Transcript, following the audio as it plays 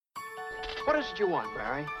What is it you want,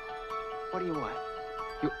 Barry? What do you want?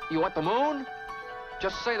 You want the moon?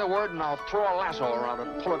 Just say the word and I'll throw a lasso around it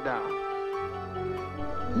and pull it down.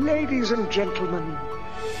 Ladies and gentlemen,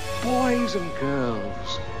 boys and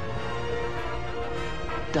girls,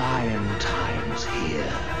 dying times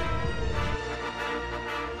here.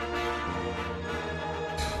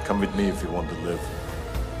 Come with me if you want to live.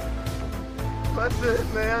 That's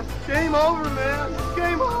it, man. Game over, man.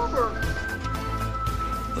 Game over.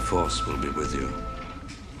 The Force will be with you,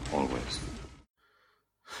 always.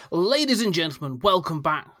 Ladies and gentlemen, welcome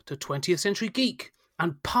back to 20th Century Geek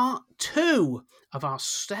and part 2 of our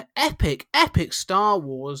epic Star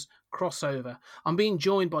Wars crossover. I'm being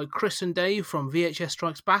joined by Chris and Dave from VHS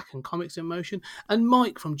Strikes Back and Comics in Motion, and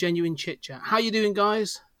Mike from Genuine Chit Chat. How you doing,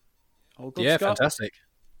 guys? All good, yeah, Scott. Fantastic.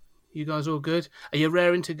 You guys all good? Are you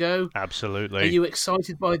raring to go? Absolutely. Are you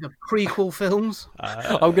excited by the prequel films?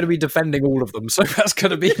 I'm going to be defending all of them, so that's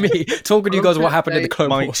going to be me talking to you guys what happened in the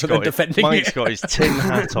Clone Wars and then defending Mike's it. got his tin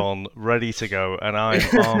hat on, ready to go, and I'm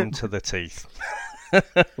armed to the teeth.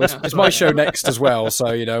 It's my show next as well,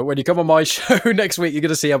 so you know when you come on my show next week, you're going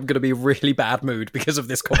to see I'm going to be in really bad mood because of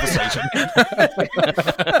this conversation.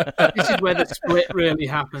 This is where the split really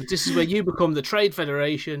happens. This is where you become the Trade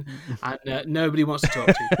Federation, and nobody wants to talk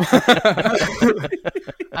to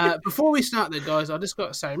you. Before we start, there, guys, I just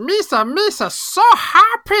got to say, Misa, so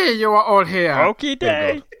happy you are all here. Okie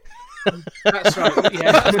day. That's right.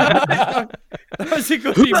 Yeah, That's a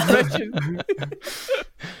good impression.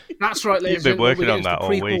 that's right, ladies. You've been and gentlemen, working on that all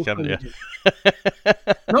week, haven't you?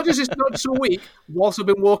 Not just a week. Whilst I've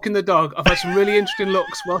been walking the dog, I've had some really interesting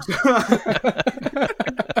looks.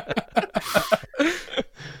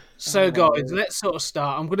 So, guys, let's sort of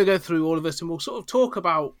start. I'm going to go through all of us, and we'll sort of talk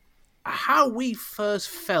about how we first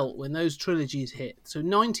felt when those trilogies hit. So,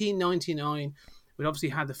 1999, we obviously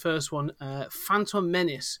had the first one, Phantom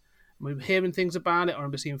Menace. We were hearing things about it. I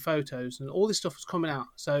remember seeing photos, and all this stuff was coming out.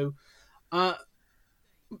 So,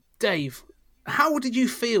 Dave, how did you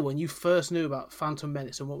feel when you first knew about Phantom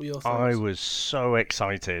Menace, and what were your thoughts? I was so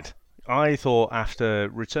excited. I thought after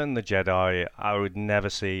Return of the Jedi, I would never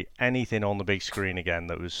see anything on the big screen again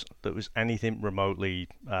that was anything remotely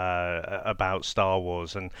about Star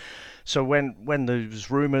Wars. And so when there was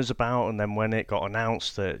rumours about, and then when it got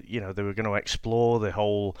announced that they were going to explore the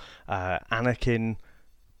whole Anakin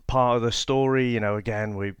part of the story,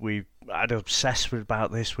 again I'd obsessed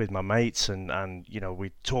about this with my mates, and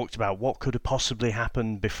we talked about what could have possibly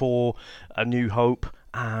happened before A New Hope.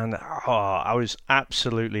 And I was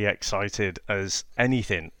absolutely excited as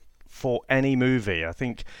anything for any movie. I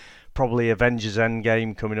think probably Avengers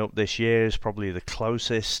Endgame coming up this year is probably the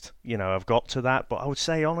closest, I've got to that. But I would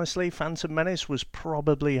say, honestly, Phantom Menace was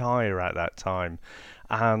probably higher at that time.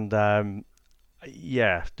 And, do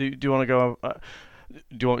you want to go...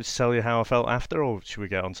 do you want me to tell you how I felt after, or should we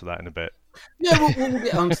get onto that in a bit? Yeah, we'll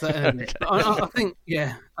get onto that in a minute. But I think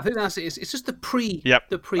that's it. It's just the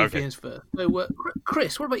feelings first. So,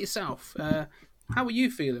 Chris, what about yourself? How were you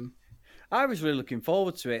feeling? I was really looking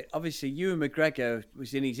forward to it. Obviously, Ewan McGregor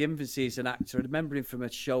was in his infancy as an actor. I remember him from a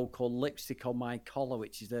show called Lipstick on My Collar,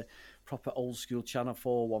 which is a proper old school Channel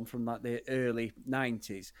 4 one from the early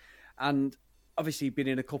 90s. And obviously, he'd been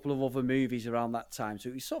in a couple of other movies around that time. So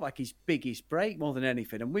it was sort of like his biggest break more than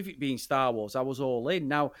anything. And with it being Star Wars, I was all in.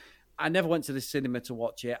 Now, I never went to the cinema to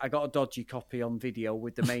watch it. I got a dodgy copy on video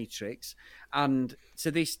with The Matrix. And to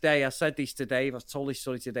this day, I said this to Dave. I told this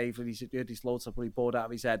story to Dave when he heard this loads of probably bored out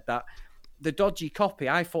of his head, that the dodgy copy,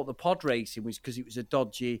 I thought the pod racing was because it was a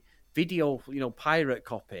dodgy video, pirate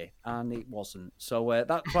copy, and it wasn't. So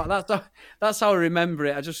that's how I remember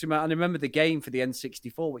it. I remember the game for the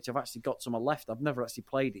N64, which I've actually got some left. I've never actually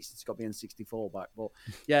played it since I got the N64 back. But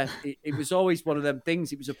yeah, it was always one of them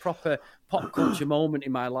things. It was a proper pop culture moment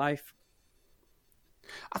in my life.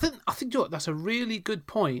 I think that's a really good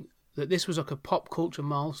point, that this was like a pop culture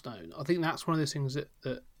milestone. I think that's one of those things that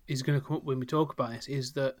is going to come up when we talk about this,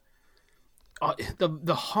 is that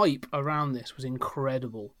the hype around this was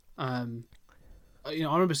incredible. I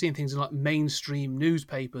remember seeing things in like mainstream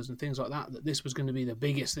newspapers and things like that this was going to be the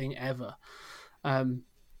biggest thing ever.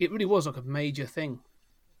 It really was like a major thing.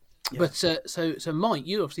 Yeah. But so Mike,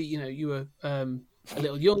 you obviously you were a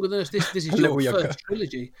little younger than us. This is your first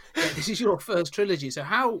trilogy. Yeah, this is your first trilogy. So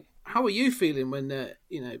how are you feeling when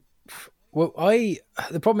Well,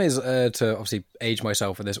 the problem is to obviously age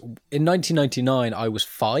myself in this. In 1999, I was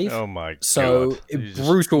 5. Oh my god! So, in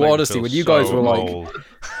brutal honesty, when you guys were old.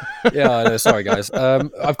 like, yeah, I know, sorry guys.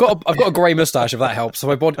 I've got a grey moustache if that helps. So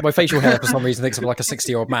my facial hair for some reason thinks I'm like a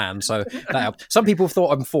 60-year-old man. So that helps. Some people have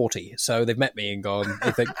thought I'm 40, so they've met me and gone.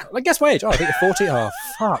 They think, like, guess my age. Oh, I think you're 40. Oh,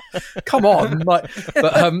 fuck! Come on, like,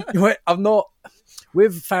 but I'm not.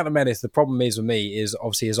 With Phantom Menace, the problem is with me is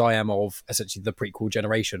obviously as I am of essentially the prequel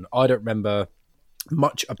generation, I don't remember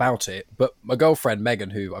much about it. But my girlfriend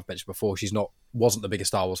Megan, who I've mentioned before, wasn't the biggest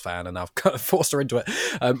Star Wars fan, and I've kind of forced her into it.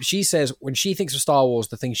 She says when she thinks of Star Wars,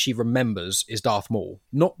 the thing she remembers is Darth Maul,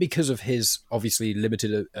 not because of his obviously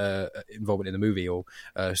limited involvement in the movie or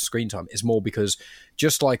screen time. It's more because,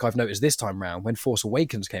 just like I've noticed this time round, when Force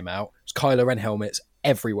Awakens came out, it was Kylo Ren helmets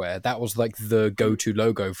everywhere. That was like the go-to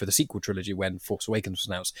logo for the sequel trilogy when Force Awakens was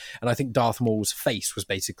announced, and I think Darth Maul's face was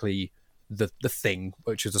basically the thing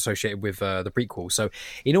which was associated with the prequel. So,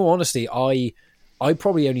 in all honesty, I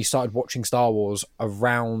probably only started watching Star Wars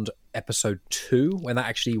around episode 2 when that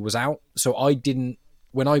actually was out. So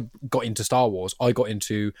when I got into Star Wars, I got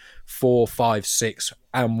into 4, 5, 6,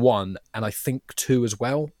 and 1, and I think 2 as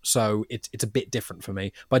well. So it's a bit different for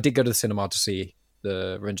me. But I did go to the cinema to see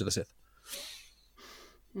the Revenge of the Sith.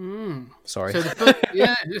 Sorry. So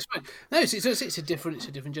yeah, it's fine. No, it's a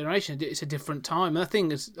different generation. It's a different time. And I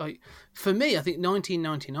think it's like, for me, I think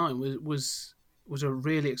 1999 was a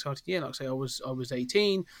really exciting year. Like I say, I was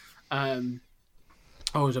 18. I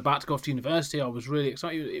was about to go off to university. I was really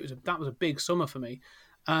excited. That was a big summer for me.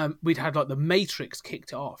 We'd had like The Matrix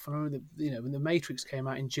kicked it off. I remember when The Matrix came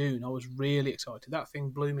out in June, I was really excited. That thing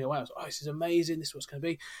blew me away. I was like, oh, this is amazing. This is what's going to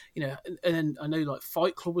be. And then I know like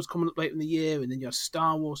Fight Club was coming up later in the year, and then you had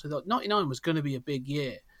Star Wars. So I thought 99 was going to be a big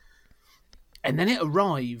year. And then it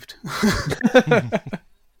arrived.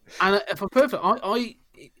 And if I'm perfect,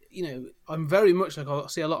 I'm very much like, I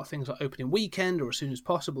see a lot of things like opening weekend or as soon as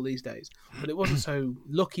possible these days, but it wasn't so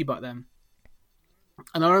lucky back then.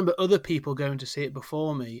 And I remember other people going to see it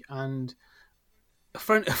before me, and a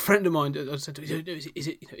friend of mine said,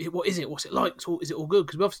 "What is it? What's it like? Is it all good?"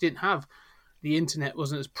 Because we obviously didn't have the internet;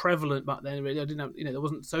 wasn't as prevalent back then. Really, I didn't have, there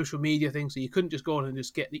wasn't social media things, so you couldn't just go on and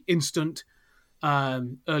just get the instant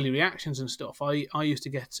early reactions and stuff. I used to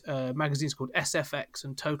get magazines called SFX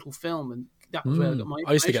and Total Film, and that was where I got my information.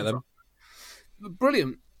 I used to get them.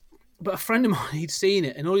 Brilliant. But a friend of mine, he'd seen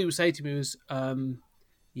it, and all he would say to me was,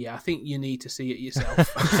 yeah, I think you need to see it yourself.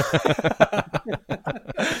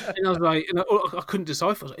 And I was like, I couldn't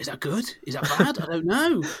decipher. I was like, is that good? Is that bad? I don't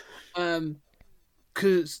know.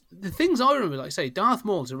 Because the things I remember, like I say, Darth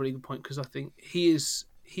Maul is a really good point, because I think he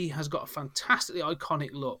has got a fantastically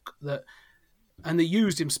iconic look and they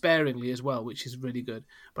used him sparingly as well, which is really good.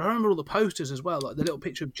 But I remember all the posters as well, like the little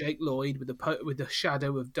picture of Jake Lloyd with the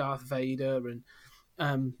shadow of Darth Vader, and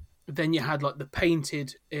then you had like the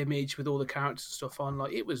painted image with all the characters and stuff on.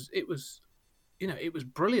 Like it was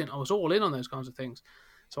brilliant. I was all in on those kinds of things,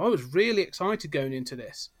 so I was really excited going into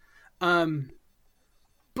this.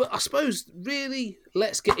 But I suppose really,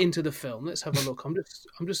 let's get into the film. Let's have a look. I'm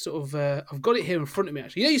just sort of I've got it here in front of me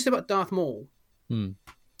actually. You said about Darth Maul.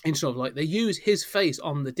 And sort of like they use his face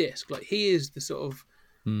on the disc, like he is the sort of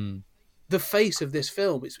the face of this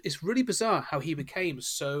film. It's really bizarre how he became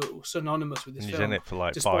so synonymous with this film. He's in it for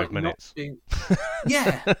like 5 minutes.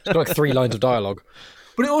 Yeah, it's got like 3 lines of dialogue.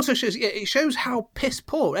 But it also shows how piss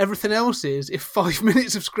poor everything else is if 5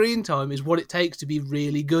 minutes of screen time is what it takes to be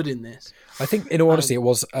really good in this. I think, in all honesty, it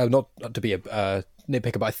was not to be a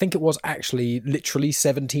nitpicker, but I think it was actually literally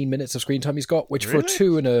 17 minutes of screen time he's got, which really? For a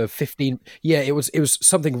 2 and a 15, yeah, it was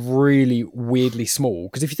something really weirdly small.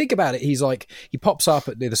 Because if you think about it, he's like, he pops up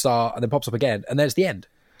at the start and then pops up again, and there's the end.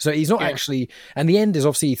 So he's not actually, and the end is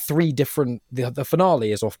obviously 3 different. The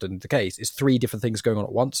finale is often the case. It's 3 different things going on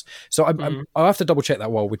at once. So I'll have to double check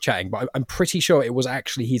that while we're chatting, but I'm pretty sure it was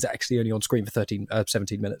he's actually only on screen for 17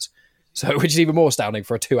 minutes. So which is even more astounding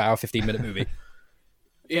for a 2-hour, 15-minute movie.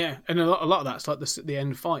 Yeah, and a lot of that's like the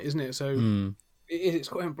end fight, isn't it? So it's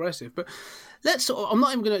quite impressive. But I'm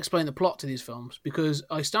not even going to explain the plot to these films because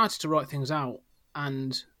I started to write things out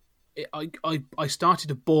and. I started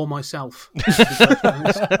to bore myself.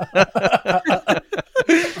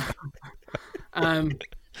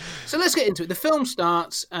 So let's get into it. The film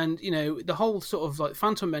starts, and the whole sort of like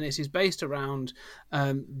Phantom Menace is based around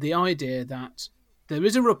the idea that there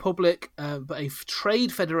is a republic, but a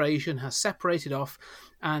trade federation has separated off,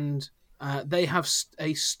 and they have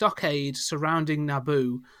a stockade surrounding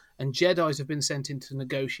Naboo, and Jedis have been sent in to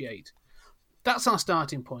negotiate. That's our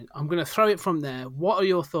starting point. I'm going to throw it from there. What are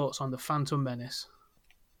your thoughts on the Phantom Menace?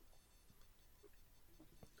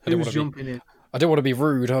 Who's jumping in? I don't want to be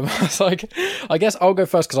rude. It's like, I guess I'll go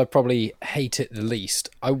first because I probably hate it the least.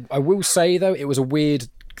 I will say though, it was a weird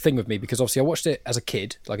thing with me because obviously I watched it as a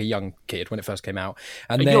kid, like a young kid when it first came out,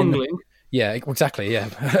 and then youngling. Yeah, exactly. Yeah,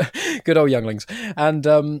 good old younglings. And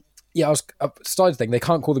I started to think they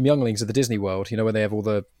can't call them younglings at the Disney World, when they have all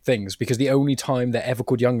the things, because the only time they're ever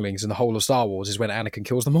called younglings in the whole of Star Wars is when Anakin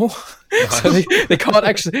kills them all. So they can't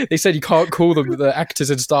actually. They said you can't call them the actors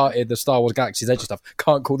in the Star Wars Galaxy's Edge and stuff.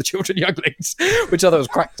 Can't call the children younglings, which I thought was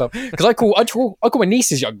cracked up. Because I call my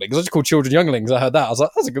nieces younglings. I just call children younglings. I heard that. I was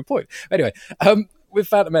like, that's a good point. Anyway, with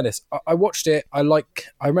Phantom Menace, I watched it. I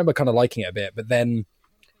remember kind of liking it a bit, but then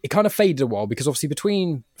it kind of faded a while because obviously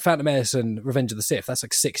between Phantom Menace and Revenge of the Sith, that's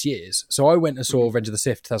like 6 years. So I went and saw Revenge of the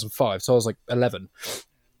Sith 2005. So I was like 11.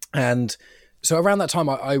 And so around that time,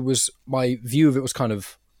 my view of it was kind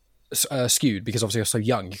of skewed because obviously I was so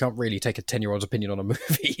young. You can't really take a 10-year-old's opinion on a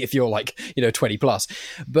movie if you're like, 20 plus.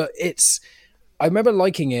 But I remember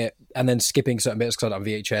liking it and then skipping certain bits because I had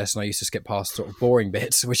VHS and I used to skip past sort of boring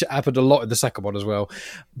bits, which happened a lot in the second one as well.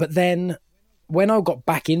 But then when I got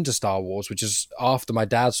back into Star Wars, which is after my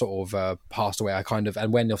dad sort of passed away,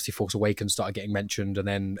 and when obviously Force Awakens started getting mentioned, and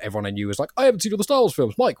then everyone I knew was like, I haven't seen all the Star Wars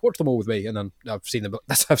films. Mike, watch them all with me. And then I've seen them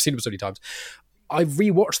so many times. I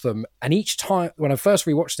rewatched them, and each time, when I first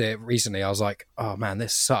rewatched it recently, I was like, oh man,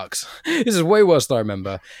 this sucks. This is way worse than I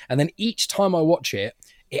remember. And then each time I watch it,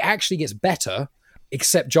 it actually gets better,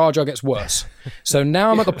 except Jar Jar gets worse. So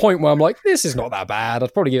now I'm at the point where I'm like, this is not that bad.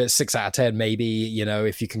 I'd probably give it 6 out of 10, maybe,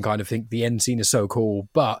 if you can kind of think the end scene is so cool.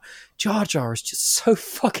 But Jar Jar is just so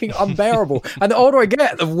fucking unbearable. And the older I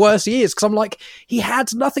get, the worse he is. Because I'm like, he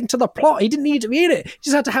had nothing to the plot. He didn't need to be in it. He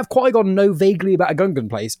just had to have Qui-Gon know vaguely about a Gungan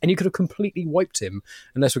place, and you could have completely wiped him,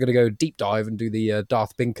 unless we're going to go deep dive and do the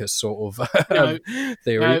Darth Binkus sort of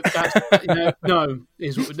theory. No.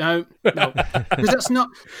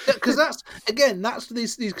 Because that's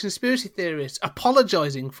these conspiracy theorists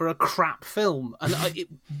apologising for a crap film, and it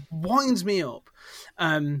winds me up.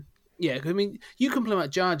 Yeah, I mean, you complain about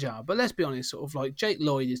Jar Jar, but let's be honest, sort of like Jake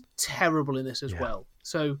Lloyd is terrible in this as well.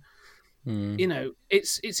 So,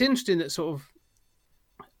 it's interesting that sort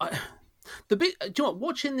of do you know what?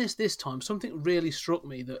 Watching this time, something really struck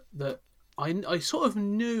me that I sort of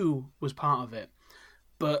knew was part of it,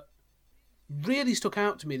 but really stuck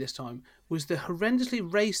out to me this time was the horrendously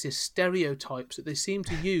racist stereotypes that they seem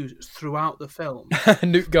to use throughout the film.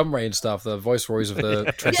 Newt Gunray and stuff, the viceroys of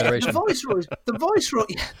the Trade Federation. The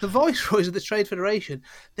viceroys of the Trade Federation,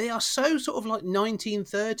 they are so sort of like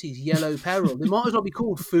 1930s Yellow Peril. They might as well be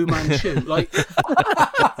called Fu Manchu. Like,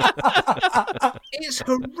 it's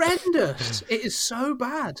horrendous. It is so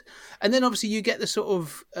bad. And then obviously you get the sort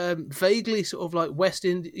of vaguely sort of like West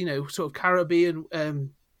Indian, sort of Caribbean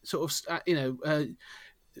sort of,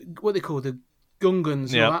 what they call the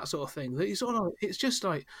Gungans and all that sort of thing. That you sort of, it's just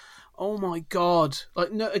like, oh my God.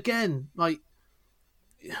 Like, no, again, like,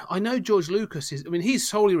 I know George Lucas he's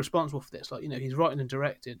solely responsible for this. Like, he's writing and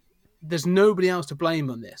directed. There's nobody else to blame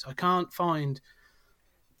on this. I can't find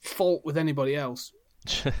fault with anybody else.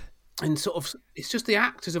 And sort of, it's just the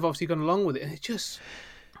actors have obviously gone along with it. And it's just,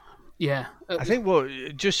 yeah. I think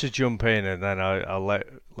just to jump in, and then I'll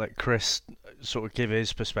let Chris sort of give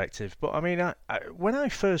his perspective. But I mean, when I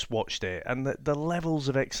first watched it, and the levels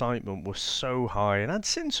of excitement were so high, and I'd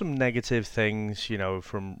seen some negative things,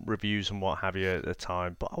 from reviews and what have you at the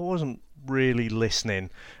time, but I wasn't really listening.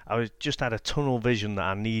 I just had a tunnel vision that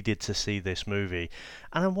I needed to see this movie,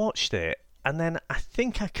 and I watched it, and then I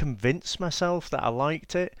think I convinced myself that I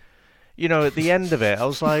liked it. At the end of it, I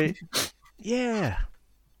was like, yeah,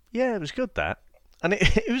 it was good, that. And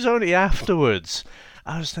it was only afterwards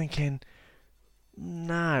I was thinking,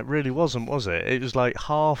 nah, it really wasn't, was it? It was like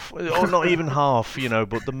half, or not even half,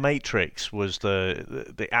 but The Matrix was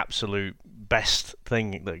the absolute best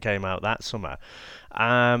thing that came out that summer.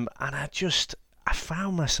 And I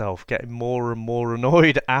found myself getting more and more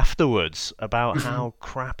annoyed afterwards about how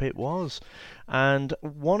crap it was. And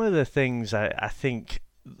one of the things I think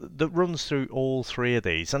that runs through all three of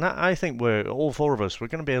these, and I think all four of us, we're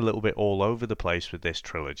going to be a little bit all over the place with this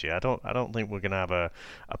trilogy. I don't think we're going to have a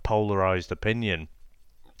polarized opinion.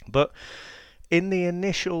 But in the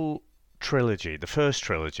initial trilogy, the first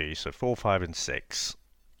trilogy, so 4, 5, and 6,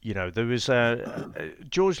 there was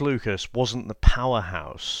George Lucas wasn't the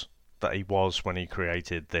powerhouse that he was when he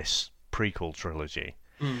created this prequel trilogy.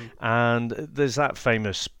 And there's that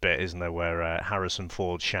famous bit, isn't there, where Harrison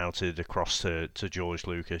Ford shouted across to George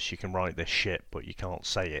Lucas, "You can write this shit, but you can't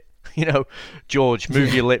say it." George,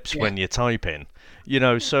 move your lips when you're typing.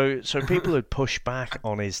 So people had pushed back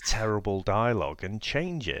on his terrible dialogue and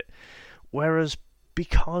change it. Whereas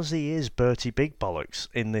because he is Bertie Big Bollocks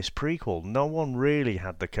in this prequel. No one really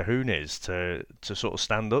had the kahunas to sort of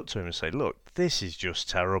stand up to him and say, look, this is just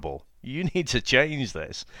terrible. You need to change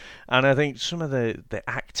this. And I think some of the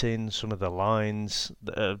acting, some of the lines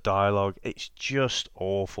of dialogue, it's just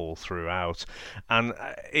awful throughout. And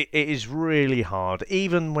it is really hard,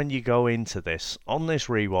 even when you go into this, on this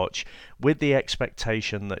rewatch, with the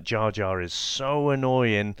expectation that Jar Jar is so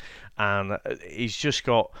annoying and he's just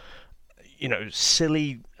got, you know,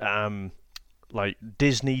 silly, like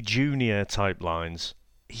Disney Junior type lines.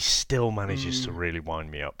 He still manages to really wind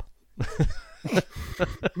me up.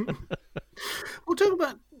 Well,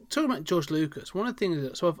 talking about George Lucas, one of the things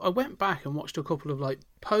that I went back and watched a couple of like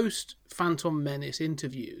post Phantom Menace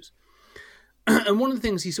interviews, and one of the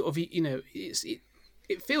things he sort of, you know,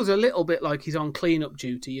 it feels a little bit like he's on cleanup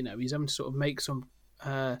duty. You know, he's having to sort of make some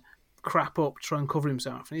crap up, try and cover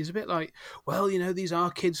himself, and he's a bit like, well, you know, these are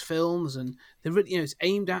kids' films, and they're really, you know, it's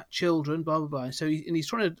aimed at children, blah blah blah. So he's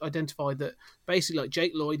trying to identify that basically, like,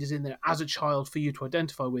 Jake Lloyd is in there as a child for you to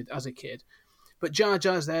identify with as a kid. But Jar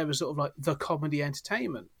Jar's there as sort of like the comedy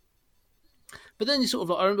entertainment. But then you sort of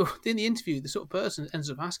like, I remember in the interview, the sort of person ends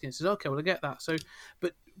up asking, says, okay, well, I get that. So,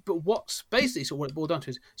 but what's basically sort of what it boiled down to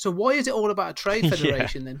is, so why is it all about a trade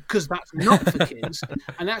federation then? Because that's not for kids.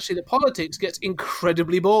 And actually the politics gets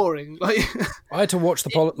incredibly boring. Like, I had to watch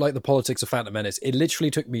the politics of Phantom Menace. It literally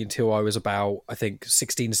took me until I was about, I think,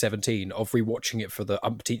 16, 17 of rewatching it for the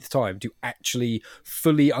umpteenth time to actually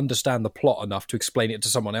fully understand the plot enough to explain it to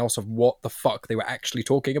someone else of what the fuck they were actually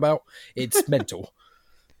talking about. It's mental.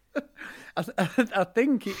 I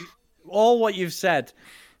think all what you've said,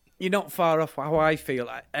 you're not far off how I feel,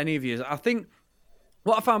 any of you. I think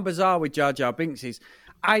what I found bizarre with Jar Jar Binks is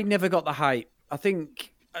I never got the hype. I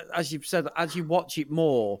think, as you've said, as you watch it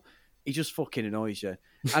more, he just fucking annoys you.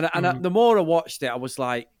 And the more I watched it, I was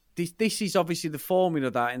like, this is obviously the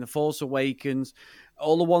formula that in The Force Awakens,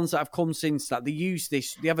 all the ones that have come since that, they use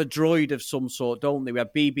this, they have a droid of some sort, don't they? We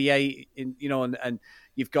have BB-8, in, you know, and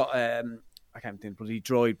you've got... I can't think of bloody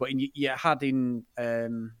droid, but you had in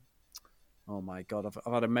oh my god,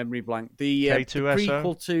 I've had a memory blank. The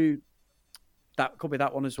prequel to that could be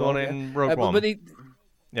that one as well. In Rogue One.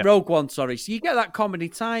 Rogue One, sorry. So you get that comedy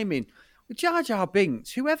timing with Jar Jar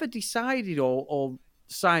Binks. Whoever decided or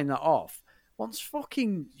signed that off wants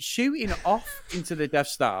fucking shooting off into the Death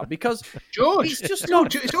Star because George, it's just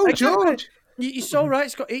not. It's all George. You're so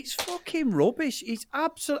right, Scott. It's fucking rubbish. It's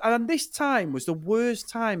absolute. And this time was the worst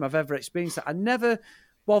time I've ever experienced that. I never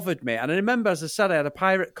bothered me. And I remember, as I said, I had a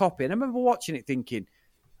pirate copy, and I remember watching it thinking,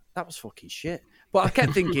 that was fucking shit. But I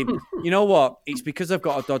kept thinking, you know what? It's because I've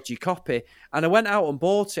got a dodgy copy. And I went out and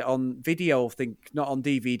bought it on video, I think, not on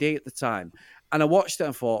DVD at the time. And I watched it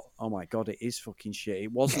and thought, oh my God, it is fucking shit.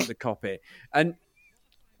 It wasn't the copy. And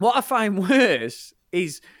what I find worse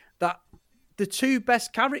is that the two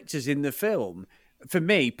best characters in the film, for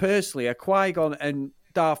me personally, are Qui-Gon and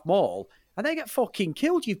Darth Maul, and they get fucking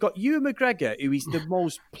killed. You've got Ewan McGregor, who is the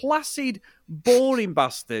most placid, boring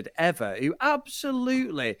bastard ever, who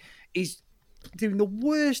absolutely is doing the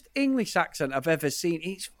worst English accent I've ever seen.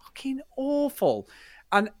 It's fucking awful.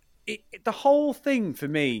 And the whole thing for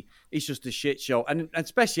me is just a shit show, and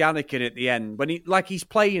especially Anakin at the end when he's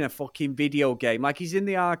playing a fucking video game, like he's in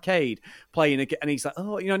the arcade playing and he's like,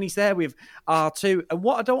 oh, you know, and he's there with R2. And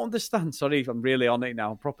what I don't understand, sorry, I'm really on it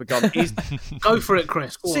now, I'm proper gone, is go for it,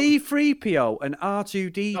 Chris. C-3PO and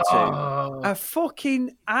R2-D2 are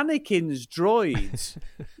fucking Anakin's droids,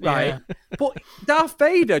 right? Yeah. But Darth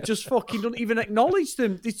Vader just fucking doesn't even acknowledge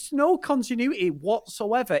them. There's no continuity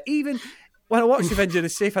whatsoever. Even when I watched Revenge of the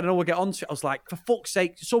Sith, I don't know we'll get onto it, I was like, for fuck's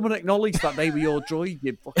sake, someone acknowledge that they were your droid,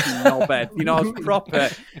 you fucking knobhead. You know, I was proper.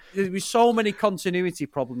 There was so many continuity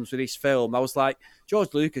problems with this film. I was like, George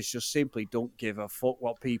Lucas just simply don't give a fuck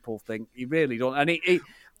what people think. He really don't. And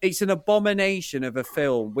it's an abomination of a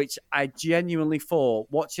film, which I genuinely thought,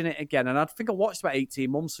 watching it again, and I think I watched about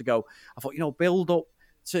 18 months ago, I thought, you know, build up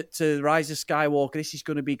to Rise of Skywalker, this is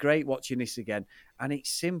going to be great watching this again. And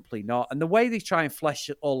it's simply not. And the way they try and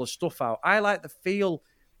flesh all the stuff out, I like the feel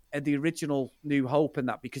of the original New Hope and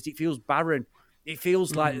that, because it feels barren. It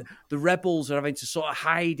feels like the rebels are having to sort of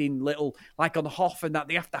hide in little, like on Hoth and that,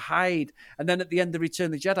 they have to hide. And then at the end of Return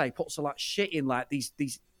of the Jedi, puts a lot of shit in, like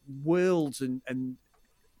these worlds and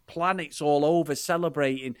planets all over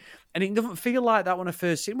celebrating. And it doesn't feel like that when I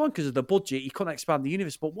first seen one because of the budget. You couldn't expand the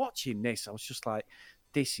universe. But watching this, I was just like,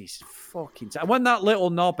 this is fucking... And when that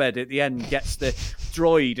little knobhead at the end gets the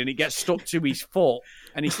droid and it gets stuck to his foot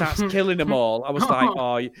and he starts killing them all, I was like,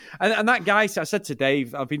 oh... And that guy, I said to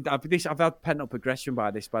Dave, I've had pent-up aggression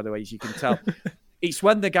by this, by the way, as you can tell. It's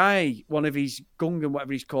when the guy, one of his Gungan,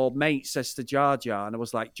 whatever he's called, mate, says to Jar Jar, and I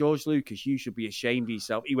was like, George Lucas, you should be ashamed of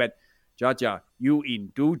yourself. He went, Jar Jar, you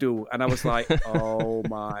in doo-doo. And I was like, oh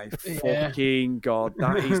my fucking God,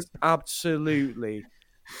 that is absolutely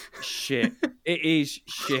shit. It is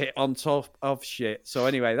shit on top of shit. So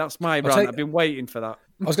anyway, that's my rant. I've been waiting for that.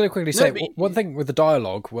 I was going to quickly say, one thing with the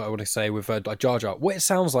dialogue, what I want to say with Jar Jar, what it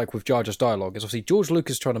sounds like with Jar Jar's dialogue is obviously George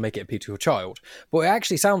Lucas trying to make it appeal to a child, but it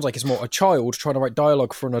actually sounds like it's more a child trying to write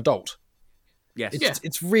dialogue for an adult. Yes.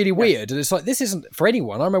 It's really weird. And it's like, this isn't for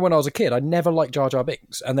anyone. I remember when I was a kid, I never liked Jar Jar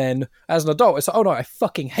Binks. And then as an adult, it's like, oh no, I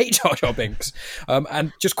fucking hate Jar Jar Binks.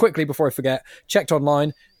 And just quickly before I forget, checked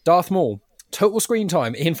online, Darth Maul, total screen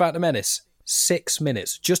time in Phantom Menace, 6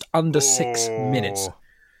 minutes. Just under 6 minutes.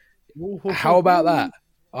 How about that?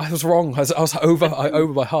 I was wrong. I was over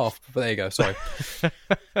by half. But there you go. Sorry.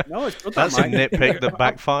 No, it's good. That's a nitpick that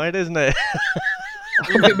backfired, isn't it?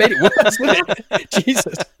 It made it worse, didn't it?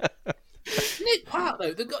 Jesus. Nick Park,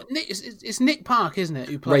 though. It's Nick Park, isn't it?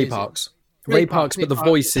 Who plays Ray Parks. Ray Parks, but the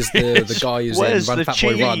voice is the guy who's Where's in Run the Fat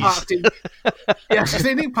Boy Run.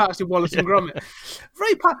 Nick Park's in Wallace and Gromit.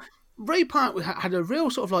 Ray Park had a real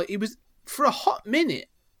sort of like, he was, for a hot minute,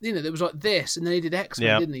 you know, there was like this, and then he did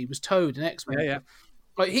X-Men, didn't he? He was Toad in X-Men. Yeah.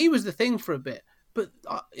 Like, he was the thing for a bit. But,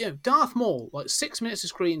 you know, Darth Maul, like 6 minutes of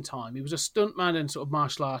screen time. He was a stuntman and sort of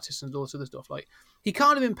martial artist and all this other stuff. Like, he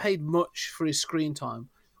can't have been paid much for his screen time.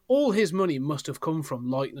 All his money must have come from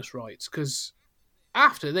likeness rights, because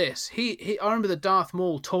after this, I remember the Darth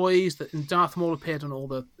Maul toys, and Darth Maul appeared on all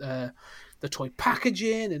the toy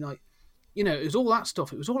packaging, and like, you know, it was all that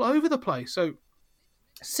stuff. It was all over the place. So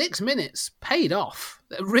 6 minutes paid off.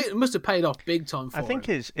 It must have paid off big time for I think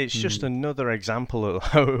him. it's just another example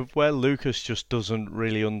of where Lucas just doesn't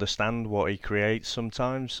really understand what he creates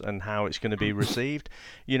sometimes and how it's going to be received.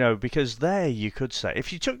 You know, because there you could say,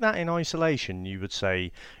 if you took that in isolation, you would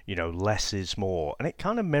say, you know, less is more. And it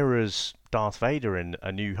kind of mirrors Darth Vader in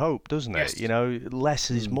A New Hope, doesn't it? Yes. You know,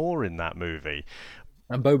 less is more in that movie.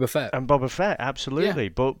 And Boba Fett.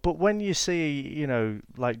 Absolutely. Yeah. But when you see, you know,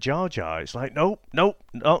 like Jar Jar, it's like, nope,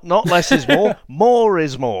 not less is more. More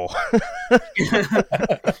is more.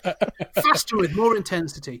 Faster with more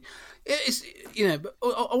intensity. It's, you know, but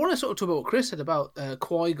I want to sort of talk about what Chris said about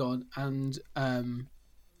Qui-Gon and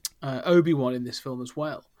Obi-Wan in this film as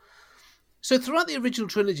well. So throughout the original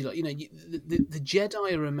trilogy, like, you know, the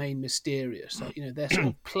Jedi remain mysterious. Like, you know, their sort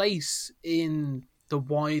of place in the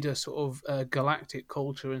wider sort of galactic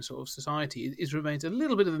culture and sort of society remains a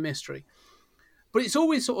little bit of a mystery. But it's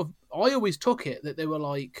always sort of, I always took it that they were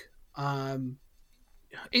like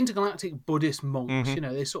intergalactic Buddhist monks. You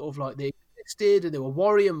know, they sort of like, they existed and they were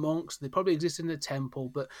warrior monks. They probably existed in a temple,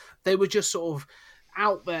 but they were just sort of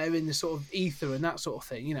out there in the sort of ether and that sort of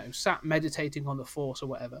thing, you know, sat meditating on the Force or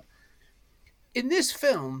whatever. In this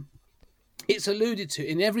film, it's alluded to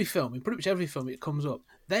in every film, in pretty much every film it comes up.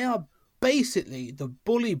 They are basically the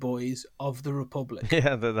bully boys of the Republic.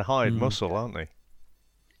 Yeah, they're the hired muscle, aren't they?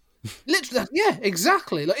 Literally, yeah,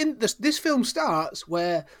 exactly. Like in this film starts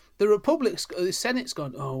where the Republic's, the Senate's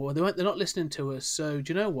gone, oh, well, they're not listening to us. So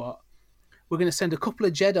do you know what? We're going to send a couple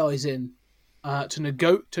of Jedis in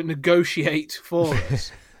to negotiate for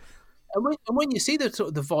us. And when you see the sort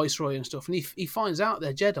of the Viceroy and stuff, and he finds out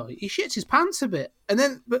they're Jedi, he shits his pants a bit.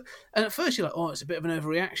 And at first you're like, oh, it's a bit of an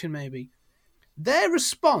overreaction maybe. Their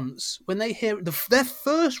response, when they hear their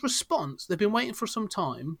first response, they've been waiting for some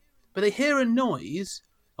time, but they hear a noise,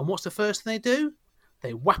 and what's the first thing they do?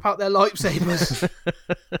 They whap out their lightsabers.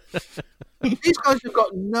 These guys have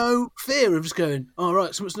got no fear of just going, all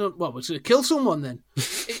right, someone's not, well, we're going to kill someone then.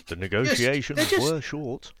 The negotiations were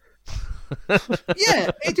short. Yeah,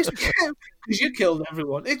 it just, because you killed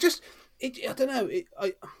everyone. I don't know.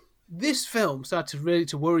 This film started really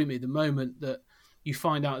to worry me the moment that you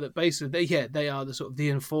find out that basically they are the sort of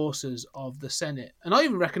the enforcers of the Senate. And I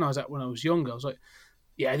even recognised that when I was younger. I was like,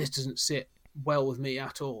 yeah, this doesn't sit well with me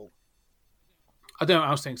at all. I don't know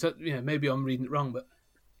what else thinks. So, you know, maybe I'm reading it wrong, but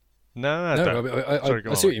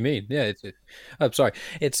I see what you mean. Yeah, I'm sorry.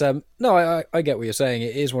 It's no, I get what you're saying.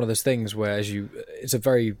 It is one of those things where it's a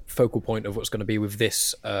very focal point of what's going to be with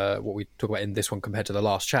this. What we talk about in this one compared to the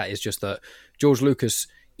last chat is just that George Lucas,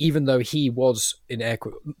 even though he was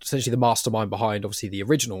essentially the mastermind behind obviously the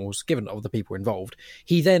originals, given all the people involved,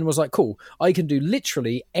 he then was like, cool, I can do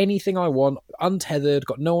literally anything I want, untethered,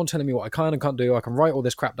 got no one telling me what I can and can't do. I can write all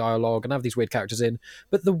this crap dialogue and have these weird characters in.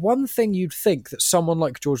 But the one thing you'd think that someone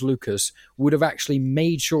like George Lucas would have actually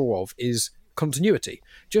made sure of is continuity.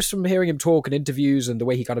 Just from hearing him talk in interviews and the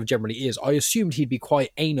way he kind of generally is, I assumed he'd be quite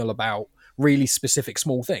anal about really specific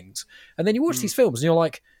small things. And then you watch these films and you're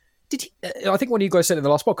like, did he, I think one of you guys said in the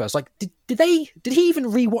last podcast, like, did he even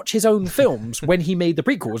rewatch his own films when he made the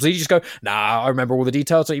prequels? Did he just go, nah, I remember all the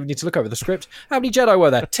details, I don't even need to look over the script. How many Jedi were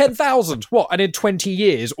there? 10,000. What? And in 20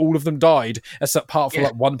 years, all of them died, apart from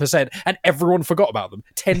like 1%, and everyone forgot about them.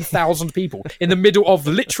 10,000 people in the middle of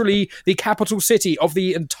literally the capital city of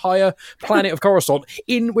the entire planet of Coruscant,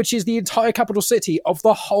 which is the entire capital city of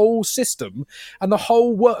the whole system, and the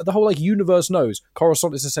whole like universe knows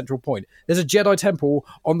Coruscant is the central point. There's a Jedi temple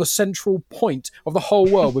on the central point of the whole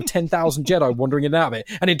world with 10,000 Jedi wandering in and out of it.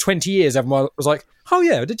 And in 20 years, everyone was like, oh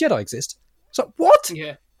yeah, did Jedi exist? It's like, what?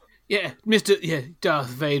 Yeah, Darth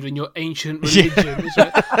Vader and your ancient religion. It's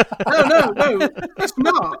like, no, it's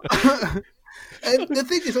not. And the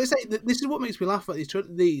thing is, I say that this is what makes me laugh about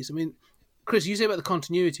these. I mean, Chris, you say about the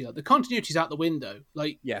continuity. Like, the continuity's out the window.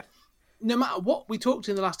 Like, yeah. No matter what, we talked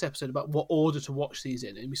in the last episode about what order to watch these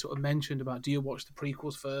in, and we sort of mentioned about, do you watch the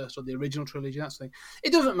prequels first or the original trilogy, that sort of thing.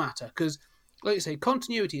 It doesn't matter, because, like you say,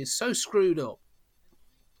 continuity is so screwed up.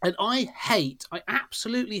 And I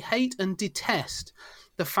absolutely hate and detest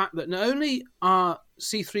the fact that not only are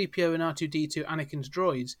C-3PO and R2-D2 Anakin's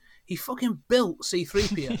droids, he fucking built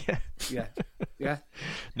C-3PO. Yeah.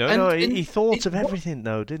 He thought of everything,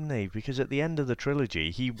 though, didn't he? Because at the end of the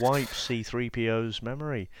trilogy, he wiped C-3PO's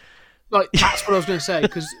memory. Like, that's what I was going to say,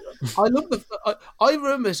 because I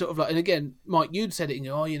remember sort of like, and again, Mike, you'd said it,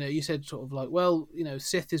 you said sort of like, well,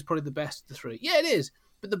 Sith is probably the best of the three. Yeah, it is,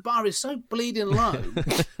 but the bar is so bleeding low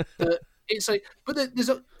that it's like, but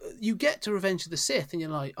you get to Revenge of the Sith, and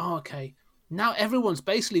you're like, oh, okay, now everyone's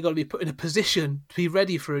basically got to be put in a position to be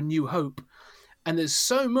ready for A New Hope. And there's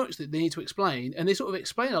so much that they need to explain, and they sort of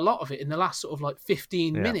explain a lot of it in the last sort of like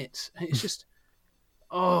 15 minutes. And it's just,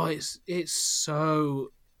 it's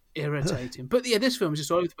so irritating. But yeah, this film is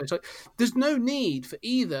just all over the place. Like, there's no need for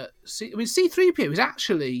either. C-3PO is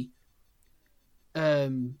actually,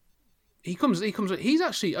 he's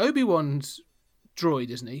actually Obi-Wan's droid,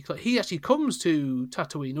 isn't he? Like, he actually comes to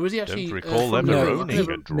Tatooine, or is he actually? Don't recall ever owning a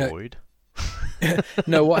droid.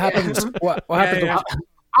 No, what happens? What happens?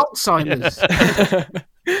 Alzheimer's.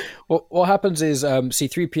 What happens is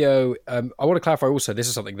C-3PO. I want to clarify also. This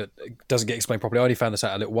is something that doesn't get explained properly. I only found this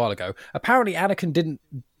out a little while ago. Apparently, Anakin didn't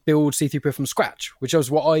build C-3PO from scratch, which is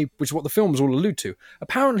what the films all allude to.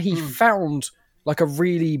 Apparently, he found like a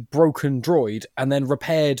really broken droid and then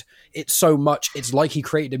repaired it so much it's like he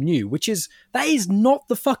created him new, that is not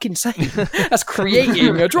the fucking same as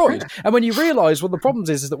creating a droid. And when you realise what the problems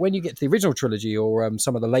is that when you get to the original trilogy or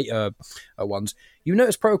some of the later ones, you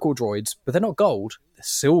notice protocol droids, but they're not gold, they're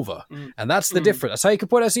silver. And that's the difference. That's how you can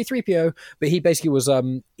point out C-3PO, but he basically was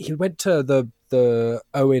he went to the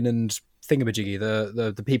Owen and thingamajiggy,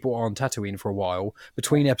 the people on Tatooine for a while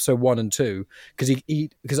between episode 1 and 2,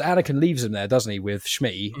 because Anakin leaves him there, doesn't he, with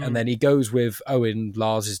Shmi, and then he goes with Owen,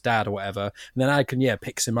 Lars' dad or whatever, and then Anakin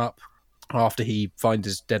picks him up after he finds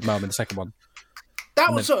his dead mum in the second one.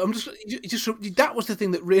 That was that was the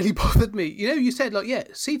thing that really bothered me. You said like,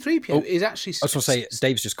 C-3PO is actually. I was going to say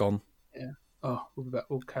Dave's just gone. Yeah. Oh, we'll be back.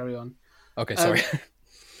 We'll carry on. Okay, sorry.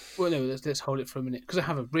 Well, no, let's hold it for a minute because I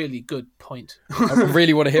have a really good point. I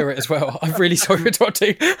really want to hear it as well. I'm really sorry for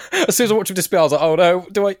interrupting. As soon as I watched him disappear, I was like, oh no,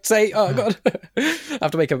 do I say? Oh God. I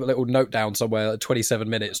have to make a little note down somewhere, 27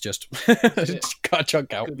 minutes, just cut a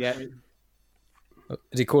chunk out. Yeah.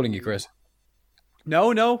 Is he calling you, Chris?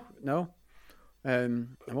 No.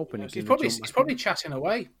 I'm hoping he's probably chatting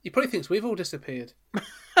away. He probably thinks we've all disappeared.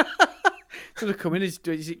 Could have come in.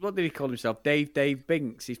 What did he call himself? Dave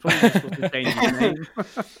Binks. He's probably just supposed to change his name.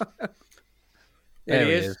 There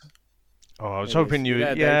he is. Oh, I was hoping you.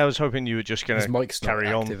 I was hoping you were just going to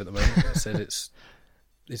carry on. At the moment. I said it's.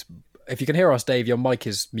 If you can hear us, Dave, your mic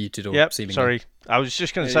is muted or seemingly. Sorry. I was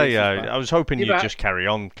just going to say. I was hoping you'd just carry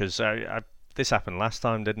on because this happened last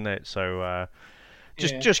time, didn't it? So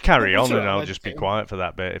just carry on, and I'll just be quiet for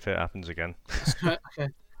that bit if it happens again. Okay.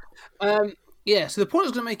 So the point I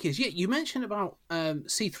was going to make is, you mentioned about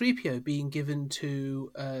C-3PO being given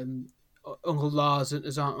to Uncle Lars and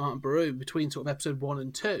his Aunt Martin Baru between sort of episode 1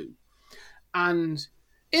 and 2. And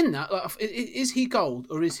in that, like, is he gold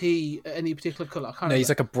or is he any particular colour? No, he's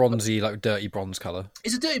like a bronzy, like dirty bronze colour.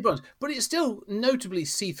 It's a dirty bronze, but it's still notably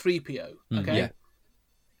C-3PO, okay? Yeah.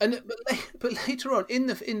 But later on,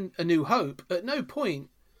 in A New Hope, at no point,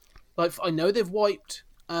 like, I know they've wiped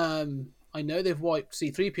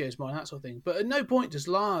C-3PO's mind, that sort of thing. But at no point does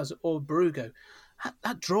Lars or Baru go,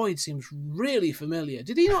 that droid seems really familiar.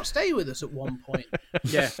 Did he not stay with us at one point?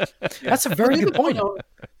 Yeah. That's a very good point.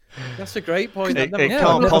 That's a great point. It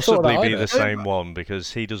can't possibly be the same one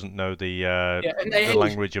because he doesn't know the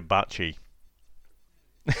language of Bachi.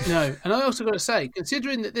 No, and I also got to say,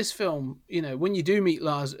 considering that this film, when you do meet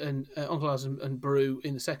Lars and Uncle Lars and Beru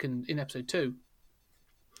in episode 2,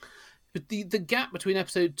 but the gap between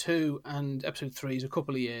episode 2 and episode 3 is a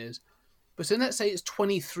couple of years. But so let's say it's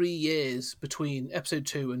 23 years between episode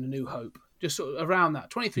 2 and A New Hope, just sort of around that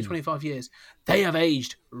 23, 25 years. They have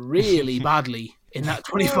aged really badly in that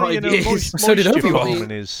 25 years. So did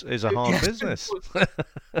Obi-Wan. Is a hard business.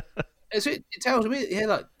 So it tells me,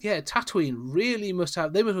 Tatooine really must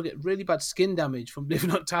have get really bad skin damage from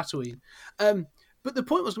living on Tatooine. But the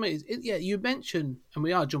point was to me is, you mentioned, and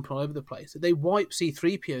we are jumping all over the place, that they wipe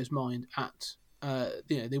C-3PO's mind at,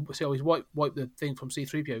 they always wipe the thing from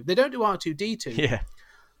C-3PO. They don't do R2-D2. Yeah.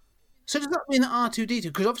 So does that mean that R2-D2,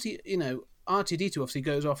 because obviously, R2-D2 obviously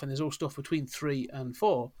goes off and there's all stuff between 3 and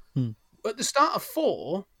 4. But at the start of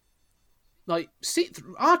 4, like,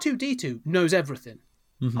 R2-D2 knows everything.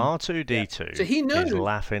 R2-D2 so he knows. is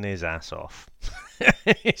laughing his ass off.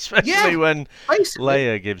 Especially when basically.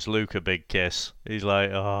 Leia gives Luke a big kiss. He's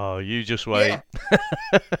like, oh, you just wait.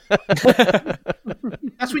 Yeah.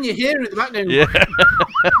 That's when you hear it in the background. Yeah.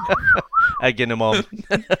 Egging him on.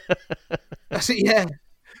 That's it, yeah.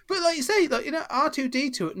 But like you say,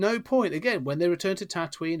 R2-D2 at no point, again, when they return to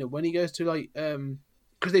Tatooine, or when he goes to,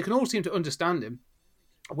 because they can all seem to understand him,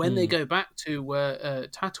 when they go back to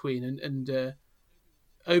Tatooine and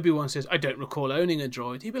Obi-Wan says, I don't recall owning a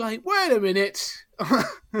droid. He'd be like, wait a minute.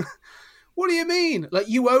 What do you mean? Like,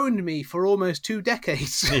 you owned me for almost 2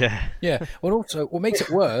 decades. Yeah. Yeah. Well, also, what makes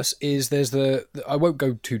it worse is there's I won't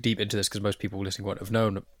go too deep into this because most people listening won't have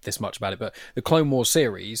known this much about it, but the Clone Wars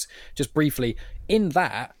series, just briefly, in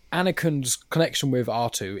that, Anakin's connection with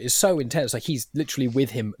R2 is so intense. Like, he's literally with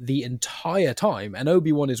him the entire time, and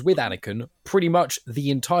Obi-Wan is with Anakin pretty much the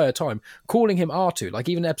entire time, calling him R2. Like,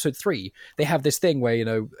 even in episode 3, they have this thing where,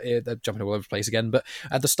 they're jumping all over the place again, but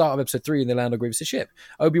at the start of episode 3, in the Land of Grievous' ship,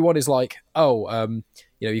 Obi-Wan is like,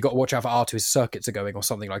 you got to watch out for R2, his circuits are going, or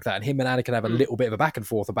something like that. And him and Anakin have a little bit of a back and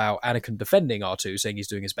forth about Anakin defending R2, saying he's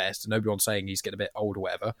doing his best, and Obi-Wan saying he's getting a bit old or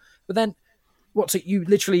whatever. But then, you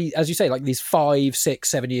literally, as you say, like these 5, 6,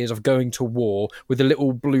 7 years of going to war with a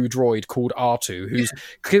little blue droid called R2, who's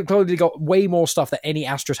clearly got way more stuff than any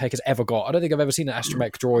astrotech has ever got. I don't think I've ever seen an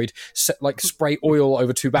astromech droid spray oil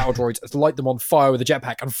over 2 battle droids, light them on fire with a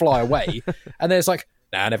jetpack and fly away. And then it's like,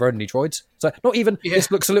 nah, I never owned any droids. So not even, this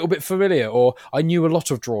looks a little bit familiar, or I knew a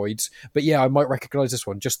lot of droids, but I might recognise this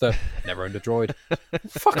one, just the never owned a droid.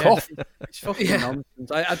 Fuck off. It's fucking nonsense.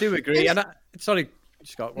 I do agree. And sorry,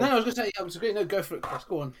 Scott. No, I was going to say, I was agreeing. No, go for it, Chris.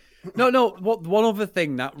 Go on. No. One other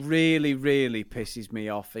thing that really, really pisses me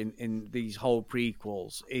off in these whole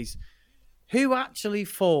prequels is who actually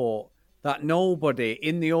thought that nobody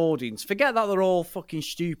in the audience, forget that they're all fucking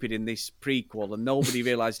stupid in this prequel and nobody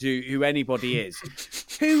realised who anybody is.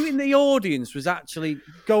 Who in the audience was actually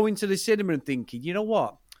going to the cinema and thinking, you know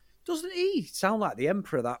what? Doesn't he sound like the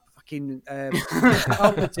Emperor, that fucking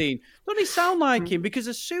Palpatine? Doesn't he sound like him? Because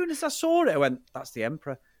as soon as I saw it, I went, that's the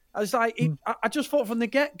Emperor. I was like, I just thought from the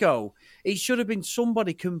get-go, it should have been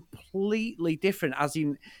somebody completely different, as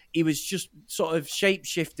in he was just sort of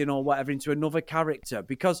shape-shifting or whatever into another character,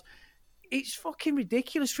 because it's fucking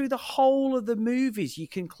ridiculous. Through the whole of the movies, you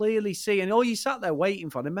can clearly see, and all you sat there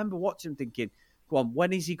waiting for, and I remember watching thinking, go on,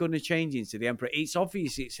 when is he going to change into the Emperor? It's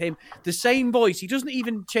obvious it's him. The same voice. He doesn't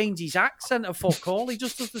even change his accent or fuck all. He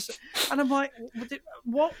just does the same. And I'm like,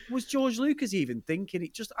 what was George Lucas even thinking?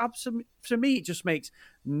 It just absolutely, for me, it just makes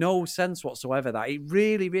no sense whatsoever. That it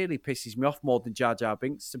really, really pisses me off more than Jar Jar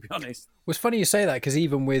Binks, to be honest. Well, it's funny you say that, because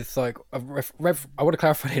even with I want to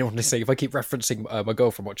clarify to anyone listening, if I keep referencing my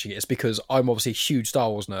girlfriend watching it, it's because I'm obviously a huge Star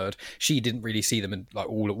Wars nerd. She didn't really see them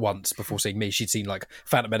all at once before seeing me. She'd seen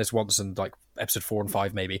Phantom Menace once and episode 4 and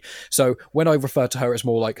 5 maybe. So when I refer to her, it's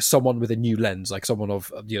more like someone with a new lens, like someone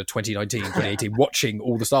of 2019, 2018 watching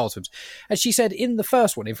all the Star Wars films. And she said in the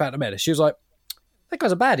first one, in Phantom Menace, she was like, that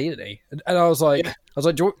guy's a baddie, isn't he? And I was like,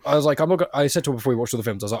 I'm not. I said to her before we watched all the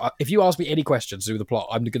films, I was like, if you ask me any questions to do with the plot,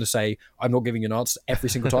 I'm going to say I'm not giving you an answer every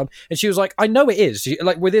single time. And she was like, I know it is. She,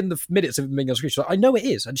 within the minutes of being on screen, she was like, I know it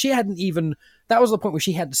is. And she hadn't even. That was the point where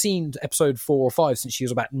she hadn't seen episode 4 or 5 since she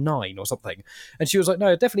was about 9 or something. And she was like,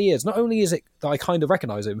 no, it definitely is. Not only is it that I kind of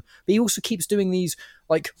recognise him, but he also keeps doing these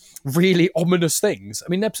really ominous things. I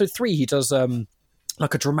mean, in episode 3, he does.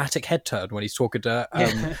 A dramatic head turn when he's talking to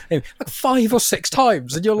him 5 or 6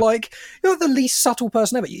 times, and you're the least subtle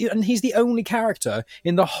person ever, and he's the only character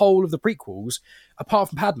in the whole of the prequels, apart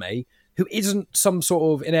from Padme, who isn't some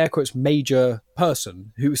sort of, in air quotes, major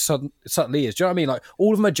person who suddenly is. Do you know what I mean?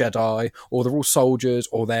 All of them are Jedi, or they're all soldiers,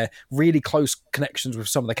 or they're really close connections with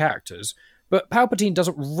some of the characters. But Palpatine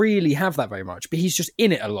doesn't really have that very much, but he's just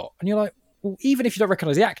in it a lot, and you're like, well, even if you don't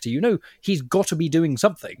recognise the actor, you know he's got to be doing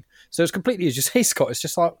something. So it's completely, as you say, Scott, it's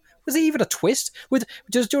just like, was it even a twist?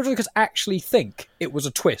 Does George Lucas actually think it was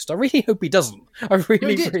a twist? I really hope he doesn't. I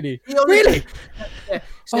really. Really? Yeah.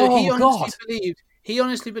 So God. He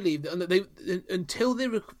honestly believed that they until they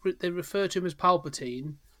refer to him as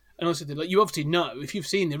Palpatine, and also you obviously know if you've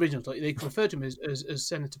seen the originals, like they refer to him as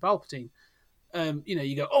Senator Palpatine.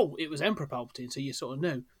 You go, oh, it was Emperor Palpatine, so you sort of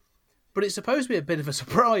know. But it's supposed to be a bit of a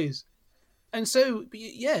surprise. And so,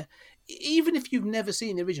 yeah, even if you've never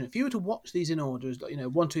seen the original, if you were to watch these in order, as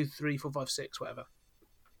 1, 2, 3, 4, 5, 6, whatever,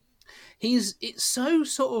 it's so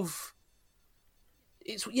sort of,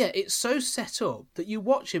 it's so set up that you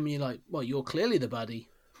watch him and you're like, well, you're clearly the baddie.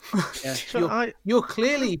 So you're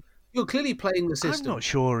clearly playing the system. I'm not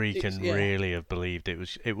sure he can really have believed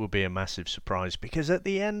it would be a massive surprise, because at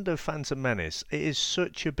the end of Phantom Menace, it is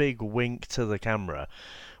such a big wink to the camera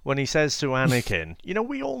when he says to Anakin,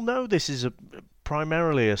 we all know this is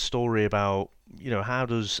primarily a story about, how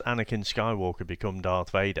does Anakin Skywalker become Darth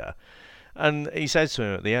Vader? And he says to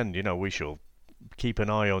him at the end, we shall keep an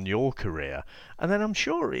eye on your career. And then I'm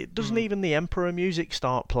sure it doesn't even the Emperor music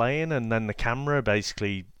start playing, and then the camera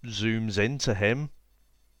basically zooms into him.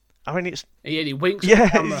 I mean, he winks. Yeah,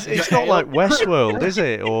 it's not like Westworld, is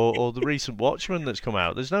it? Or the recent Watchmen that's come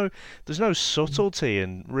out. There's no subtlety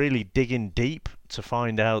in really digging deep to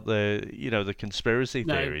find out the conspiracy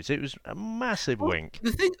theories. It was a massive wink.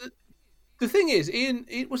 The thing is, Ian,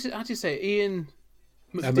 how do you say it? Ian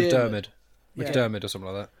McDermott or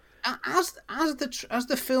something like that. As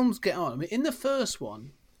the films get on, I mean, in the first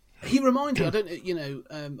one, he reminds me. I don't know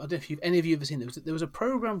if any of you have ever seen there was a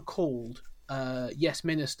program called Yes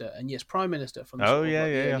Minister and Yes Prime Minister from the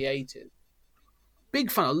early 80s.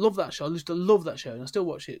 Big fan. I love that show. I used to love that show, and I still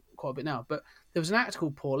watch it quite a bit now. But there was an actor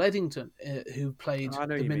called Paul Eddington who played the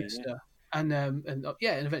minister, and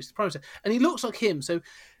eventually the Prime Minister, and he looks like him. So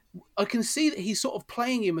I can see that he's sort of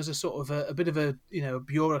playing him as a sort of a bit of a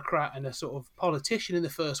bureaucrat and a sort of politician in the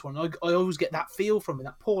first one. I always get that feel from him,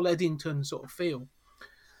 that Paul Eddington sort of feel.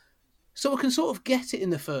 So I can sort of get it in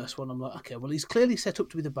the first one. I'm like, okay, well, he's clearly set up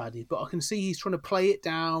to be the baddie, but I can see he's trying to play it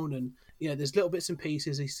down, and there's little bits and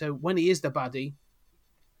pieces. So when he is the baddie,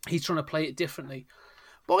 he's trying to play it differently.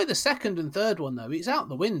 By the second and third one, though, it's out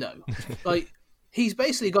the window. Like, he's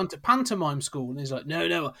basically gone to pantomime school, and he's like,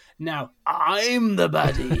 no, now I'm the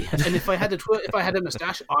baddie, and if I had a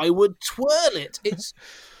moustache, I would twirl it. It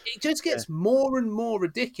just gets more and more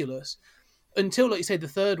ridiculous until, like you say, the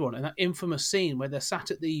third one, and that infamous scene where they're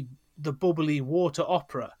sat at the bubbly water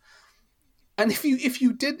opera. And if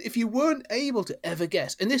you weren't able to ever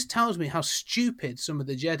guess, and this tells me how stupid some of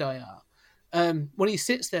the Jedi are, when he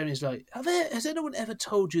sits there and he's like, has anyone ever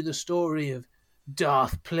told you the story of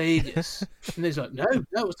Darth Plagueis? And he's like, no,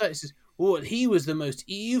 what's that? He says, he was the most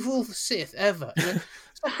evil Sith ever.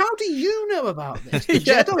 So how do you know about this? The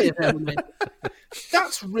Jedi have ever made.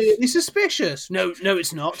 That's really suspicious. No,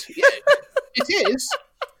 it's not. Yeah, it is.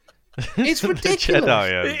 It's ridiculous. The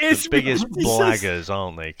Jedi are the biggest blaggers,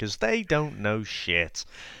 aren't they? Because they don't know shit.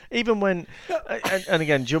 Even when, and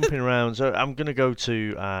again, jumping around, so I'm going to go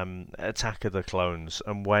to Attack of the Clones,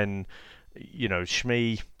 and when,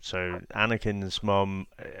 Shmi, so Anakin's mum,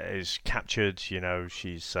 is captured,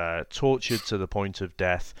 she's tortured to the point of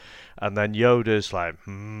death, and then Yoda's like,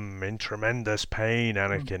 in tremendous pain,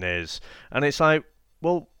 Anakin is. And it's like,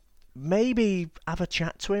 well, maybe have a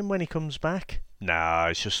chat to him when he comes back. Nah,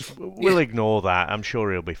 it's just, we'll ignore that. I'm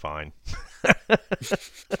sure he'll be fine.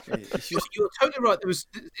 You're totally right.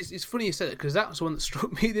 It's funny you said it, because that's the one that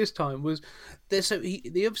struck me this time. Was there? So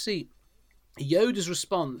they obviously, Yoda's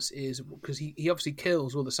response is, because he obviously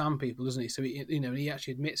kills all the Sand people, doesn't he? So he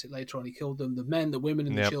actually admits it later on. He killed them, the men, the women,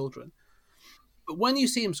 and the children. But when you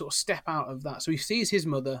see him sort of step out of that, so he sees his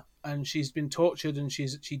mother and she's been tortured and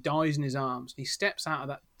she dies in his arms. He steps out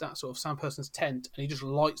of that sort of Sand person's tent and he just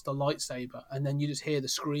lights the lightsaber, and then you just hear the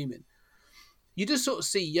screaming. You just sort of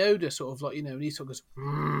see Yoda sort of like, and he sort of goes,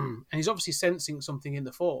 and he's obviously sensing something in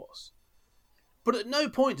the Force. But at no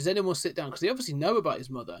point does anyone sit down, because they obviously know about his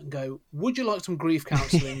mother, and go, would you like some grief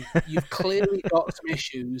counselling? You've clearly got some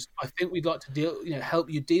issues. I think we'd like to help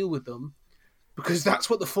you deal with them, because that's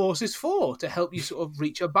what the Force is for, to help you sort of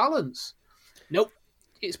reach a balance. Nope.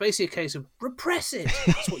 It's basically a case of repress it.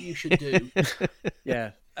 That's what you should do.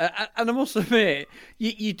 Yeah. And I must admit,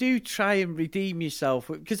 you do try and redeem yourself,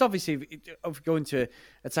 because obviously, of going to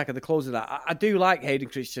Attack of the Clones and that, I do like Hayden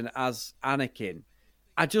Christensen as Anakin.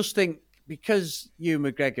 I just think because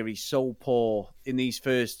Ewan McGregor is so poor in these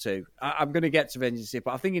first two, I'm going to get to Vengeance Sith,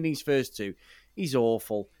 but I think in these first two, he's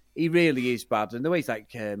awful. He really is bad. And the way he's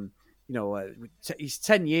like, he's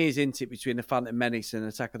 10 years into it between the Phantom Menace and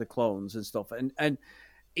Attack of the Clones and stuff, and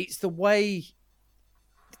it's the way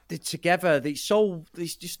they're together.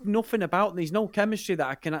 There's just nothing about them. There's no chemistry that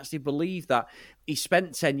I can actually believe that he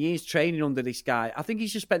spent 10 years training under this guy. I think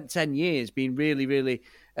he's just spent 10 years being really, really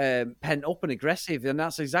pent up and aggressive, and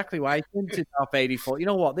that's exactly why I turned to Darth Vader. Thought, you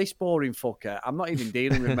know what, this boring fucker, I'm not even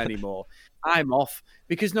dealing with him anymore. I'm off,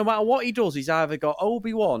 because no matter what he does, he's either got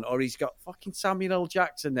Obi-Wan or he's got fucking Samuel L.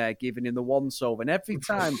 Jackson there giving him the once-over, and every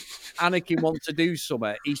time Anakin wants to do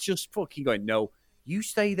something, he's just fucking going, no, you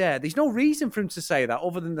stay there. There's no reason for him to say that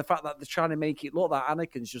other than the fact that they're trying to make it look that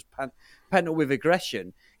Anakin's just pent up with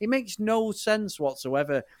aggression. It makes no sense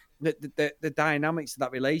whatsoever, the dynamics of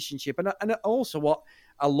that relationship. And also what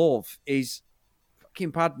I love is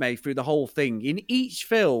fucking Padme through the whole thing. In each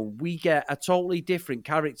film, we get a totally different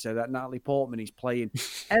character that Natalie Portman is playing.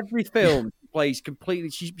 Every film plays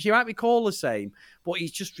completely. She might be called the same, but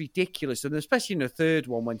it's just ridiculous. And especially in the third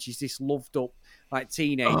one, when she's this loved up like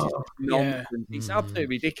teenager, nonsense. It's absolutely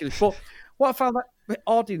ridiculous. But what I found that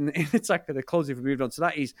odd in Attack of the Clones, if we moved on to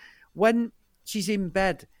that, is when she's in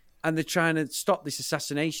bed and they're trying to stop this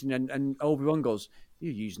assassination, and Obi-Wan goes,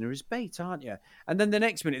 "You're using her as bait, aren't you?" And then the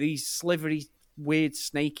next minute, these slivery, weird,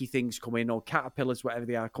 snaky things come in, or caterpillars, whatever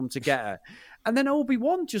they are, come to get her. And then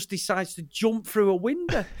Obi-Wan just decides to jump through a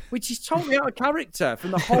window, which is totally out of character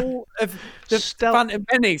from the whole of the Phantom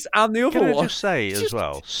Menace and the other one. Can I just say as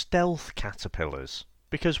well, stealth caterpillars?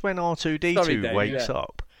 Because when R2-D2 wakes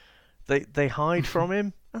up, they hide from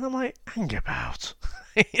him, and I'm like, hang about.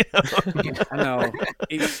 I know,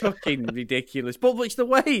 it's fucking ridiculous. But it's the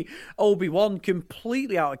way Obi-Wan,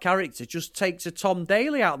 completely out of character, just takes a Tom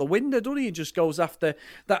Daly out the window, doesn't he? And just goes after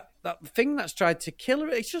that thing that's tried to kill her.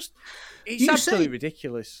 It's absolutely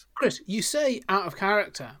ridiculous. Chris, you say out of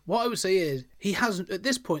character. What I would say is he hasn't, at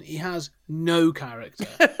this point, he has no character.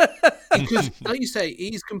 Because, like you say,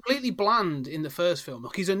 he's completely bland in the first film.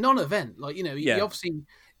 Like, he's a non-event. Like, he obviously,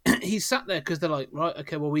 he's sat there because they're like, right,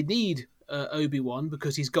 okay, well, we need Obi-Wan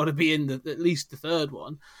because he's got to be in at least the third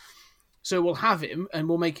one. So we'll have him and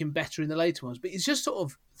we'll make him better in the later ones. But he's just sort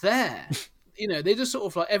of there. They just sort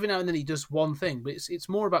of like every now and then he does one thing, but it's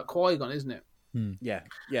more about Qui-Gon, isn't it? Yeah.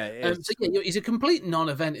 It is. He's a complete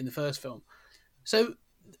non-event in the first film. So,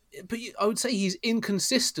 but I would say he's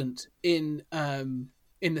inconsistent in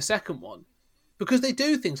the second one, because they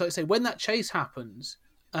do things like, say, when that chase happens,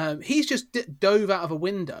 he's just dove out of a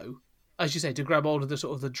window, as you say, to grab hold of the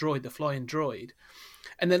sort of the droid, the flying droid.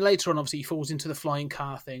 And then later on, obviously, he falls into the flying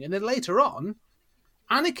car thing. And then later on,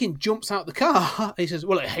 Anakin jumps out the car. And he says,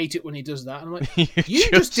 well, I hate it when he does that. And I'm like, you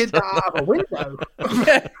just did that out of a window.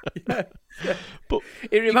 yeah. But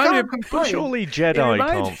it reminded me of surely Jedi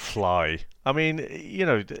can't fly. I mean,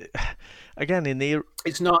 again, in the...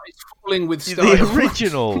 It's falling with style. The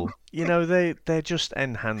original, they're just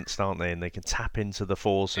enhanced, aren't they? And they can tap into the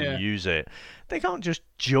Force and use it. They can't just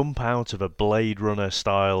jump out of a Blade Runner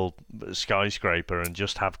style skyscraper and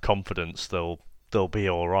just have confidence they'll be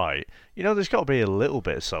all right. There's got to be a little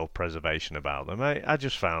bit of self-preservation about them. I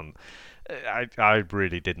just found I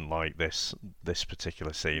really didn't like this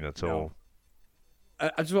particular scene at all.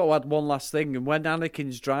 I just want to add one last thing. And when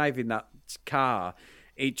Anakin's driving that car,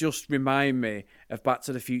 it just reminded me of Back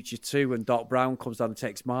to the Future 2 when Doc Brown comes down and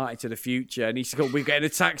takes Marty to the future, and he's going, we're getting a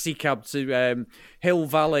taxi cab to Hill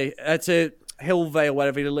Valley, to Hillvale,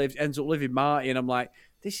 wherever he lives, ends up living Marty, and I'm like,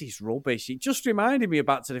 this is rubbish. It just reminded me of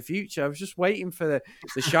Back to the Future. I was just waiting for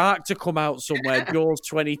the shark to come out somewhere, Jaws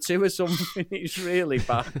 22 or something. It's really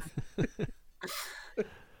bad.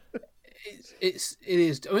 It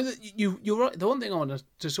is. I mean, you're right. The one thing I want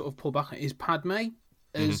to sort of pull back on is Padme.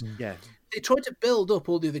 They tried to build up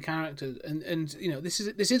all the other characters, and this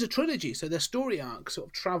is a trilogy, so their story arc sort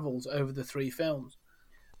of travels over the three films,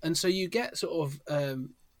 and so you get sort of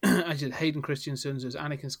as Hayden Christensen as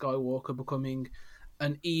Anakin Skywalker becoming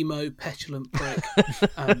an emo, petulant prick.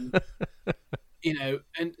 But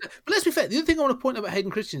let's be fair. The other thing I want to point out about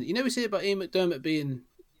Hayden Christensen, we say about Ian McDermott being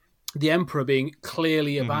the Emperor being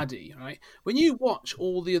clearly a baddie, right? When you watch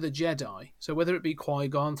all the other Jedi, so whether it be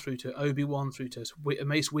Qui-Gon through to Obi-Wan through to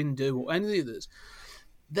Mace Windu or any of the others,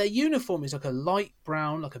 their uniform is like a light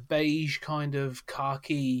brown, like a beige kind of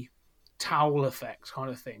khaki towel effect kind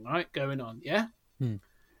of thing, right? Going on, yeah?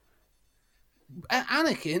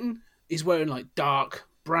 Anakin is wearing like dark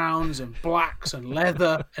browns and blacks and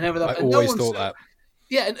leather and everything. I always thought that.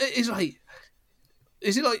 Yeah, and it's like...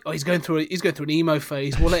 Is it like, he's going through an emo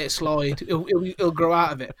phase, we'll let it slide, he'll grow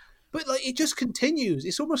out of it. But like it just continues.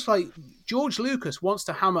 It's almost like George Lucas wants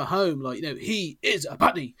to hammer home, like, he is a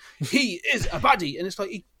baddie. He is a baddie. And it's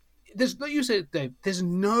like, there's, like you said, Dave, there's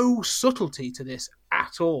no subtlety to this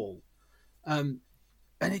at all. And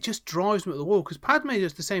it just drives me at the wall because Padme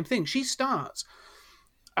does the same thing. She starts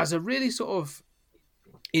as a really sort of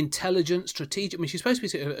intelligent, strategic. I mean, she's supposed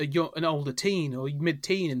to be an older teen or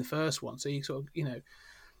mid-teen in the first one, so you sort of,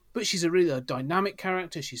 but she's a really dynamic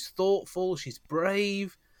character. She's thoughtful. She's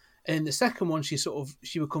brave. And in the second one, she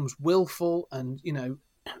becomes willful and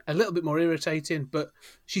a little bit more irritating, but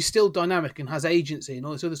she's still dynamic and has agency and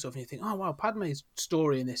all this other stuff. And you think, oh wow, Padme's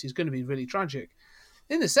story in this is going to be really tragic.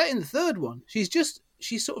 In the third one, she's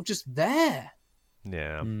sort of just there.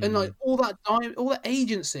 Yeah. And like all that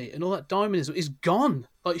agency and all that dynamism is gone.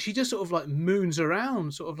 Like she just sort of like moons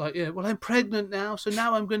around, sort of like, yeah, well, I'm pregnant now, so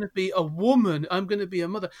now I'm going to be a woman. I'm going to be a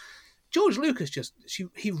mother. George Lucas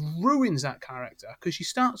he ruins that character because she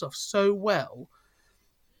starts off so well,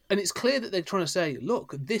 and it's clear that they're trying to say,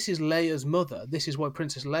 look, this is Leia's mother. This is why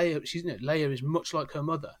Princess Leia. Leia is much like her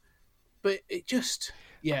mother, but it just.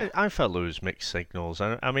 Yeah, I felt there was mixed signals.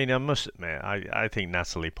 I mean, I must admit, I think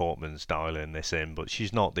Natalie Portman's dialing this in, but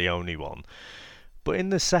she's not the only one. But in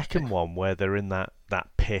the second one, where they're in that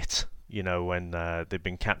pit, when they've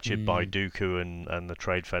been captured by Dooku and the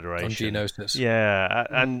Trade Federation. On Geonosis. Yeah,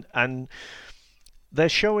 and they're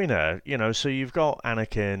showing her, so you've got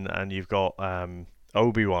Anakin and you've got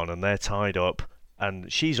Obi-Wan, and they're tied up,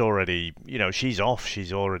 and she's already, she's off,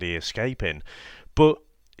 she's already escaping. But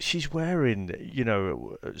she's wearing,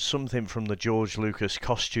 something from the George Lucas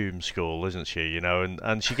costume school, isn't she?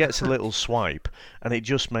 And she gets a little swipe, and it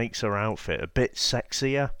just makes her outfit a bit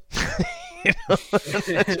sexier.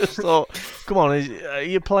 I just thought, come on, are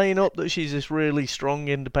you playing up that she's this really strong,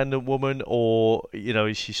 independent woman, or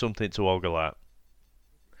is she something to ogle at?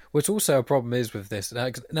 Which also a problem is with this.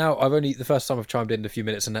 Now the first time I've chimed in a few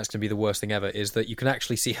minutes, and that's going to be the worst thing ever, is that you can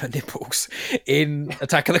actually see her nipples in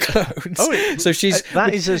Attack of the Clones. Oh, so she's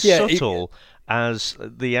that is as subtle as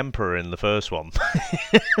the Emperor in the first one.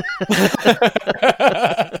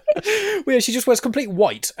 Well, she just wears complete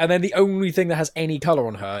white, and then the only thing that has any colour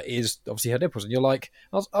on her is obviously her nipples. And you're like,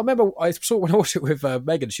 I remember I saw when I watched it with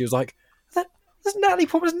Megan, she was like, "That's Natalie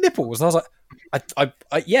Portman's nipples," and I was like,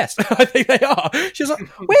 I yes, I think they are. She was like,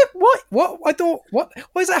 "Where? What? I thought, what?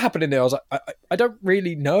 Why is that happening there?" I was like, I don't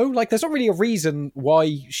really know. Like, there's not really a reason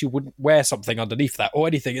why she wouldn't wear something underneath that or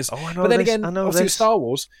anything. But then again, obviously Star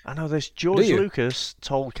Wars. I know this. George Lucas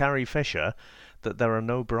told Carrie Fisher that there are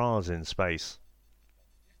no bras in space.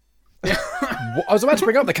 I was about to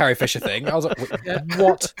bring up the Carrie Fisher thing. I was like,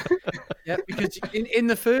 what? Yeah, because in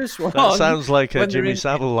the first one... That sounds like a Jimmy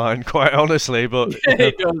Savile line, quite honestly, but...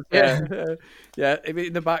 It does, yeah.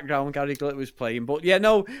 In the background, Gary Glitter was playing. But yeah,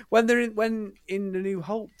 no, when in The New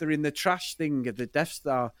Hope, they're in the trash thing of the Death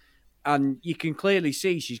Star, and you can clearly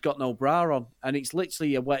see she's got no bra on, and it's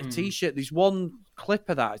literally a wet T-shirt. There's one clip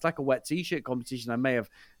of that. It's like a wet T-shirt competition. I may have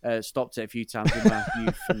stopped it a few times in my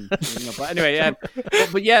youth. But anyway,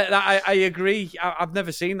 but yeah, I agree. I've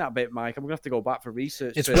never seen that bit, Mike. I'm going to have to go back for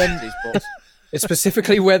research. It's It's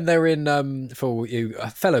specifically when they're in, for you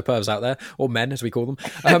fellow pervs out there, or men as we call them,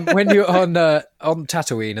 when you're on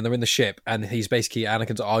Tatooine and they're in the ship, and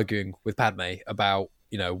Anakin's arguing with Padme about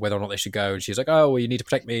whether or not they should go, and she's like, "Oh, well, you need to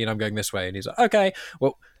protect me, and I'm going this way," and he's like, "Okay,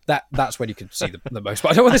 well." That's when you can see the most.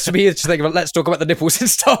 But I don't want this to be just thinking about, let's talk about the nipples in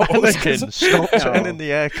Star Wars. Stop turning the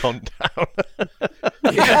aircon down.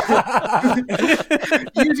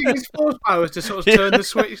 Using his force powers to sort of turn the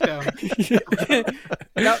switch down.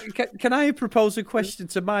 Now, can I propose a question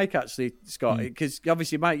to Mike, actually, Scott? Because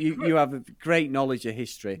obviously, Mike, you have a great knowledge of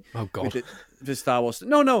history. Oh, God. For Star Wars.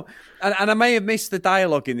 No. And I may have missed the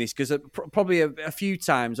dialogue in this, because probably a few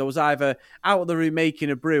times I was either out of the room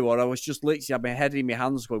making a brew, or I was just literally had my head in my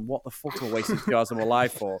hands going, what the fuck am I wasting 2 hours of my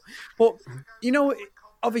life for? But,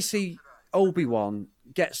 obviously, Obi-Wan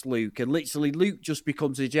gets Luke, and literally Luke just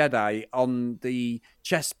becomes a Jedi on the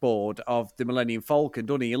chessboard of the Millennium Falcon,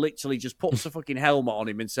 doesn't he? He literally just puts a fucking helmet on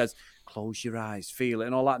him and says, close your eyes, feel it,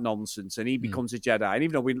 and all that nonsense, and he becomes a Jedi. And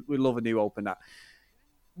even though we love A New Hope and that,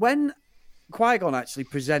 when Qui-Gon actually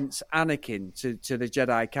presents Anakin to the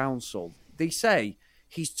Jedi Council, they say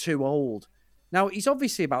he's too old. Now, he's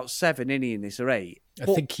obviously about 7, isn't he, in this, or 8? I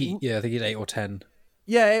think he's 8 or 10.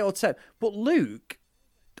 Yeah, 8 or 10. But Luke,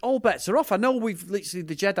 all bets are off. I know the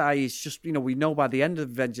Jedi is just, we know by the end of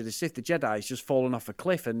Revenge of the Sith, the Jedi is just fallen off a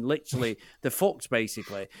cliff and literally they're fucked,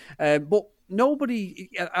 basically. But nobody,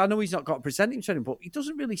 I know he's not got to present him to him, but he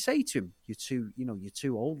doesn't really say to him, you're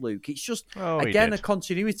too old, Luke. It's just, again, a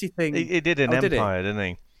continuity thing. He did in Empire, didn't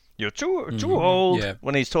he? You're too old. Yeah.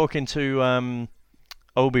 When he's talking to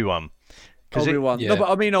Obi-Wan. Obi-Wan. Yeah. No, but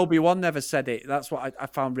I mean, Obi-Wan never said it. That's what I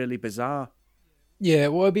found really bizarre. Yeah,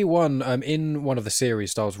 well, Obi-Wan, in one of the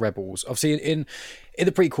series stars Rebels, obviously in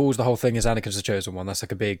the prequels, the whole thing is Anakin's the chosen one. That's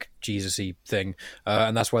like a big Jesus-y thing,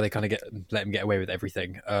 and that's why they kind of let him get away with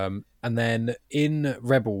everything. And then in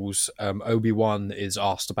Rebels, Obi-Wan is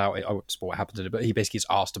asked about it. I won't spoil what happened to it, but he basically is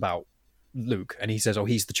asked about Luke, and he says, "Oh,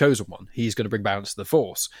 he's the chosen one. He's going to bring balance to the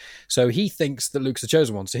Force." So he thinks that Luke's the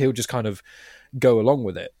chosen one, so he'll just kind of go along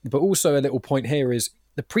with it. But also a little point here is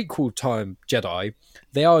the prequel time Jedi,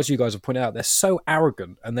 they are, as you guys have pointed out, they're so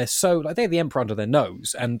arrogant and they're so like they're the Emperor under their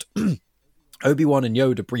nose. And Obi-Wan and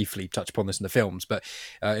Yoda briefly touch upon this in the films, but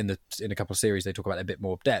in a couple of series they talk about it a bit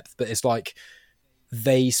more depth. But it's like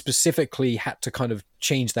they specifically had to kind of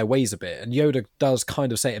change their ways a bit. And Yoda does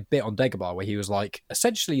kind of say it a bit on Dagobah, where he was like,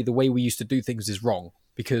 essentially the way we used to do things is wrong,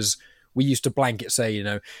 because we used to blanket say, you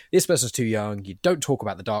know, this person's too young, you don't talk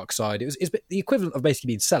about the dark side. It's the equivalent of basically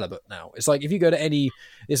being celibate now. It's like if you go to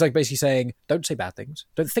it's like basically saying, don't say bad things,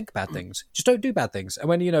 don't think bad things, just don't do bad things. And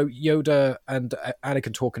when, you know, Yoda and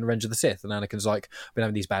Anakin talk in Revenge of the Sith, and Anakin's like, I've been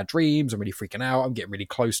having these bad dreams, I'm really freaking out, I'm getting really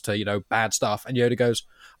close to, you know, bad stuff. And Yoda goes,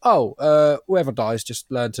 whoever dies,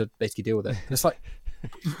 just learn to basically deal with it. And it's like,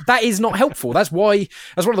 that is not helpful. That's one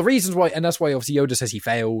of the reasons why, and that's why obviously Yoda says he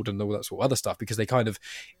failed and all that sort of other stuff, because they kind of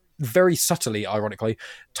very subtly, ironically,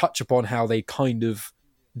 touch upon how they kind of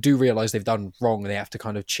do realize they've done wrong and they have to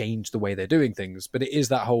kind of change the way they're doing things. But it is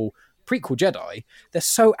that whole prequel Jedi, they're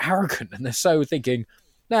so arrogant and they're so thinking,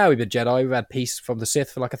 now we've been Jedi, we've had peace from the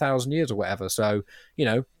Sith for like 1,000 years or whatever, so, you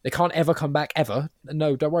know, they can't ever come back ever.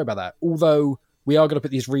 No, don't worry about that. Although we are going to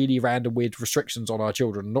put these really random weird restrictions on our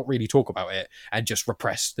children, not really talk about it, and just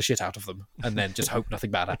repress the shit out of them, and then just hope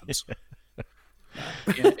nothing bad happens.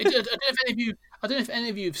 Yeah. I don't know if any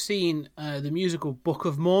of you have seen the musical Book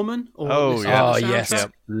of Mormon. Or oh yes,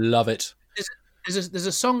 love it. There's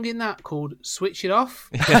a song in that called "Switch It Off,"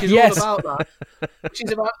 which is all about that. Which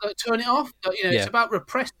is about turn it off. You know, it's about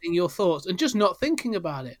repressing your thoughts and just not thinking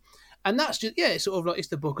about it. And that's just it's sort of like it's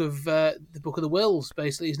the book of the wills.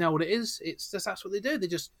 Basically, is now what it is. That's what they do. They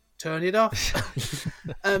just turn it off.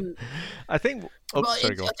 I think.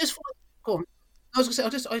 Sorry, go on. Go on. I was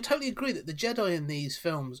going to say, I totally agree that the Jedi in these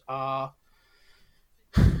films are.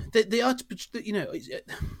 They are, you know,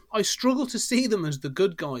 I struggle to see them as the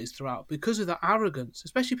good guys throughout because of that arrogance,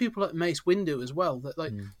 especially people like Mace Windu as well. That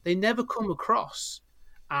they never come across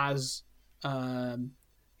as, you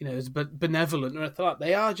know, as benevolent or anything like that.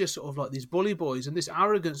 They are just sort of like these bully boys, and this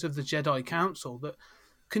arrogance of the Jedi Council that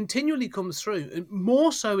continually comes through, and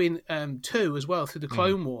more so in 2 as well through the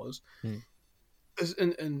Clone Wars,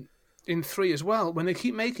 and in 3 as well, when they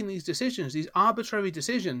keep making these decisions, these arbitrary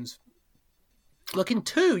decisions. Like in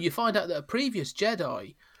 2, you find out that a previous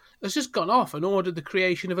Jedi has just gone off and ordered the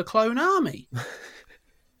creation of a clone army.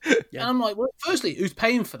 And I'm like, well, firstly, who's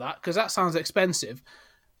paying for that? Because that sounds expensive.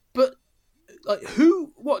 But like,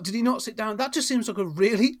 what, did he not sit down? That just seems like a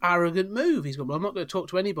really arrogant move. He's gone, well, I'm not going to talk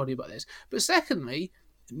to anybody about this. But secondly,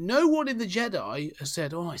 no one in the Jedi has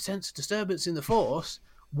said, I sense a disturbance in the Force.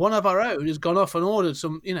 One of our own has gone off and ordered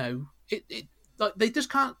some, you know, like they just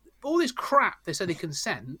can't, all this crap they said he can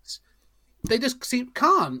sense, they just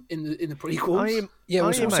can't in the prequels.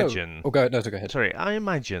 I imagine. Go ahead. Sorry, I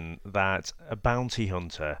imagine that a bounty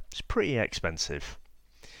hunter is pretty expensive,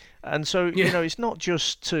 and so you know it's not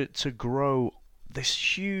just to grow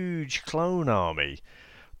this huge clone army,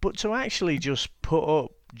 but to actually just put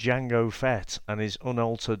up Jango Fett and his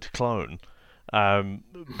unaltered clone,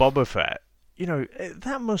 Boba Fett. You know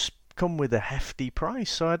that must come with a hefty price.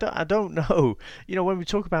 So I don't know. You know, when we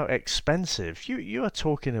talk about expensive, you are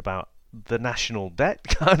talking about the national debt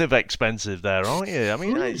kind of expensive there, aren't you? I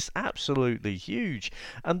mean, it's absolutely huge.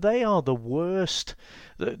 And they are the worst.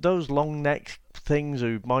 Those long neck things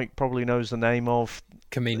who Mike probably knows the name of.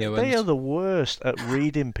 Camino. They are the worst at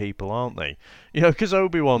reading people, aren't they? You know, because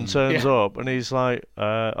Obi-Wan turns up and he's like,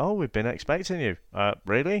 we've been expecting you.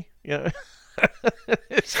 Really? You know?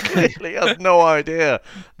 It's clearly I have no idea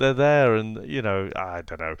they're there, and you know, I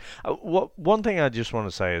don't know. One thing I just want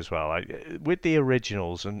to say as well, with the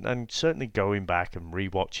originals, and certainly going back and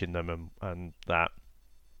rewatching them, and that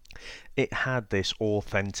it had this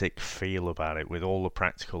authentic feel about it with all the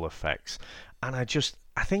practical effects, and I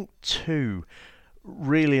think 2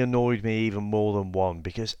 really annoyed me even more than 1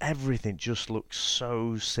 because everything just looked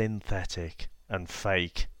so synthetic and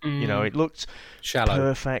fake. You know, it looked shallow,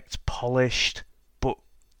 perfect, polished, but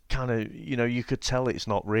kind of, you know, you could tell it's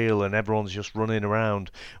not real, and everyone's just running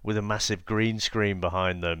around with a massive green screen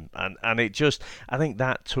behind them, and it just, I think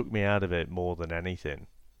that took me out of it more than anything.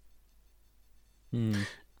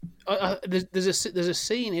 There's a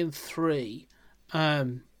scene in 3,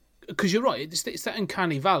 because you're right, it's that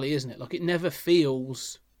uncanny valley, isn't it? Like it never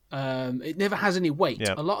feels It never has any weight.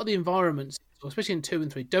 Yeah. A lot of the environments, especially in 2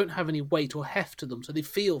 and 3, don't have any weight or heft to them, so they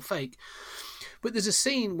feel fake. But there's a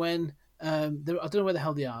scene when I don't know where the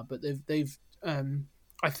hell they are, but they've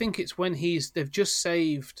I think it's when they've just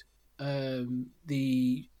saved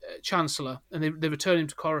the Chancellor, and they return him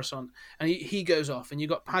to Coruscant, and he goes off, and you've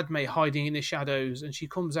got Padme hiding in the shadows, and she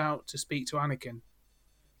comes out to speak to Anakin.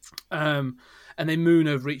 And they moon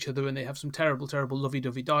over each other, and they have some terrible, terrible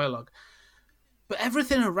lovey-dovey dialogue. But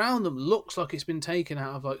everything around them looks like it's been taken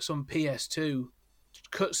out of like some PS2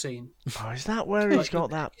 cutscene. Oh, is that where he's got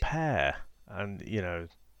that pair? And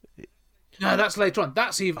No, that's later on.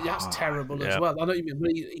 That's terrible as yeah. well. I know what you mean.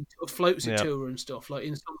 When he floats it to her and stuff. Like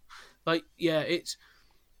in some,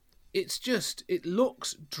 it's just, it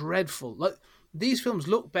looks dreadful. Like these films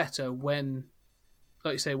look better when,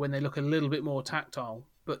 like you say, when they look a little bit more tactile.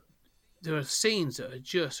 But there are scenes that are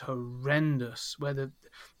just horrendous, where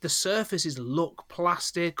the surfaces look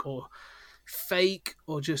plastic or fake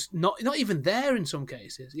or just not even there in some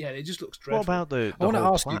cases. Yeah, it just looks dreadful. What about the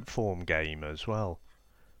whole platform game as well?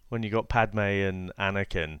 When you got Padme and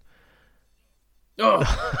Anakin. Oh,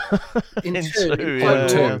 in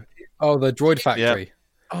two. Oh, the droid factory. Yeah.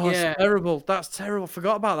 Oh, it's terrible. That's terrible.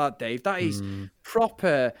 Forgot about that, Dave. That is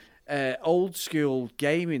proper old school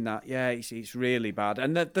gaming. That it's really bad.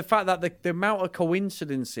 And the fact that the amount of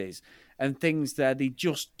coincidences and things there they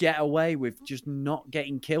just get away with just not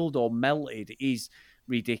getting killed or melted is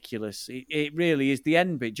ridiculous. It really is. The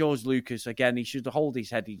end bit, George Lucas, again, he should hold his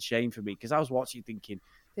head in shame for me, because I was watching thinking,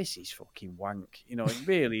 this is fucking wank. It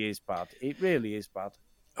really is bad. It really is bad.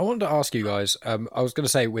 I wanted to ask you guys, I was going to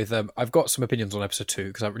say I've got some opinions on episode 2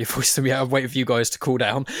 because I haven't really voiced them yet. I'm waiting for you guys to cool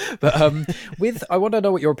down. But I want to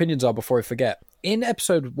know what your opinions are before I forget. In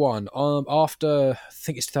episode 1, after, I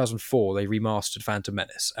think it's 2004, they remastered Phantom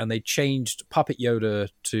Menace and they changed Puppet Yoda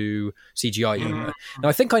to CGI Yoda. Now,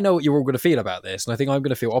 I think I know what you're all going to feel about this, and I think I'm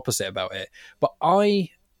going to feel opposite about it. But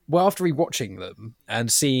after rewatching them and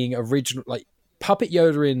seeing original, like, Puppet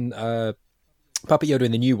Yoda in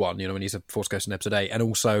the new one, when he's a Force Ghost in episode 8, and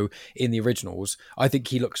also in the originals, I think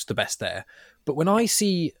he looks the best there. But when I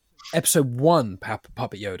see episode 1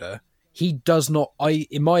 Puppet Yoda, he does not,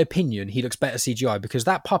 in my opinion, he looks better CGI, because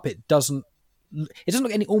that puppet doesn't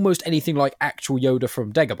look almost anything like actual Yoda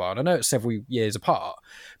from Dagobah. I know it's several years apart,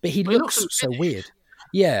 but he looks so weird.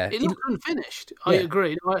 Yeah. It looks unfinished. I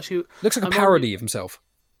agree. No, actually, looks like a parody of himself.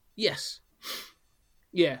 Yes.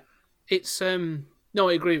 Yeah. It's no,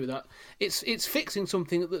 I agree with that. It's fixing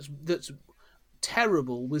something that's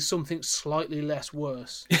terrible with something slightly less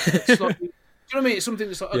worse. Do you know what I mean? It's something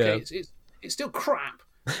that's like, okay, it's still crap,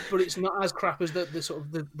 but it's not as crap as the sort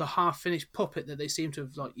of the half finished puppet that they seem to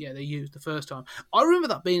have they used the first time. I remember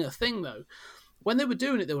that being a thing though. When they were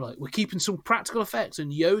doing it, they were like, we're keeping some practical effects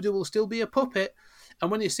and Yoda will still be a puppet.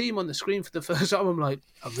 And when you see him on the screen for the first time, I'm like,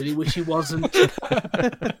 I really wish he wasn't.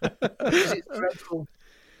 It's dreadful.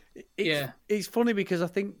 It's funny because I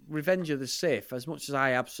think Revenge of the Sith, as much as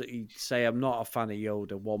I absolutely say I'm not a fan of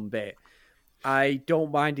Yoda one bit, I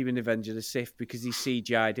don't mind him in Revenge of the Sith because he's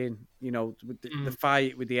CGI'd in. With the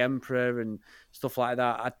fight with the Emperor and stuff like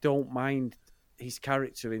that. I don't mind his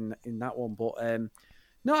character in that one. But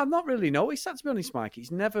no, I've not really noticed that, to be honest, Mike.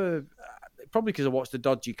 It's never... Probably because I watched the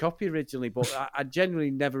dodgy copy originally, but I genuinely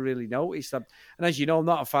never really noticed that. And as you know, I'm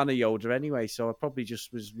not a fan of Yoda anyway, so I probably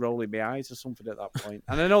just was rolling my eyes or something at that point.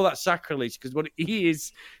 And I know that's sacrilege because he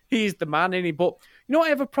is the man, isn't he? But you know what I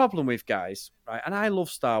have a problem with, guys, right? And I love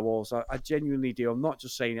Star Wars. I genuinely do. I'm not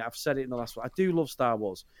just saying it. I've said it in the last one. I do love Star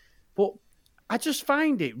Wars. But I just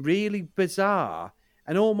find it really bizarre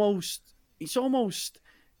and it's almost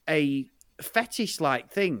a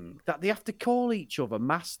fetish-like thing that they have to call each other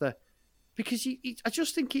master. Because I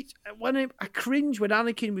just think I cringe when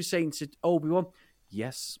Anakin was saying to Obi-Wan,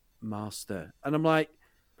 "Yes, master," and I'm like,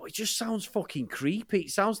 "But it just sounds fucking creepy.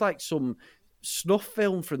 It sounds like some snuff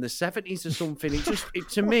film from the 70s or something."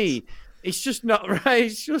 To me, it's just not right.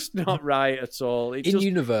 It's just not right at all.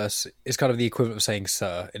 Universe, it's kind of the equivalent of saying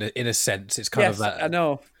 "sir" in a sense. It's kind of that. I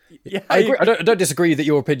know. Yeah, I agree. I don't disagree that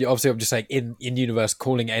your opinion. Obviously, I'm just saying in universe,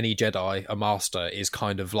 calling any Jedi a master is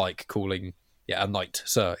kind of like calling. Yeah, a knight,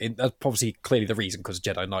 sir. That's obviously clearly the reason, because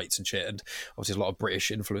Jedi Knights and shit, and obviously a lot of British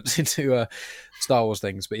influence into Star Wars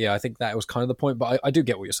things. But yeah, I think that was kind of the point. But I do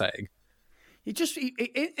get what you're saying.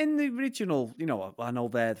 In the original, I know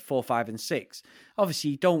they're 4, 5, and 6.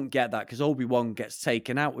 Obviously, you don't get that because Obi-Wan gets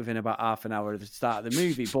taken out within about half an hour of the start of the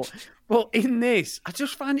movie. But in this, I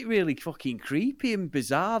just find it really fucking creepy and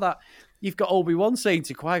bizarre that you've got Obi-Wan saying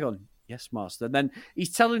to Qui-Gon, yes, Master. And then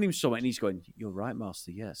he's telling him something and he's going, you're right,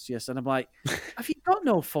 Master, yes. And I'm like, have you got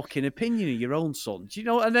no fucking opinion of your own son? Do you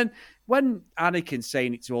know? And then when Anakin's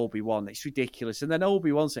saying it to Obi-Wan, it's ridiculous. And then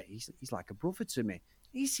Obi-Wan says, he's like a brother to me.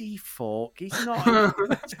 Is he fuck? He's not.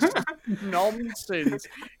 Nonsense.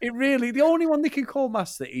 It really, the only one they can call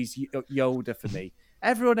Master is Yoda for me.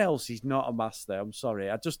 Everyone else is not a master. I'm sorry.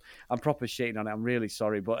 I'm proper shitting on it. I'm really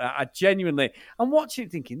sorry. But I genuinely, I'm watching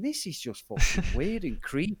it thinking, this is just fucking weird and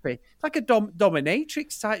creepy. It's like a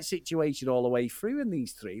dominatrix type situation all the way through in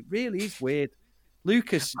these three. It really is weird.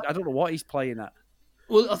 Lucas, I don't know what he's playing at.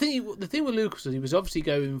 Well, I think the thing with Lucas was he was obviously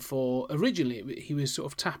going for, originally, he was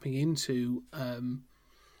sort of tapping into a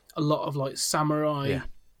lot of like samurai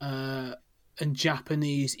and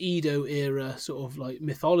Japanese Edo era sort of like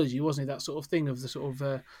mythology, wasn't it? That sort of thing of the sort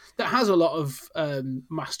of that has a lot of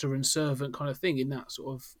master and servant kind of thing in that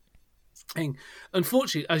sort of thing.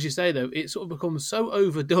 Unfortunately, as you say though, it sort of becomes so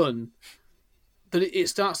overdone that it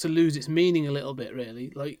starts to lose its meaning a little bit.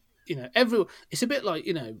 Really, like it's a bit like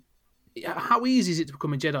how easy is it to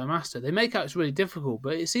become a Jedi Master? They make out it's really difficult,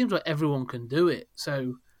 but it seems like everyone can do it.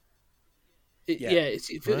 So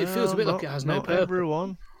it feels a bit like it has no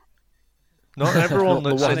purpose. Not everyone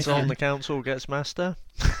that sits on the council gets Master.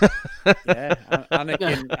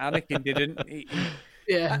 Anakin didn't.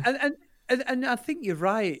 And I think you're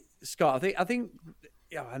right, Scott. I think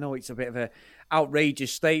I know it's a bit of an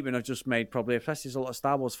outrageous statement I've just made, probably, especially a lot of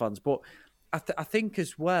Star Wars fans. But I think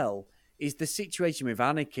as well is the situation with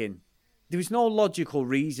Anakin. There was no logical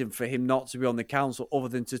reason for him not to be on the council other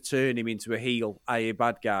than to turn him into a heel, i.e. a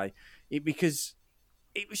bad guy, because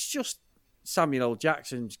it was just Samuel L.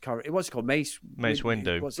 Jackson's character. What's it called? Mace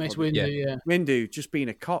Windu. Mace Windu, Windu, just being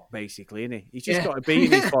a cop, basically, isn't he? He's just got to be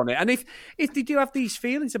in his bonnet. And if they do have these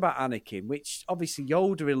feelings about Anakin, which obviously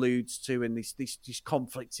Yoda alludes to, and this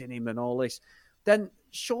conflict in him and all this, then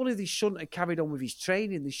surely they shouldn't have carried on with his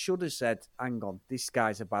training. They should have said, hang on, this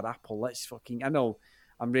guy's a bad apple. Let's fucking... I know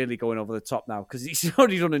I'm really going over the top now because he's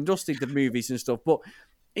already done and dusted the movies and stuff, but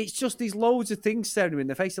it's just these loads of things staring him in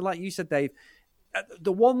the face. And like you said, Dave,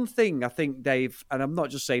 the one thing I think, Dave, and I'm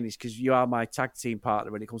not just saying this because you are my tag team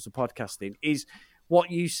partner when it comes to podcasting, is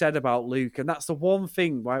what you said about Luke. And that's the one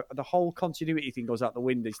thing why the whole continuity thing goes out the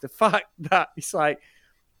window. Is the fact that it's like,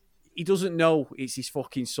 he doesn't know it's his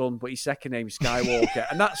fucking son, but his second name is Skywalker.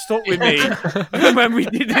 And that stuck with me when we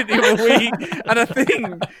did it the other week. And I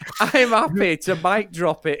think I'm happy to mic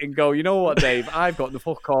drop it and go, you know what, Dave, I've got the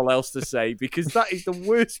fuck all else to say because that is the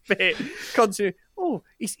worst bit. Oh,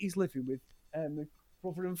 he's living with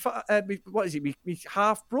brother and what is it? My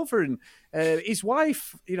half brother and his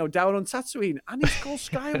wife, down on Tatooine, and he's called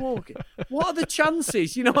Skywalker. What are the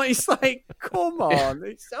chances? It's like, come on,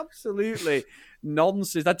 it's absolutely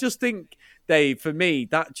nonsense. I just think, Dave, for me,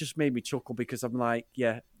 that just made me chuckle because I'm like,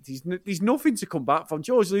 there's nothing to come back from.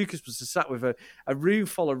 George Lucas was sat with a room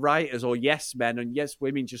full of writers or yes men and yes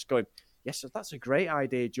women just going, yes, that's a great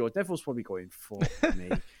idea, George. Everyone's probably going, fuck me.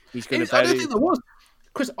 He's going to. I don't think there was.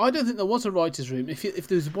 Chris, I don't think there was a writer's room. If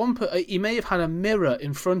there's one, he may have had a mirror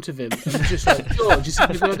in front of him and just like, George, you said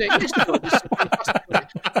you're going to do this, George.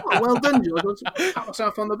 Oh, well done, George. I'll just pat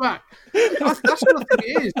myself on the back. That's what I think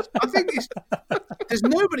it is. I think there's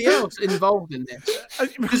nobody else involved in this.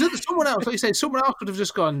 Because someone else, like you say, someone else would have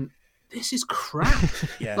just gone, this is crap.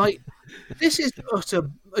 Like, this is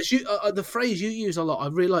utter. The phrase you use a lot, I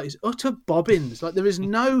realise, is utter bobbins. Like, there is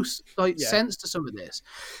no sense to some of this.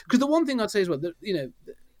 Because the one thing I'd say is,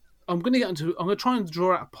 I'm going to try and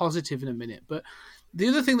draw out a positive in a minute, but the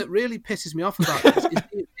other thing that really pisses me off about this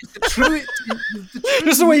is the true.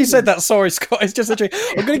 Just the way you said that, sorry, Scott. It's just literally.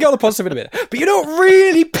 I'm going to go on the positive in a minute, but you know what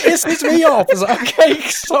really pisses me off? Is okay,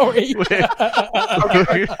 sorry.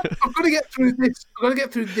 I've got to get through this. I've got to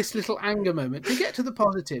get through this little anger moment to get to the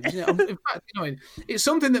positives. In fact, it's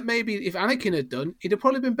something that maybe if Anakin had done, he'd have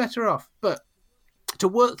probably been better off. But to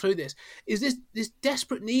work through this is this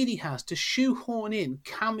desperate need he has to shoehorn in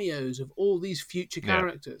cameos of all these future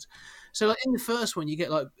characters. So, like in the first one, you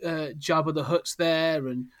get like Jabba the Hutt's there,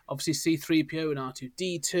 and obviously C-3PO and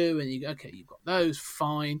R2-D2, and you've got those,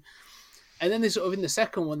 fine. And then they sort of in the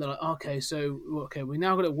second one, they're like, okay, we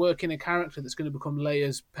now got to work in a character that's going to become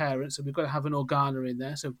Leia's parent, so we've got to have an Organa in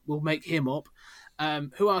there, so we'll make him up.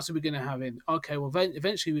 Who else are we going to have in? Okay, well,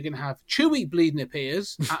 eventually we're going to have Chewie bleeding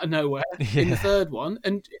appears out of nowhere in the third one,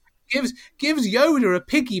 and gives Yoda a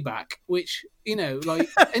piggyback, which, and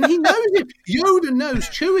he knows it. Yoda knows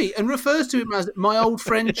Chewie and refers to him as my old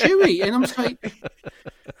friend Chewie. And I'm just like,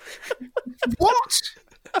 what?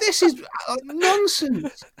 This is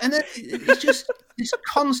nonsense. And then it's just this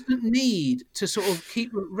constant need to sort of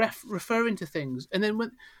keep referring to things. And then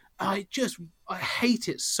I hate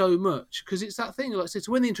it so much because it's that thing. Like, so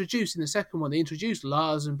when they introduced in the second one, they introduced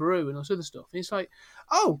Lars and Baru and all this other stuff. And it's like,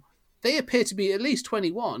 oh, they appear to be at least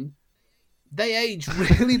 21. They age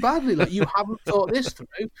really badly. Like, you haven't thought this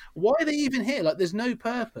through. Why are they even here? Like, there's no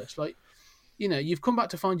purpose. Like, you know, you've come back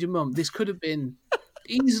to find your mum. This could have been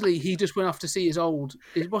easily. He just went off to see his old.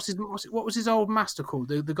 What was his old master called?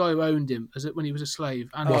 The guy who owned him when he was a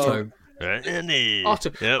slave. Watto.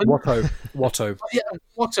 Otto. Yep. Watto. Yeah,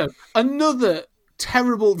 Watto. Another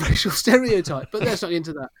terrible racial stereotype. But let's not get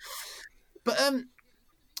into that. But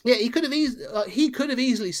yeah, he could have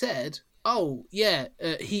easily said, "Oh yeah,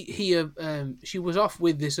 she was off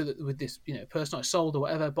with this person I sold or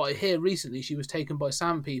whatever, but I hear recently she was taken by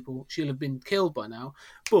Sand people. She'll have been killed by now.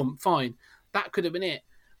 Boom, fine. That could have been it."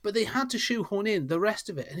 But they had to shoehorn in the rest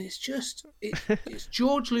of it, and it's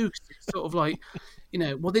George Lucas sort of like,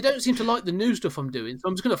 well, they don't seem to like the new stuff I'm doing, so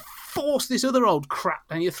I'm just going to force this other old crap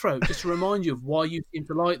down your throat just to remind you of why you seem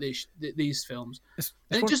to like these films,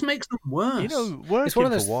 and it just makes them worse. Working for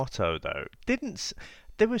Watto though,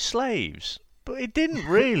 they were slaves, but it didn't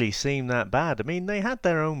really seem that bad. I mean, they had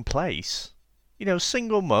their own place.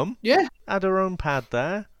 Single mum. Yeah. Had her own pad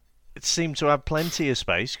there. It seemed to have plenty of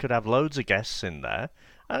space. Could have loads of guests in there.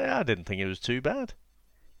 I didn't think it was too bad.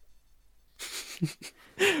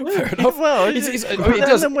 Fair enough. Well,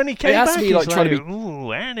 and when he came back, to be he's trying to be.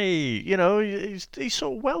 "Ooh, Annie," he's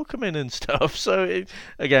sort of welcoming and stuff. So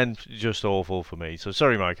again, just awful for me. So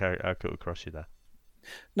sorry, Mike, I cut across you there.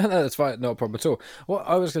 No, that's fine. Not a problem at all. What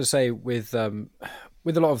I was going to say with a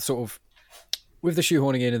lot of sort of with the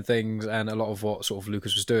shoehorning in and things, and a lot of what sort of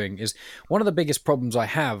Lucas was doing, is one of the biggest problems I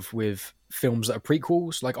have with films that are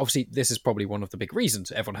prequels. Like, obviously, this is probably one of the big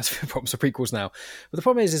reasons everyone has problems with prequels now. But the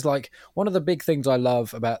problem is like, one of the big things I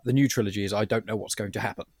love about the new trilogy is I don't know what's going to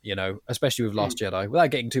happen, especially with Last Jedi. Without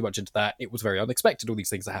getting too much into that, it was very unexpected, all these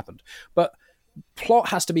things that happened. But plot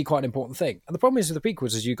has to be quite an important thing. And the problem is with the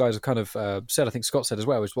prequels, as you guys have kind of said, I think Scott said as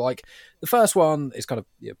well, is like the first one is kind of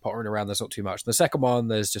pottering around, there's not too much. The second one,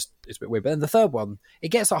 it's a bit weird. But then the third one, it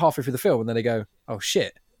gets like halfway through the film and then they go, oh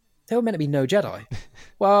shit, they were meant to be no Jedi.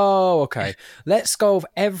 Well, okay. Let's solve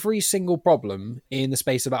every single problem in the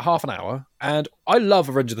space of about half an hour. And I love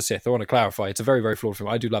Revenge of the Sith. I want to clarify. It's a very, very flawed film.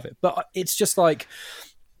 I do love it. But it's just like,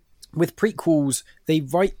 with prequels, they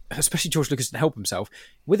write, especially George Lucas didn't help himself.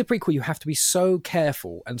 With a prequel, you have to be so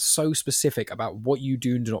careful and so specific about what you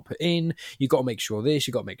do and do not put in. You got to make sure this,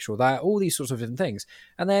 you got to make sure that, all these sorts of different things.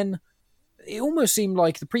 And then it almost seemed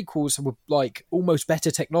like the prequels were like almost better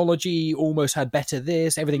technology, almost had better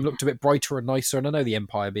this. Everything looked a bit brighter and nicer. And I know the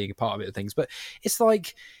Empire being a part of it and things, but it's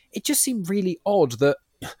like, it just seemed really odd that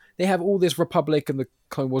they have all this Republic and the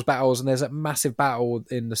Clone Wars battles, and there's a massive battle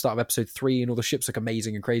in the start of episode 3, and all the ships look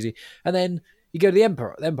amazing and crazy. And then you go to the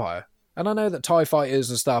Empire. And I know that TIE fighters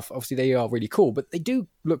and stuff, obviously they are really cool, but they do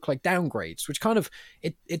look like downgrades, which kind of,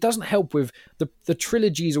 it doesn't help with the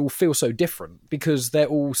trilogies all feel so different, because they're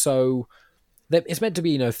all so... It's meant to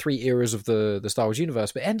be, 3 eras of the Star Wars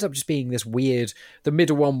universe, but it ends up just being this weird... The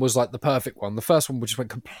middle one was like the perfect one. The first one just went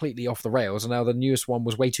completely off the rails, and now the newest one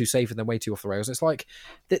was way too safe and then way too off the rails. It's like,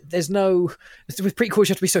 there's no... With prequels,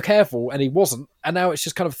 you have to be so careful, and he wasn't, and now it's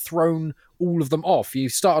just kind of thrown all of them off. You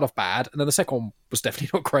started off bad, and then the second one was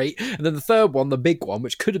definitely not great, and then the third one, the big one,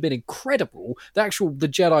 which could have been incredible, the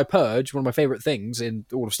Jedi Purge, one of my favourite things in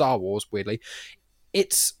all of Star Wars, weirdly,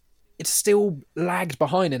 it's still lagged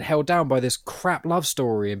behind and held down by this crap love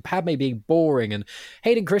story and Padme being boring, and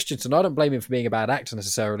Hayden Christensen, I don't blame him for being a bad actor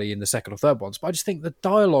necessarily in the second or third ones, but I just think the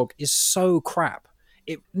dialogue is so crap.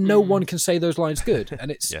 No one can say those lines good,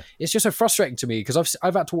 and it's just so frustrating to me, because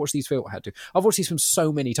I've had to watch these films. I've watched these films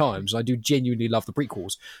so many times, and I do genuinely love the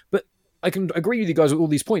prequels, but I can agree with you guys with all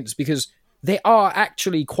these points, because they are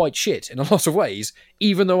actually quite shit in a lot of ways,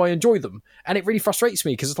 even though I enjoy them, and it really frustrates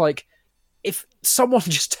me, because it's like, if someone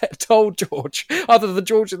just told George, other than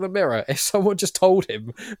George in the mirror, if someone just told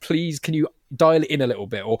him, please, can you dial it in a little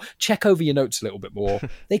bit or check over your notes a little bit more,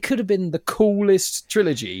 they could have been the coolest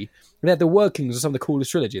trilogy. They had the workings of some of the coolest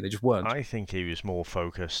trilogy. They just weren't. I think he was more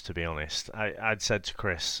focused, to be honest. I'd said to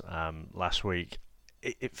Chris last week,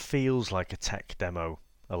 it feels like a tech demo,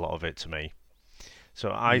 a lot of it to me. So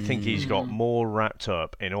I think he's got more wrapped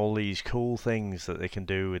up in all these cool things that they can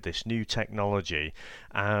do with this new technology.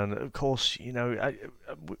 And of course,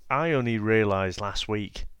 I only realised last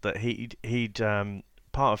week that he'd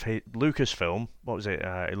part of his Lucasfilm, what was it,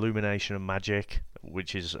 Illumination and Magic,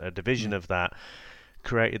 which is a division of that,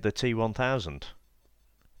 created the T-1000.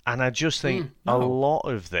 And I just think a lot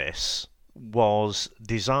of this was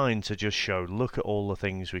designed to just show, look at all the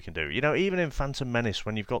things we can do. Even in Phantom Menace,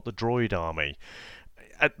 when you've got the droid army,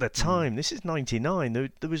 at the time, this is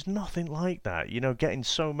 99, there was nothing like that. Getting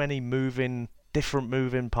so many different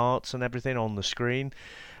moving parts and everything on the screen.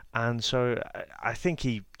 And so I think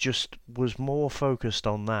he just was more focused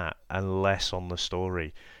on that and less on the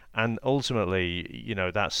story. And ultimately,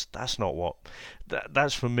 that's not what...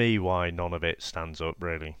 That's for me why none of it stands up,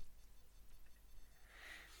 really.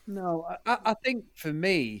 No, I think for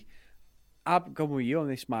me, I'm going with you on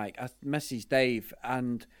this, Mike. I messaged Dave,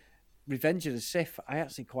 and Revenge of the Sith I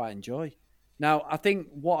actually quite enjoy. Now, I think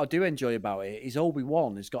what I do enjoy about it is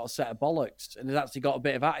Obi-Wan has got a set of bollocks and has actually got a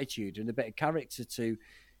bit of attitude and a bit of character to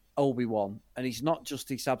Obi-Wan. And he's not just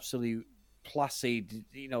this absolute placid,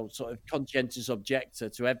 sort of conscientious objector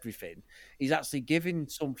to everything. He's actually giving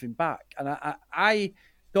something back. And I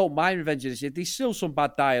don't mind Revenge of the Sith. There's still some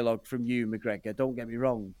bad dialogue from Ewan McGregor, don't get me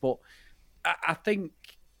wrong. But I think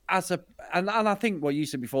and I think what you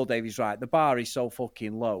said before, Dave, is right. The bar is so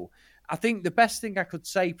fucking low. I think the best thing I could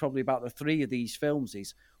say probably about the three of these films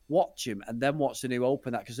is watch them and then watch the new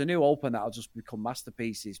Open That, because the new Open That will just become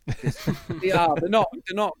masterpieces. Because they're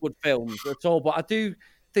not good films at all. But I do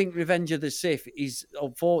think Revenge of the Sith is,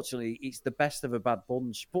 unfortunately, it's the best of a bad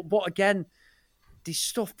bunch. But again, there's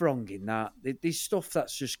stuff wrong in that. There's stuff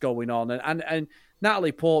that's just going on. And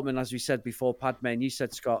Natalie Portman, as we said before, Padme, and you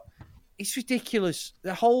said, Scott, it's ridiculous.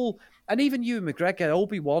 And even Ewan McGregor,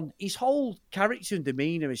 Obi-Wan, his whole character and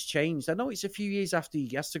demeanour has changed. I know it's a few years after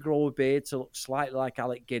he has to grow a beard to look slightly like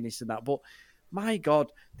Alec Guinness and that, but my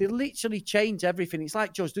God, they literally change everything. It's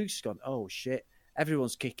like George Lucas gone, oh shit,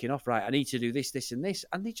 everyone's kicking off, right? I need to do this, this, and this.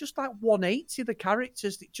 And they just like 180 the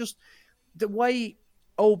characters. The way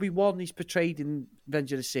Obi-Wan is portrayed in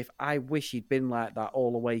Revenge of the Sith, I wish he'd been like that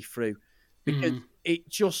all the way through. Because it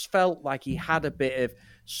just felt like he had a bit of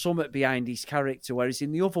summit behind his character, whereas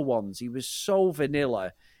in the other ones, he was so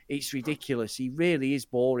vanilla, it's ridiculous. He really is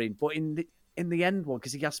boring. But in the end one,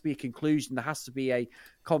 because he has to be a conclusion, there has to be a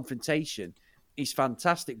confrontation, he's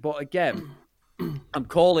fantastic. But again, I'm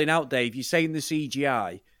calling out, Dave, you're saying the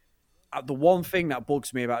CGI. The one thing that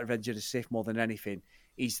bugs me about Revenge of the Sith more than anything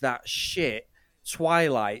is that shit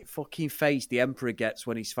Twilight fucking face the Emperor gets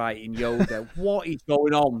when he's fighting Yoda. What is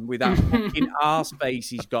going on with that fucking arse face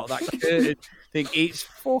he's got? That curtain thing. It's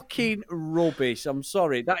fucking rubbish. I'm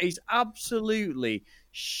sorry. That is absolutely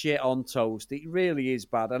shit on toast. It really is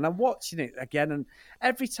bad. And I'm watching it again, and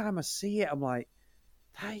every time I see it, I'm like,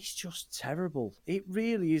 that is just terrible. It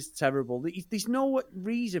really is terrible. There's no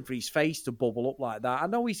reason for his face to bubble up like that. I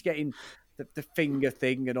know he's getting the finger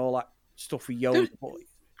thing and all that stuff with Yoda, but...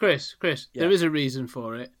 Chris, yeah. There is a reason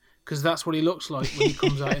for it, because that's what he looks like when he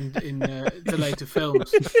comes out in the later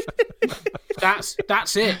films.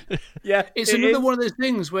 That's it. Yeah, it's another one of those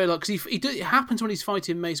things where, like, because it happens when he's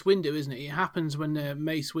fighting Mace Windu, isn't it? It happens when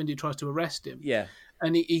Mace Windu tries to arrest him. Yeah,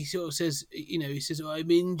 and he sort of says, he says, oh, "I'm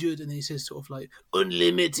injured," and then he says, sort of like,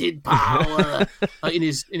 "Unlimited power," like in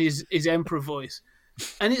his Emperor voice,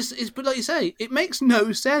 and it's but like you say, it makes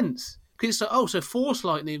no sense. Because it's like, so Force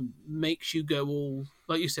lightning makes you go all,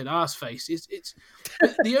 like you said, arse face. It's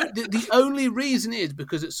the only reason is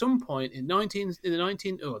because at some point in the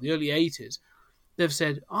early 80s, they've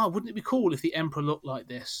said, wouldn't it be cool if the Emperor looked like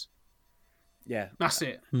this? Yeah, that's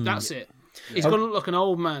it. That's it. He's got to look like an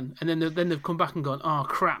old man, and then they've come back and gone, oh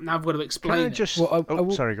crap! Now I've got to explain it.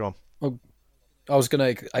 Sorry, go on. I was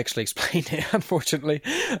going to actually explain it, unfortunately.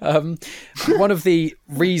 One of the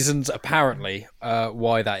reasons, apparently,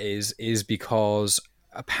 why that is because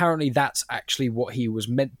apparently that's actually what he was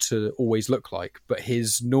meant to always look like. But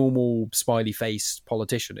his normal smiley-faced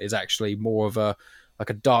politician is actually more of a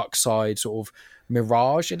dark side sort of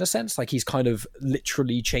mirage in a sense. Like he's kind of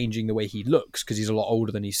literally changing the way he looks because he's a lot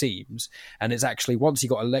older than he seems. And it's actually, once he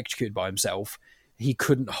got electrocuted by himself, he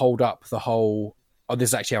couldn't hold up the whole... oh,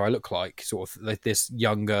 this is actually how I look like, sort of like this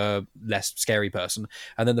younger, less scary person.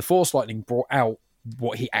 And then the Force lightning brought out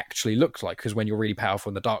what he actually looked like, because when you're really powerful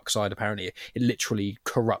on the dark side, apparently it literally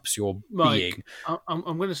corrupts your being. I'm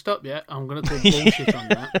going to stop you. I'm going to call bullshit on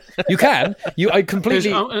that. You can. I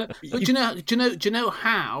completely. But do you know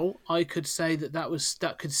how I could say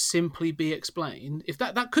that could simply be explained? If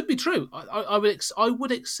that could be true, I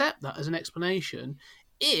would accept that as an explanation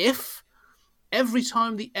if. Every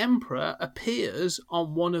time the Emperor appears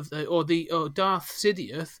on one of or Darth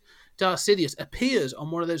Sidious appears on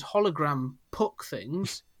one of those hologram puck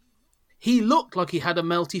things, he looked like he had a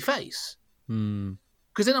melty face.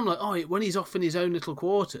 Because then I'm like, when he's off in his own little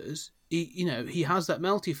quarters, he has that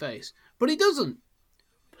melty face, but he doesn't.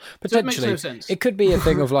 Potentially, so it makes no sense. It could be a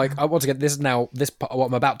thing of like, once again, what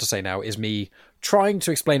I'm about to say now is me trying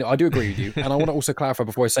to explain it, I do agree with you, and I want to also clarify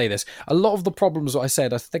before I say this. A lot of the problems that I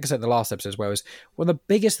think I said in the last episode as well, is one of the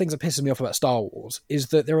biggest things that pisses me off about Star Wars is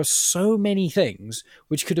that there are so many things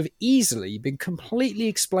which could have easily been completely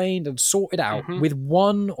explained and sorted out with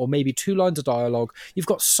one or maybe two lines of dialogue. You've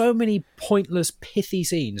got so many pointless, pithy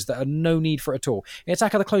scenes that are no need for it at all. In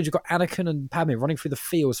Attack of the Clones, you've got Anakin and Padme running through the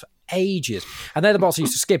fields for ages, and they're the parts I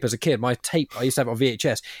used to skip as a kid. My tape, I used to have it on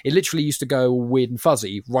VHS. It literally used to go weird and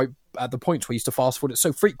fuzzy right at the points where I used to fast forward it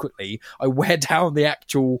so frequently, I wear down the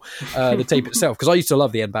actual the tape itself, because I used to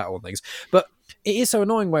love the end battle and things. But it is so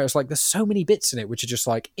annoying where it's like there's so many bits in it which are just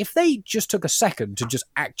like, if they just took a second to just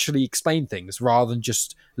actually explain things rather than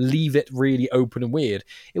just leave it really open and weird,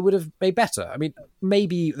 it would have made better. I mean,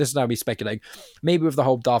 maybe this is now me speculating. Maybe with the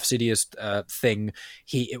whole Darth Sidious thing,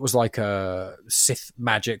 it was like a Sith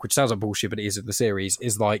magic, which sounds like bullshit, but it is in the series.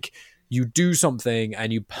 Is like, you do something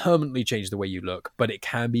and you permanently change the way you look, but it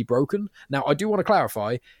can be broken. Now, I do want to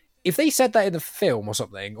clarify, if they said that in the film or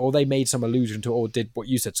something, or they made some allusion to it, or did what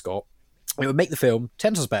you said, Scott, it would make the film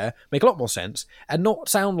 10 times better, make a lot more sense, and not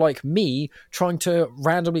sound like me trying to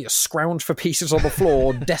randomly scrounge for pieces on the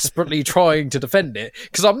floor, desperately trying to defend it,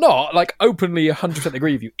 because I'm not, like, openly 100%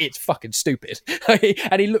 agree with you. It's fucking stupid.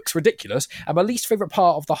 And he looks ridiculous. And my least favourite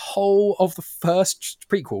part of the whole of the first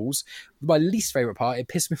prequels, my least favourite part, it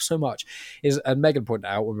pissed me off so much, is, and Megan pointed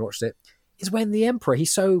out when we watched it, is when the Emperor,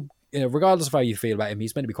 he's so, regardless of how you feel about him,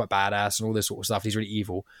 he's meant to be quite badass and all this sort of stuff, he's really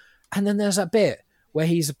evil. And then there's that bit where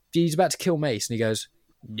he's about to kill Mace, and he goes,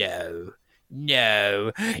 no,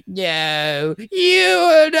 you and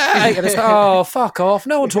I. And it's like, oh, fuck off.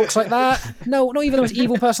 No one talks like that. No, not even the most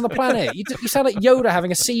evil person on the planet. You sound like Yoda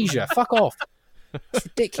having a seizure. Fuck off. It's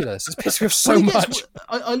ridiculous. It's pissed me off so much.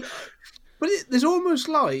 But there's almost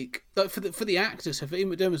like for the actors, for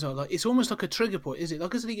Ian McDermott, like, it's almost like a trigger point, is it?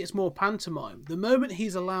 Like, as he gets more pantomime, the moment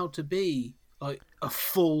he's allowed to be like a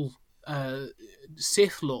full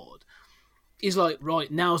Sith Lord, is like,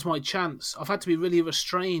 right, now's my chance. I've had to be really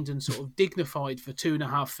restrained and sort of dignified for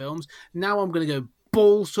 2.5 films. Now I'm going to go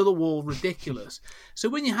balls to the wall, ridiculous. So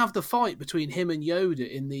when you have the fight between him and Yoda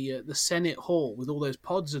in the Senate Hall with all those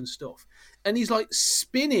pods and stuff, and he's like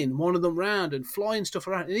spinning one of them round and flying stuff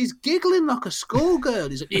around, and he's giggling like a schoolgirl.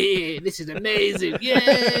 He's like, yeah, this is amazing,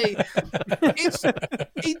 yay!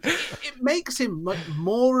 It makes him like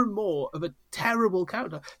more and more of a terrible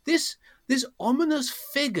character. This ominous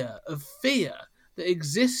figure of fear that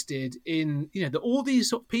existed in, that all these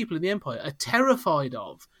sort of people in the Empire are terrified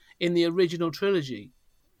of in the original trilogy,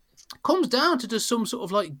 comes down to just some sort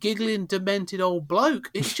of like giggling, demented old bloke.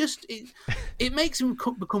 It's just it makes him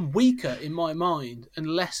become weaker in my mind and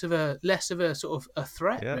less of a sort of a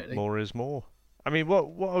threat. Yeah, really. More is more. I mean, what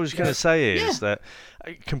I was going to say is that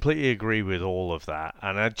I completely agree with all of that,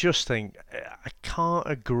 and I just think I can't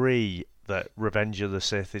agree that Revenge of the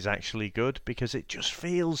Sith is actually good, because it just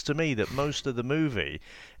feels to me that most of the movie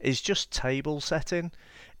is just table setting.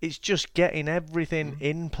 It's just getting everything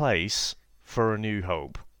in place for A New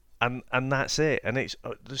Hope, and that's it. And it's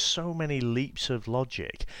there's so many leaps of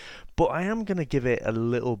logic, but I am going to give it a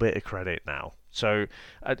little bit of credit now. So,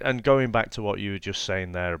 and going back to what you were just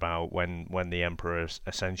saying there about when the Emperor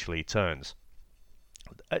essentially turns,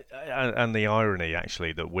 and the irony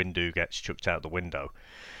actually that Windu gets chucked out the window.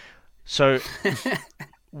 So,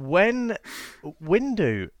 when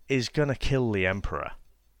Windu is going to kill the Emperor,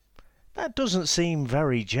 that doesn't seem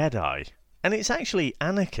very Jedi. And it's actually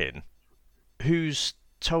Anakin who's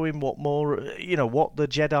towing what the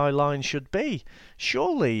Jedi line should be.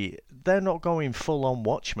 Surely they're not going full-on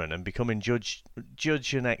Watchman and becoming judge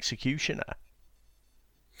and executioner.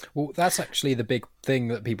 Well, that's actually the big thing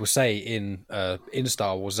that people say in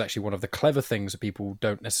Star Wars. Is actually one of the clever things that people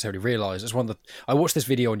don't necessarily realise. It's one that I watched this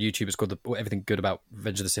video on YouTube. It's called Everything Good About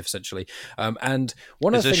Revenge of the Sith, essentially. And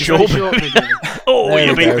one of the things. Short video. Oh,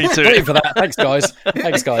 you beat me to it. For that.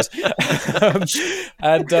 Thanks, guys.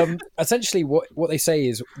 Essentially, what they say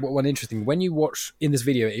is one interesting. When you watch in this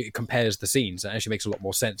video, it compares the scenes. And it actually makes a lot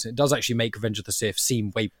more sense. It does actually make Revenge of the Sith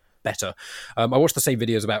seem way better. I watched the same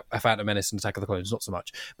videos about Phantom Menace and Attack of the Clones, not so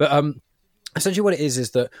much. But essentially what it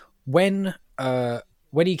is that when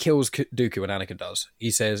he kills Dooku, and Anakin does,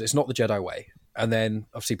 he says, it's not the Jedi way. And then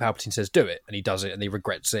obviously Palpatine says, do it. And he does it, and he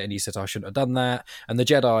regrets it. And he says, I shouldn't have done that. And the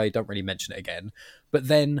Jedi don't really mention it again. But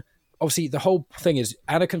then obviously the whole thing is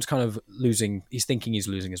Anakin's kind of he's thinking he's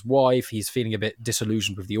losing his wife. He's feeling a bit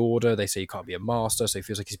disillusioned with the Order. They say he can't be a master, so he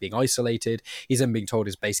feels like he's being isolated. He's then being told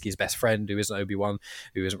basically his best friend, who isn't Obi-Wan,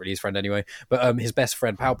 who isn't really his friend anyway, but his best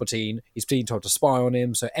friend Palpatine, he's being told to spy on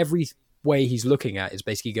him. So way he's looking at is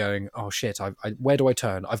basically going, oh shit, where do I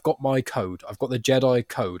turn? I've got my code. I've got the Jedi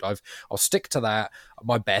code. I'll stick to that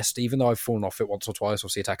my best, even though I've fallen off it once or twice.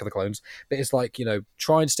 Obviously, Attack of the Clones. But it's like,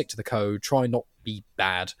 try and stick to the code. Try not be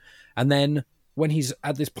bad. And then when he's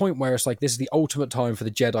at this point where it's like, this is the ultimate time for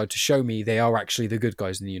the Jedi to show me they are actually the good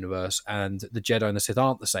guys in the universe, and the Jedi and the Sith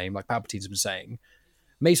aren't the same, like Palpatine's been saying.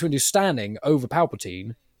 Mace Windu's standing over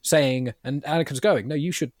Palpatine, saying, and Anakin's going, no,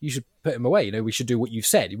 you should put him away. We should do what you've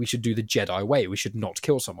said. We should do the Jedi way. We should not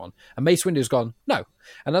kill someone. And Mace Windu's gone, no.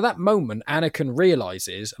 And at that moment, Anakin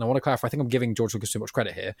realizes, and I want to clarify, I think I'm giving George Lucas too much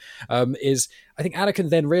credit here, I think Anakin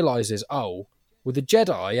then realizes, with the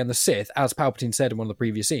Jedi and the Sith, as Palpatine said in one of the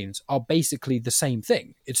previous scenes, are basically the same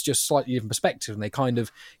thing. It's just slightly different perspective, and they kind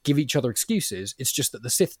of give each other excuses. It's just that the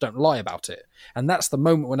Sith don't lie about it. And that's the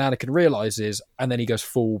moment when Anakin realizes, and then he goes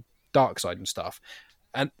full dark side and stuff.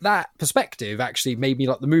 And that perspective actually made me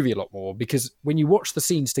like the movie a lot more, because when you watch the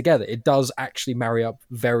scenes together, it does actually marry up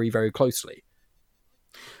very, very closely.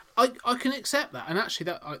 I can accept that, and actually,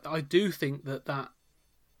 that I do think that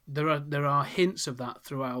there are hints of that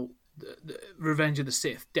throughout the Revenge of the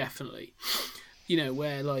Sith, definitely.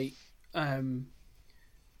 Where like,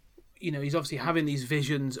 he's obviously having these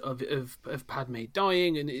visions of Padme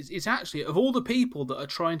dying, and it's actually, of all the people that are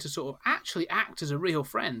trying to sort of actually act as a real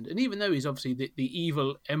friend, and even though he's obviously the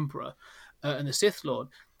evil Emperor and the Sith Lord,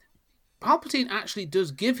 Palpatine actually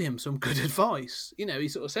does give him some good advice. He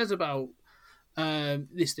sort of says about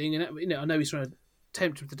this thing, and I know he's trying to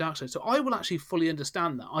tempt him to the dark side, so I will actually fully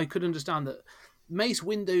understand that. I could understand that Mace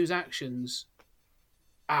Windu's actions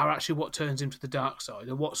are actually what turns him to the dark side,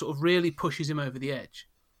 and what sort of really pushes him over the edge.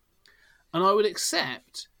 And I would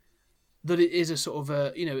accept that it is a sort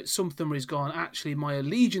of it's something where he's gone, actually, my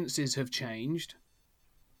allegiances have changed,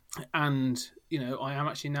 and, I am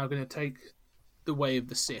actually now going to take the way of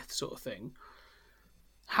the Sith, sort of thing.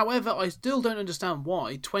 However, I still don't understand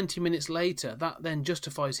why 20 minutes later that then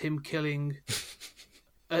justifies him killing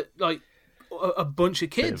a bunch of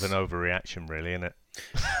kids. Bit of an overreaction, really, isn't it?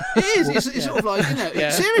 It is. It's sort of like,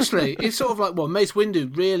 seriously, it's sort of like, well, Mace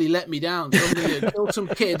Windu really let me down, so I'm going to kill some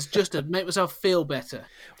kids just to make myself feel better.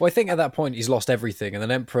 Well, I think at that point he's lost everything, and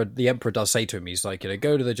then the Emperor does say to him, he's like,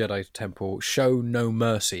 go to the Jedi Temple, show no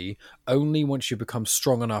mercy. Only once you become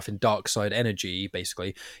strong enough in dark side energy,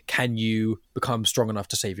 basically, can you become strong enough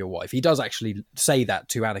to save your wife. He does actually say that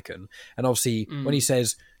to Anakin, and obviously when he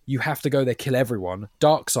says, you have to go there, kill everyone,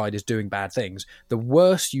 dark side is doing bad things. The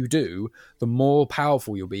worse you do, the more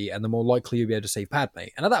powerful you'll be, and the more likely you'll be able to save Padme.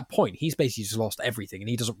 And at that point, he's basically just lost everything, and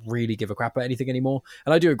he doesn't really give a crap about anything anymore.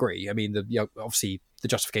 And I do agree. I mean, obviously, the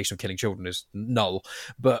justification of killing children is null.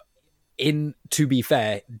 But to be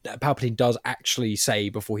fair, Palpatine does actually say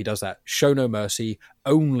before he does that, show no mercy.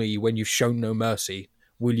 Only when you've shown no mercy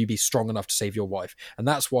will you be strong enough to save your wife. And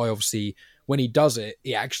that's why, obviously, when he does it,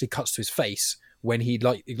 it actually cuts to his face when he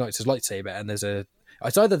ignites his lightsaber, and it's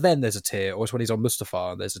either then there's a tear, or it's when he's on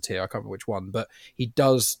Mustafar and there's a tear. I can't remember which one, but he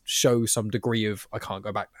does show some degree of, I can't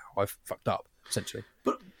go back now, I've fucked up, essentially.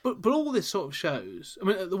 But all this sort of shows, I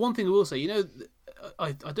mean, the one thing I will say,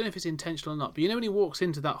 I don't know if it's intentional or not, but when he walks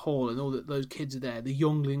into that hall and all those kids are there, the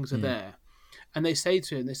younglings are there, and they say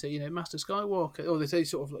to him, Master Skywalker, or they say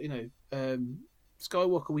sort of,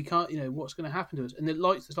 Skywalker, we can't, what's going to happen to us? And the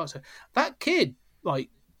lights, that kid, like,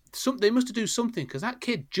 they must have do something, because that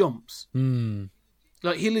kid jumps.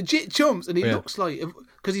 Like, he legit jumps, and he looks like,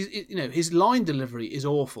 because his line delivery is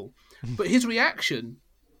awful, but his reaction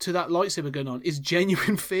to that lightsaber going on is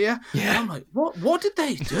genuine fear. Yeah. And I'm like, what did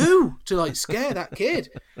they do to like scare that kid?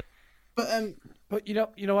 But you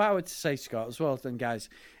know what I would say, Scott, as well, then, guys,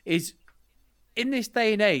 is in this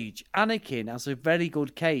day and age, Anakin has a very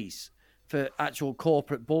good case for actual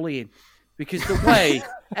corporate bullying. Because the way,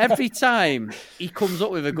 every time he comes up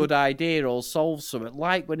with a good idea or solves something,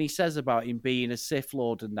 like when he says about him being a Sith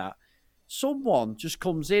Lord and that, someone just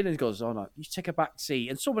comes in and goes, oh no, you take a back seat.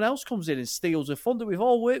 And someone else comes in and steals the thunder. We've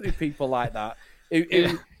all worked with people like that.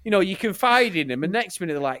 Who, you confide in them, and next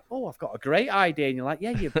minute they're like, oh, I've got a great idea. And you're like,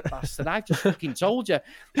 yeah, you bastard, I've just fucking told you.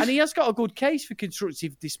 And he has got a good case for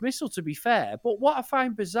constructive dismissal, to be fair. But what I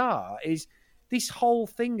find bizarre is this whole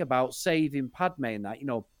thing about saving Padme and that,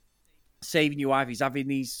 saving your wife, he's having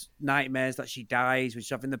these nightmares that she dies when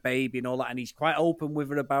she's having the baby and all that, and he's quite open with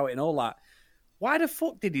her about it and all that. Why the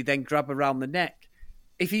fuck did he then grab her around the neck?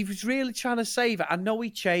 If he was really trying to save her, I know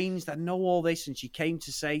he changed, I know all this, and she came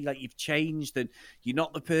to say, like, you've changed and you're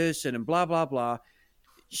not the person and blah, blah, blah.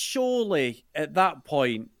 Surely, at that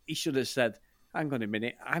point, he should have said, hang on a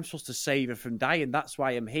minute, I'm supposed to save her from dying, that's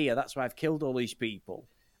why I'm here, that's why I've killed all these people.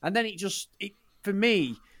 And then for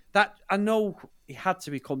me, that I know he had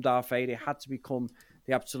to become Darth Vader, he had to become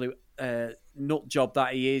the absolute nut job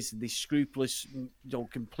that he is, this scrupulous,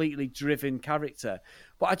 completely driven character.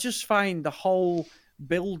 But I just find the whole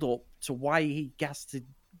build-up to why he has to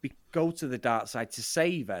go to the dark side to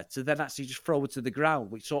save her, to then actually just throw her to the ground,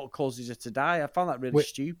 which sort of causes her to die. I found that really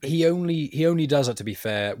stupid. He only does it, to be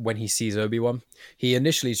fair, when he sees Obi-Wan. He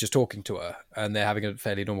initially is just talking to her, and they're having a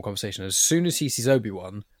fairly normal conversation. As soon as he sees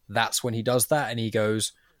Obi-Wan, that's when he does that, and he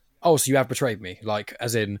goes, "Oh, so you have betrayed me," like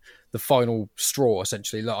as in the final straw,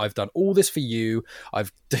 essentially. Look, I've done all this for you.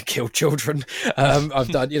 I've killed children. I've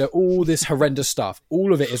done, all this horrendous stuff.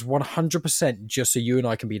 All of it is 100% just so you and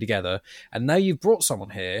I can be together. And now you've brought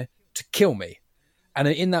someone here to kill me. And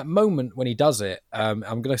in that moment when he does it, I'm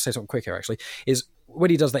going to say something quick here, actually, is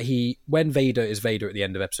when he does that, when Vader is Vader at the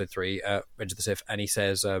end of episode 3, Revenge of the Sith, and he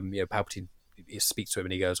says, Palpatine, he speaks to him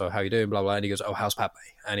and he goes, "Oh, how you doing?" Blah, blah. And he goes, "Oh, how's Padme?"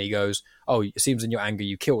 And he goes, "Oh, it seems in your anger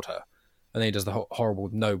you killed her." And then he does the horrible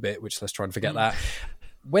no bit, which let's try and forget that.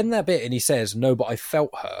 When that bit and he says, "No, but I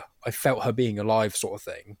felt her being alive," sort of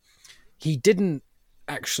thing, he didn't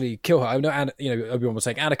actually kill her. I know, Obi-Wan was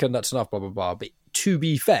saying, "Anakin, that's enough," blah, blah, blah. But to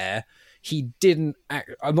be fair, he didn't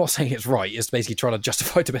act. I'm not saying it's right. It's basically trying to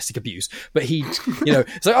justify domestic abuse. But he,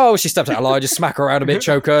 it's like, "Oh, she stepped out of line, just smack her around a bit,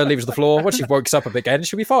 choke her, leave her to the floor. When she wakes up again,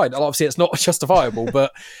 she'll be fine." And obviously, it's not justifiable,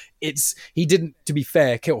 but he didn't, to be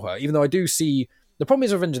fair, kill her. Even though I do see the problem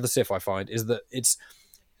is Revenge of the Sith, I find, is that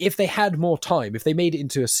if they had more time, if they made it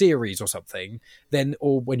into a series or something, then,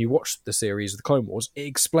 or when you watch the series of the Clone Wars, it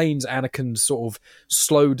explains Anakin's sort of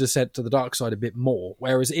slow descent to the dark side a bit more.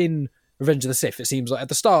 Whereas in Revenge of the Sith, it seems like at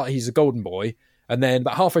the start he's a golden boy, and then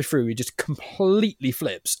about halfway through he just completely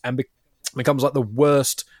flips and becomes like the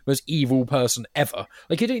worst, most evil person ever.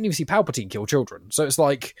 Like, you didn't even see Palpatine kill children, so it's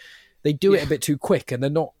like they do it a bit too quick, and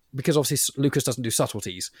they're not, because obviously Lucas doesn't do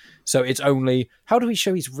subtleties. So it's only, how do we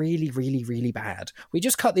show he's really, really, really bad? We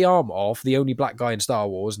just cut the arm off the only black guy in Star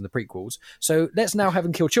Wars and the prequels. So let's now have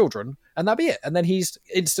him kill children, and that'll be it. And then he's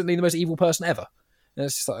instantly the most evil person ever. And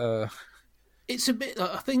it's just like, It's a bit,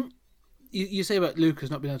 I think, you say about Lucas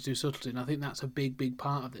not being able to do subtlety, and I think that's a big, big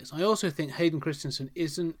part of this. I also think Hayden Christensen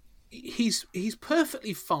isn't, he's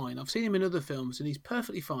perfectly fine. I've seen him in other films, and he's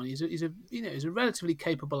perfectly fine. He's a relatively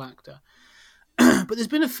capable actor. But there's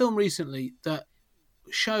been a film recently that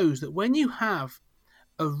shows that when you have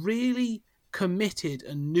a really committed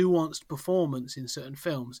and nuanced performance in certain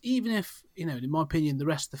films, even if, in my opinion, the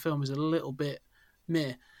rest of the film is a little bit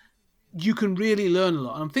meh, you can really learn a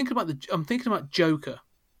lot. And I'm thinking about Joker.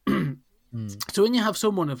 So when you have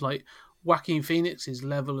someone of like Joaquin Phoenix's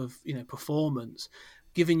level of performance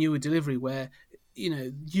giving you a delivery where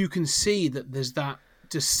you can see that there's that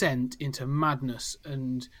descent into madness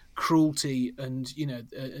and cruelty and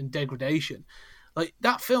and degradation, like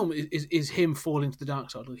that film is him falling to the dark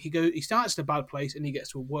side. He starts in a bad place and he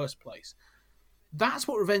gets to a worse place. That's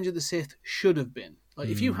what Revenge of the Sith should have been. Like,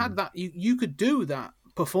 if you had that, you could do that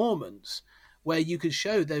performance where you could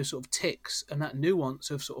show those sort of ticks and that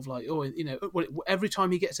nuance of sort of like, every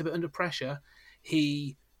time he gets a bit under pressure,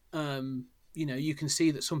 he you can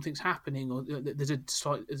see that something's happening, or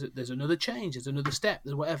there's another change, there's another step,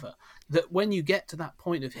 there's whatever. That when you get to that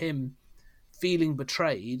point of him feeling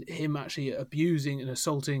betrayed, him actually abusing and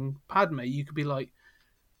assaulting Padme, you could be like,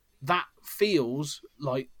 that feels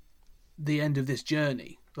like the end of this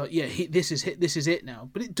journey. Like, yeah, this is it now.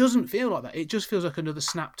 But it doesn't feel like that. It just feels like another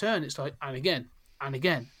snap turn. It's like, and again, and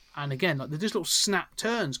again, and again. Like, they're just little snap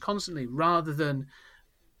turns constantly, rather than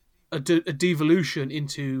a devolution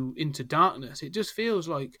into darkness. It just feels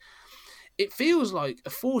like a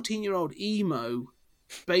 14-year-old emo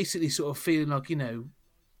basically sort of feeling like,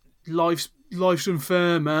 life's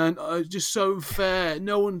unfair, man. It's just so unfair.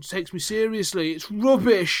 No one takes me seriously. It's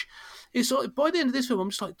rubbish. It's like, by the end of this film, I'm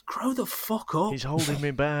just like, grow the fuck up. He's holding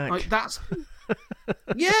me back. Like, that's...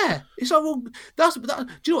 yeah. It's like, well, do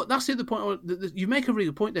you know what? That's the other point. You make a really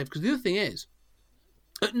good point, Dave, because the other thing is,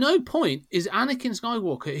 at no point is Anakin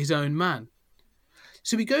Skywalker his own man.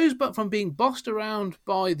 So he goes back from being bossed around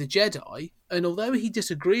by the Jedi, and although he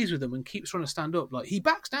disagrees with them and keeps trying to stand up, like, he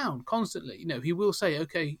backs down constantly. He will say,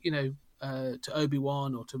 okay, to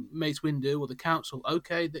Obi-Wan or to Mace Windu or the Council,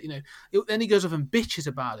 okay, that then he goes off and bitches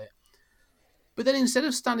about it. But then instead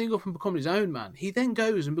of standing up and becoming his own man, he then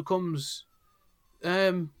goes and becomes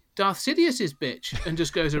Darth Sidious's bitch and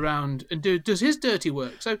just goes around and does his dirty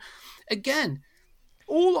work. So again,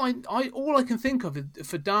 all I can think of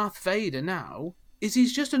for Darth Vader now is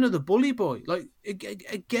he's just another bully boy. Like,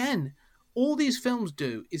 again, all these films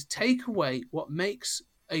do is take away what makes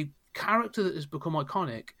a character that has become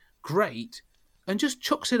iconic great and just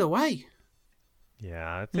chucks it away.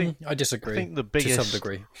 Yeah, I think I disagree. I think the to biggest some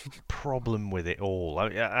degree. problem with it all,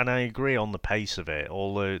 and I agree on the pace of it,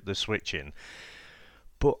 all the switching,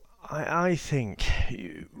 but I think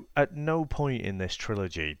at no point in this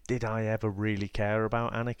trilogy did I ever really care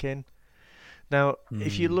about Anakin. Now,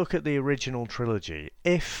 if you look at the original trilogy,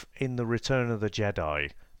 if in the Return of the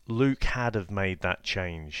Jedi, Luke had have made that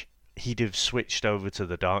change, he'd have switched over to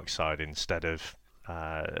the dark side instead of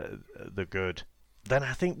the good, then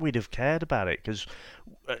I think we'd have cared about it, because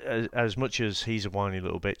as much as he's a whiny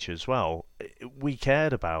little bitch as well, we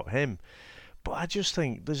cared about him. But I just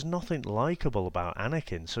think there's nothing likable about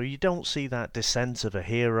Anakin, so you don't see that descent of a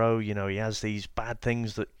hero. You know, he has these bad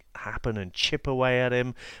things that happen and chip away at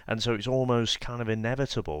him, and so it's almost kind of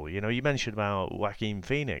inevitable. You know, you mentioned about Joaquin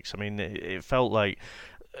Phoenix. I mean, it felt like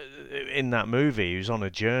in that movie he was on a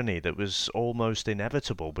journey that was almost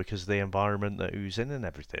inevitable because of the environment that he was in and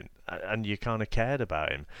everything, and you kind of cared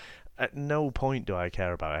about him. At no point do I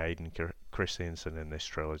care about Hayden Christensen in this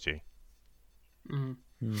trilogy.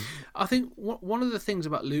 I think one of the things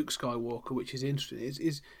about Luke Skywalker, which is interesting,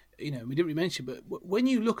 is we didn't really mention, but when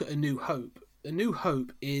you look at A New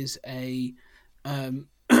Hope is a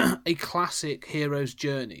a classic hero's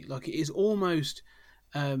journey. Like, it is almost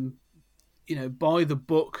by the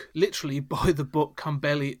book, literally by the book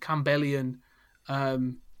Campbellian,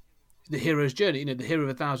 the hero's journey, the hero of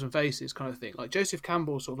a thousand faces kind of thing. Like, Joseph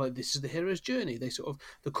Campbell sort of like, this is the hero's journey. They sort of,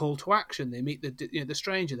 the call to action, they meet the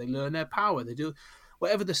stranger, they learn their power, they do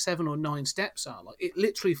whatever the 7 or 9 steps are. Like, it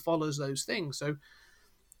literally follows those things. So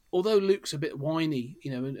although Luke's a bit whiny,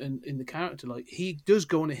 and in the character, like, he does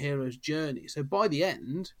go on a hero's journey. So by the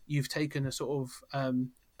end, you've taken a sort of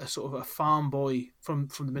a farm boy from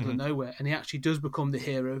the middle of nowhere, and he actually does become the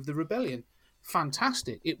hero of the rebellion.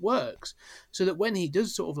 Fantastic, it works. So that when he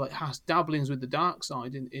does sort of like has dabblings with the dark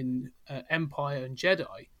side in Empire and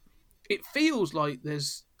Jedi, it feels like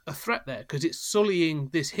there's a threat there, because it's sullying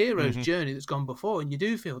this hero's journey that's gone before, and you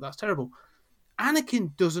do feel that's terrible.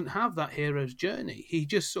 Anakin doesn't have that hero's journey. He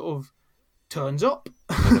just sort of turns up.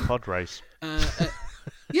 In a pod race.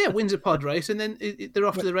 Wins a pod race, and then they're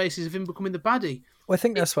off to the races of him becoming the baddie. Well, I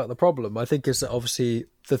think that's about the problem. I think is that obviously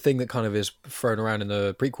the thing that kind of is thrown around in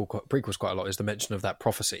the prequels quite a lot is the mention of that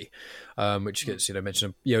prophecy, which gets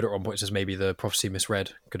mentioned. Yoda at one point says maybe the prophecy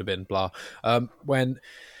misread, could have been blah. When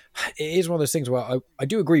it is one of those things where I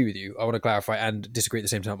do agree with you. I want to clarify and disagree at the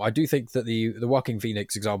same time. I do think that the Joaquin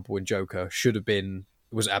Phoenix example in Joker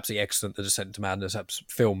was absolutely excellent. The Descent into Madness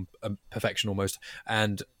film perfection almost,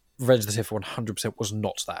 and Revenge of the Sith 100% was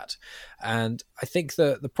not that. And I think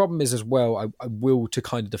the problem is as well, I will to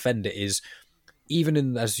kind of defend it, is even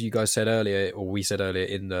in, as you guys said earlier, or we said earlier,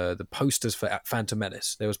 in the posters for Phantom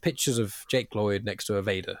Menace, there was pictures of Jake Lloyd next to a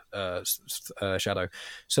Vader shadow.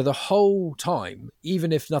 So the whole time,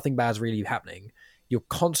 even if nothing bad's really happening, you're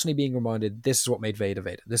constantly being reminded, this is what made Vader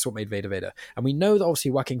Vader. This is what made Vader Vader. And we know that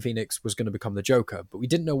obviously Joaquin Phoenix was going to become the Joker, but we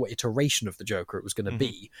didn't know what iteration of the Joker it was going to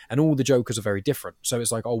be. And all the Jokers are very different. So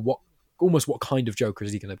it's like, what kind of Joker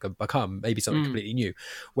is he going to become? Maybe something completely new.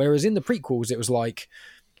 Whereas in the prequels, it was like,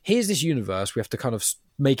 here's this universe. We have to kind of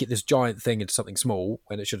make it this giant thing into something small,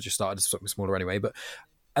 when it should have just started as something smaller anyway.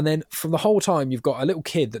 And then from the whole time, you've got a little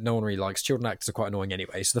kid that no one really likes. Children actors are quite annoying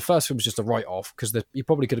anyway. So the first film was just a write-off, because you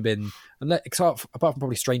probably could have been, apart from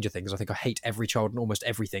probably Stranger Things, I think I hate every child and almost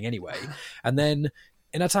everything anyway. And then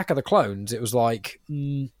in Attack of the Clones, it was like,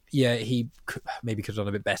 he maybe could have done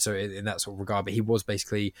a bit better in that sort of regard, but he was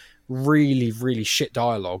basically really, really shit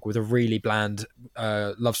dialogue with a really bland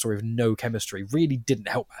love story with no chemistry. Really didn't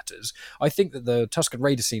help matters. I think that the Tusken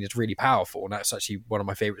Raider scene is really powerful, and that's actually one of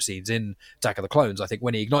my favourite scenes in Attack of the Clones. I think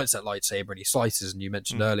when he ignites that lightsaber and he slices, and you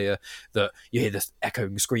mentioned earlier that you hear the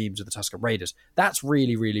echoing screams of the Tusken Raiders, that's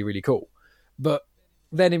really, really, really cool. But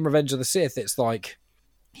then in Revenge of the Sith, it's like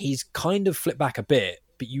he's kind of flipped back a bit,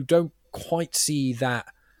 but you don't quite see that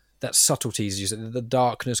subtleties, you said, the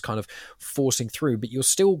darkness kind of forcing through, but you're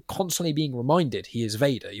still constantly being reminded he is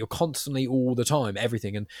Vader. You're constantly, all the time,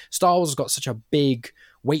 everything. And Star Wars has got such a big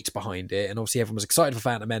weight behind it, and obviously everyone was excited for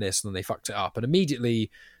Phantom Menace, and then they fucked it up. And immediately,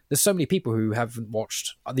 there's so many people who haven't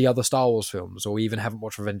watched the other Star Wars films, or even haven't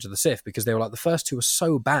watched Revenge of the Sith, because they were like, the first two are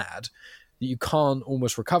so bad that you can't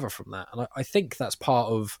almost recover from that. And I think that's part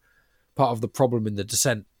of the problem in the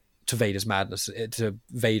descent to Vader's madness, to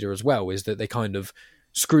Vader as well, is that they kind of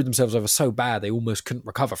screwed themselves over so bad they almost couldn't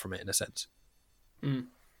recover from it, in a sense.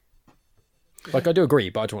 Like, I do agree,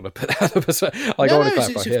 but I don't want to put that up as I want to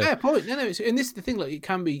clarify. It's a fair point. And this is the thing. Like, it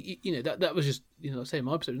can be, that was just, I say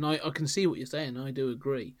my episode, and I can see what you're saying. I do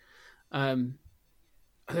agree.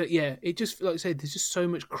 It just, like I said, there's just so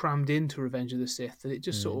much crammed into Revenge of the Sith that it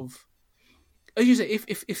just sort of, as you say,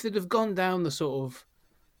 if they'd have gone down the sort of,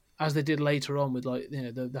 as they did later on with like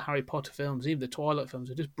the Harry Potter films, even the Twilight films,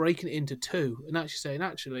 they're just breaking it into two and actually saying,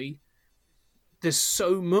 actually, there's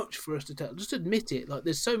so much for us to tell. Just admit it. Like,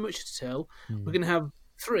 there's so much to tell. We're going to have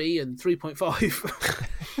 3 and 3.5.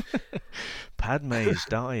 Padme's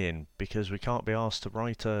dying because we can't be asked to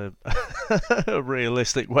write a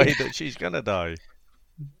realistic way that she's going to die.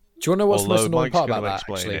 Do you want to know what's the most annoying Mike's part about that,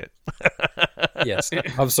 explain actually? Yes,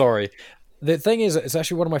 I'm sorry. The thing is, it's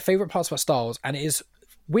actually one of my favourite parts about Star Wars, and it is,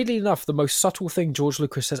 weirdly enough, the most subtle thing George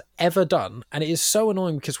Lucas has ever done, and it is so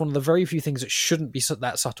annoying because one of the very few things that shouldn't be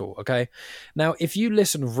that subtle, okay? Now, if you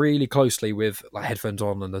listen really closely with like headphones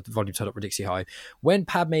on and the volume turned up ridiculously high, when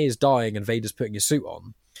Padme is dying and Vader's putting his suit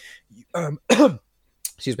on,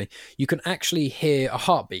 excuse me, you can actually hear a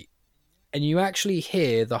heartbeat. And you actually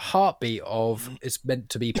hear the heartbeat of, it's meant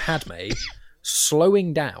to be Padme,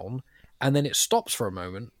 slowing down, and then it stops for a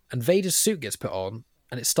moment, and Vader's suit gets put on,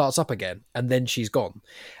 and it starts up again, and then she's gone.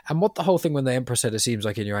 And what the whole thing when the Emperor said, it seems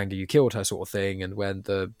like in your anger you killed her sort of thing, and when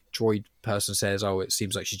the droid person says, oh, it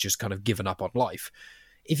seems like she's just kind of given up on life.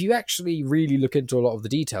 If you actually really look into a lot of the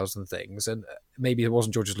details and things, and maybe it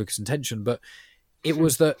wasn't George Lucas' intention, but it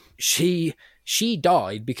was that she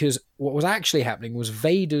died because what was actually happening was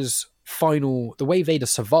Vader's the way Vader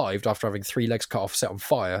survived after having 3 legs cut off, set on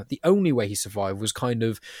fire, the only way he survived was kind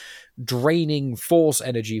of draining force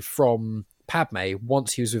energy from Padme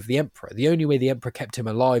once he was with the Emperor. The only way the Emperor kept him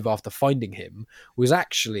alive after finding him was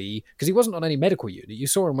actually because he wasn't on any medical unit. You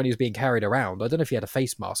saw him when he was being carried around. I don't know if he had a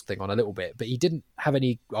face mask thing on a little bit, but he didn't have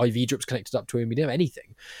any IV drips connected up to him. He didn't have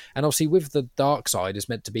anything. And obviously with the dark side, it's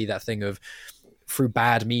meant to be that thing of through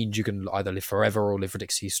bad means you can either live forever or live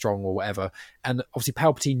ridiculously strong or whatever. And obviously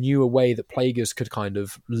Palpatine knew a way that Plagueis could kind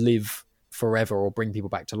of live forever or bring people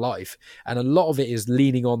back to life. And a lot of it is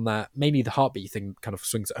leaning on that. Mainly the heartbeat thing kind of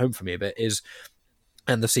swings at home for me a bit is,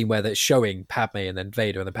 and the scene where it's showing Padme and then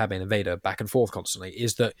Vader and then Padme and then Vader back and forth constantly,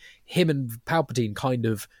 is that him and Palpatine kind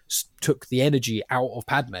of took the energy out of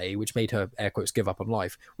Padme, which made her, air quotes, give up on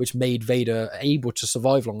life, which made Vader able to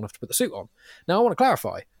survive long enough to put the suit on. Now I want to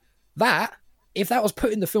clarify that if that was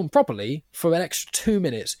put in the film properly for an extra 2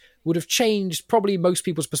 minutes, would have changed probably most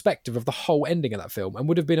people's perspective of the whole ending of that film and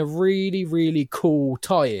would have been a really, really cool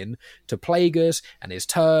tie-in to Plagueis and his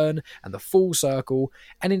turn and the full circle.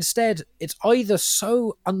 And instead, it's either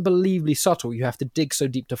so unbelievably subtle you have to dig so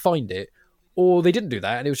deep to find it, or they didn't do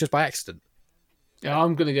that and it was just by accident. Yeah,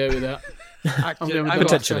 I'm going to go with that.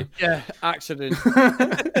 Potentially. Yeah, accident.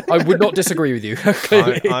 I would not disagree with you.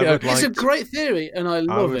 It's a great theory, and I love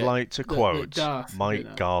it. I would like to quote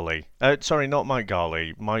Mike Garley. Sorry, not Mike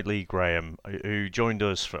Garley. Mike Lee Graham, who joined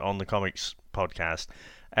us on the Comics podcast,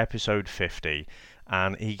 episode 50,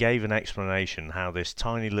 and he gave an explanation how this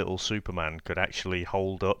tiny little Superman could actually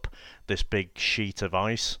hold up this big sheet of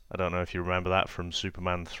ice. I don't know if you remember that from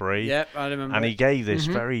Superman 3. Yep, I remember. And he gave this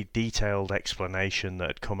very detailed explanation that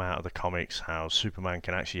had come out of the comics, how Superman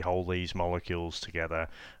can actually hold these molecules together.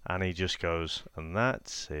 And he just goes, and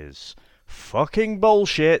that is fucking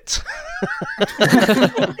bullshit.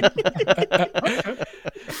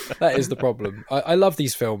 That is the problem. I love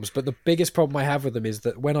these films, but the biggest problem I have with them is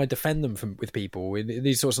that when I defend them with people in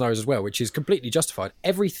these sort of scenarios as well, which is completely justified,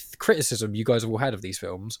 every criticism you guys have all had of these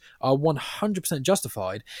films are 100%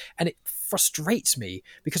 justified, and it frustrates me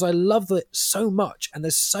because I love it so much, and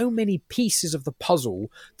there's so many pieces of the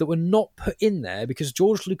puzzle that were not put in there because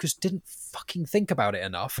George Lucas didn't fucking think about it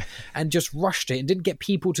enough and just rushed it and didn't get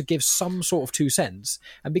people to give some sort of 2 cents.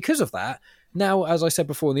 And because of that, now, as I said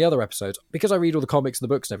before in the other episodes, because I read all the comics and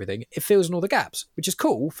the books and everything, it fills in all the gaps, which is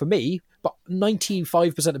cool for me, but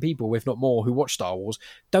 95% of people, if not more, who watch Star Wars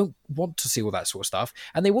don't want to see all that sort of stuff,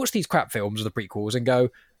 and they watch these crap films or the prequels and go,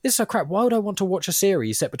 this is so crap, why would I want to watch a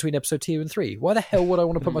series set between episode 2 and 3? Why the hell would I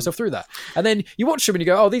want to put myself through that? And then you watch them and you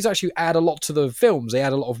go, oh, these actually add a lot to the films, they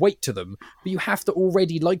add a lot of weight to them, but you have to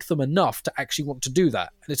already like them enough to actually want to do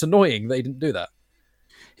that, and it's annoying they didn't do that.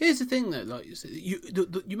 Here's the thing, though. Like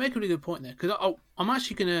you make a really good point there, because I'm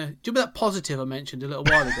actually gonna. Do you remember that positive I mentioned a little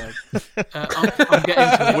while ago? I'm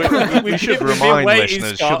getting to it. We should remind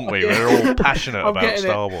listeners, shouldn't we? We're all passionate about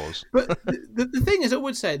Star Wars. But the thing is, I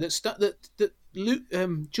would say that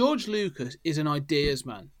George Lucas is an ideas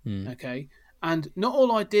man. Okay, and not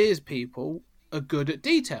all ideas people are good at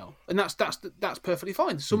detail, and that's perfectly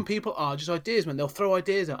fine. Some people are just ideas men. They'll throw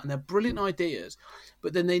ideas out, and they're brilliant ideas,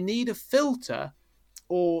 but then they need a filter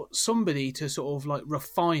or somebody to sort of like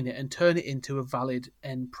refine it and turn it into a valid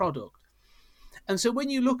end product. And so when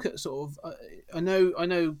you look at sort of, I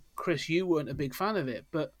know, Chris, you weren't a big fan of it,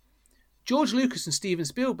 but George Lucas and Steven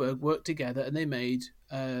Spielberg worked together and they made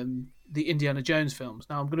the Indiana Jones films.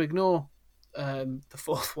 Now I'm going to ignore the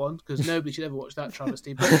fourth one, because nobody should ever watch that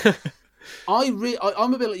travesty. But I'm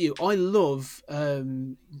a bit like you. I love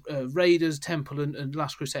Raiders, Temple, and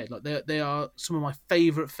Last Crusade. Like they are some of my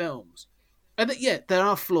favourite films. And there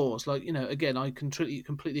are flaws. Like, again, I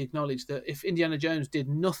completely acknowledge that if Indiana Jones did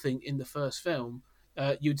nothing in the first film,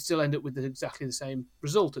 you'd still end up with exactly the same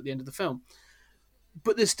result at the end of the film.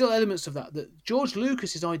 But there's still elements of that George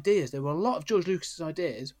Lucas's ideas. There were a lot of George Lucas's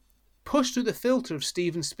ideas pushed through the filter of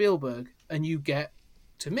Steven Spielberg, and you get,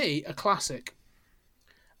 to me, a classic.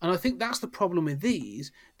 And I think that's the problem with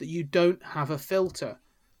these, that you don't have a filter.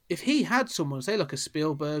 If he had someone, say like a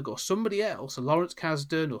Spielberg or somebody else, a Lawrence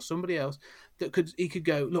Kasdan or somebody else, he could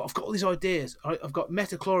go, look, I've got all these ideas. I've got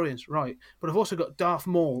Metachlorians, right, but I've also got Darth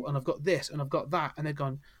Maul, and I've got this, and I've got that. And they're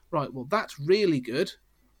gone, right, well, that's really good.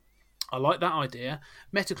 I like that idea.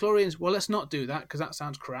 Metachlorians, well, let's not do that because that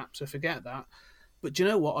sounds crap, so forget that. But do you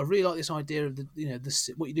know what? I really like this idea of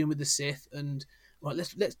what you're doing with the Sith, and right,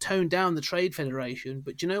 let's tone down the Trade Federation.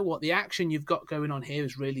 But do you know what? The action you've got going on here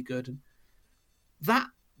is really good, and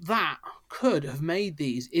that could have made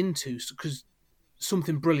these into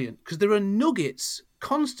something brilliant. Because there are nuggets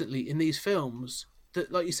constantly in these films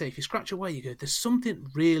that, like you say, if you scratch away, you go, there's something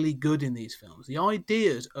really good in these films. The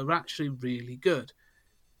ideas are actually really good.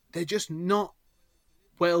 They're just not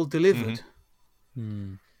well delivered.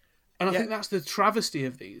 Mm-hmm. And I think that's the travesty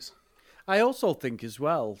of these. I also think as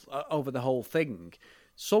well, over the whole thing,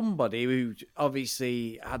 somebody who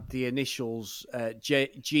obviously had the initials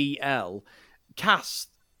GL cast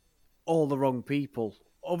all the wrong people.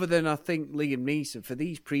 Other than, I think, Liam Neeson, for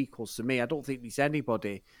these prequels, to me, I don't think there's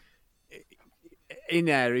anybody in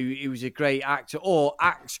there who was a great actor or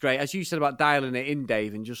acts great. As you said about dialing it in,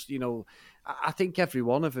 Dave, and just, I think every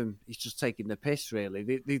one of them is just taking the piss,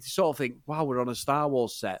 really. They sort of think, wow, we're on a Star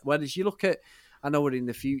Wars set. Whereas you look at, I know we're in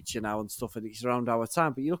the future now and stuff, and it's around our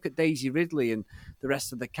time, but you look at Daisy Ridley and the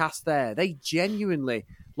rest of the cast there, they genuinely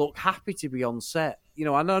look happy to be on set.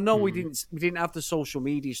 And I know we didn't have the social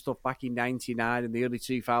media stuff back in '99 and the early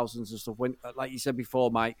 2000s and stuff, when, like you said before,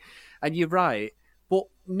 Mike, and you're right, but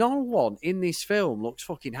no one in this film looks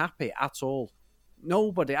fucking happy at all.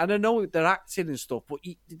 Nobody. And I know they're acting and stuff, but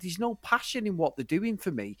there's no passion in what they're doing for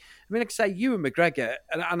me. I mean, like I say, Ewan McGregor,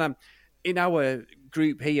 and I'm in our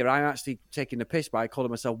group here, I'm actually taking the piss by calling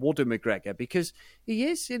myself Wooden McGregor, because he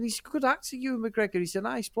is, and he's a good actor, Ewan McGregor. He's a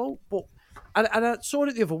nice bloke. But and I saw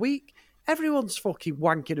it the other week. Everyone's fucking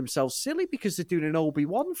wanking themselves silly because they're doing an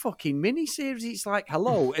Obi-Wan fucking mini-series. It's like,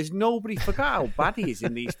 hello, has nobody forgot how bad he is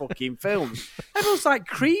in these fucking films? Everyone's like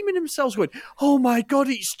creaming themselves going, oh my God,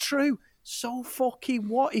 it's true. So fucking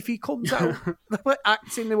what? If he comes out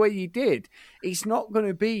acting the way he did, it's not going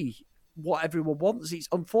to be what everyone wants. It's,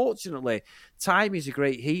 unfortunately, time is a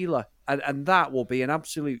great healer, and that will be an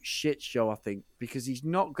absolute shit show, I think, because he's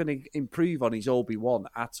not going to improve on his Obi-Wan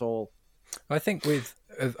at all. I think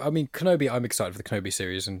Kenobi, I'm excited for the Kenobi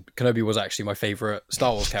series, and Kenobi was actually my favourite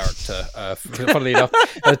Star Wars character, funnily enough,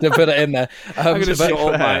 to put it in there. I'm going to shut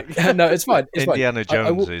up, Mike. No, it's fine. It's Indiana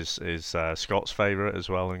fine. Jones is Scott's favourite as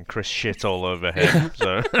well, and Chris shit all over him.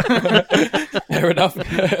 So fair enough.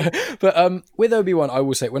 But with Obi-Wan, I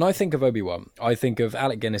will say, when I think of Obi-Wan, I think of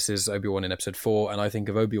Alec Guinness's Obi-Wan in episode 4, and I think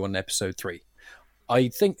of Obi-Wan in episode 3. I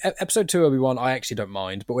think episode 2 Obi-Wan, I actually don't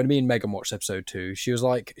mind. But when me and Megan watched episode 2, she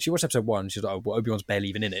watched episode 1. She was like, oh, well, Obi-Wan's barely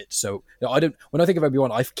even in it. So when I think of Obi-Wan,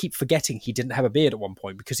 I keep forgetting he didn't have a beard at one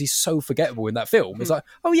point because he's so forgettable in that film. It's like,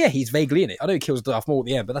 oh yeah, he's vaguely in it. I know he kills Darth Maul at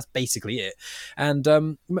the end, but that's basically it. And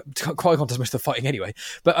Qui-Gon does most of the fighting anyway.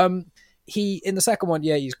 But he, in the second one,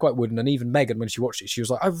 yeah, he's quite wooden. And even Megan, when she watched it, she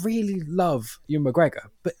was like, I really love Ewan McGregor,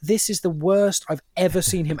 but this is the worst I've ever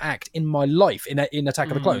seen him act in my life in Attack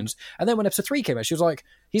of the Clones. And then when episode 3 came out, she was like,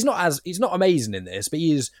 he's not amazing in this, but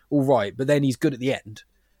he is all right, but then he's good at the end.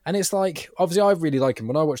 And it's like, obviously I really like him.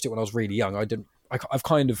 When I watched it when I was really young, I've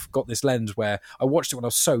kind of got this lens where I watched it when I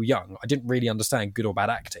was so young, I didn't really understand good or bad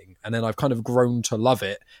acting. And then I've kind of grown to love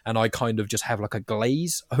it, and I kind of just have like a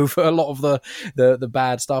glaze over a lot of the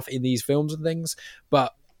bad stuff in these films and things.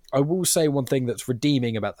 But I will say one thing that's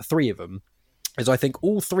redeeming about the three of them is I think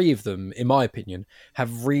all three of them, in my opinion,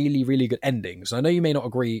 have really, really good endings. And I know you may not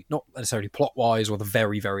agree, not necessarily plot-wise or the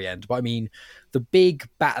very, very end, but I mean, the big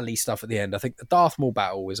battle-y stuff at the end, I think the Darth Maul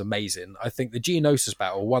battle is amazing. I think the Geonosis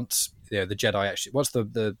battle, once the Jedi actually, once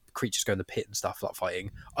the creatures go in the pit and stuff like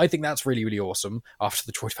fighting, I think that's really, really awesome after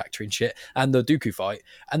the Droid Factory and shit, and the Dooku fight.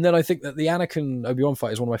 And then I think that the Anakin Obi-Wan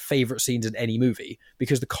fight is one of my favourite scenes in any movie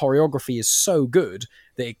because the choreography is so good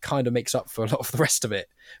that it kind of makes up for a lot of the rest of it.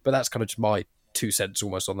 But that's kind of just my 2 cents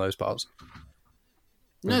almost on those parts.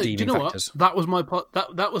 No, do you know factors. What? That was my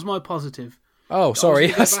that was my positive. Oh,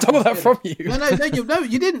 sorry, I stole that from you. No,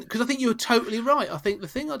 you didn't, because I think you were totally right. I think the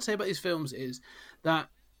thing I'd say about these films is that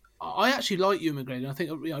I actually like Ewan McGregor. I think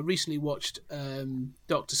I recently watched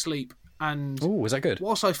Doctor Sleep, and was that good?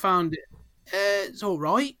 Whilst I found it, it's all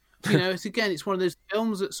right. It's one of those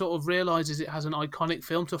films that sort of realizes it has an iconic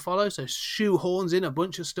film to follow, so shoehorns in a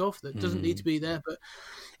bunch of stuff that doesn't need to be there, but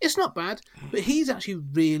it's not bad. But he's actually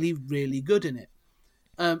really, really good in it.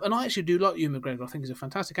 And I actually do like Ewan McGregor. I think he's a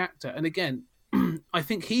fantastic actor. And again, I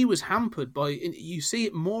think he was hampered by, you see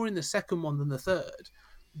it more in the second one than the third,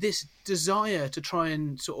 this desire to try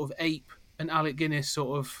and sort of ape an Alec Guinness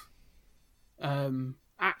sort of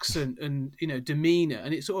accent and demeanor,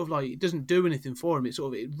 and it's sort of like it doesn't do anything for him. I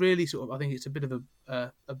think it's a bit of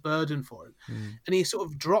a burden for him, and he sort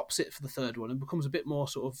of drops it for the third one and becomes a bit more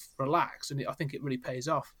sort of relaxed, and I think it really pays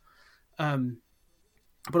off.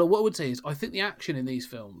 But what I would say is I think the action in these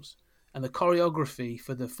films and the choreography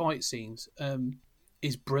for the fight scenes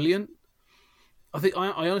is brilliant. I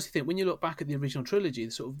honestly think when you look back at the original trilogy,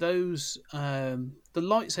 sort of those the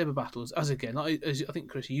lightsaber battles, as I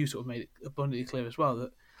think Chris, you sort of made it abundantly clear as well,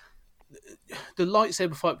 that the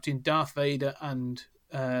lightsaber fight between Darth Vader and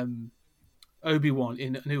Obi-Wan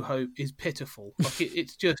in A New Hope is pitiful. Like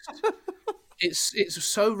it's just it's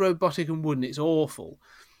so robotic and wooden, it's awful.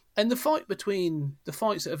 And the fights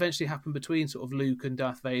that eventually happen between sort of Luke and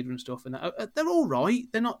Darth Vader and stuff, and they're all right.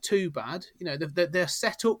 They're not too bad. They're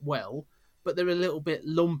set up well, but they're a little bit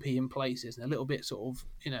lumpy in places and a little bit sort of,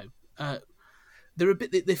 they're a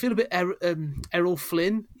bit. They feel a bit Errol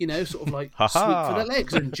Flynn, sort of like sweep for their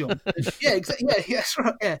legs and jump. Yeah, exactly. Yeah, that's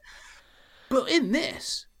right. Yeah, but in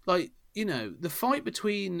this, the fight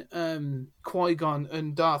between Qui-Gon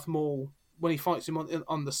and Darth Maul when he fights him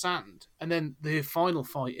on the sand, and then the final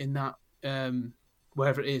fight in that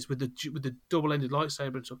wherever it is with the double-ended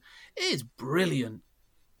lightsaber and stuff, it is brilliant.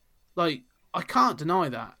 Like, I can't deny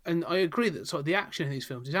that, and I agree that sort of the action in these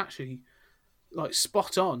films is actually like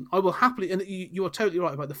spot on. I will happily, and you are totally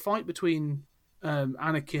right about the fight between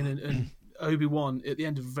Anakin and Obi-Wan at the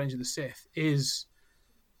end of Revenge of the Sith. It's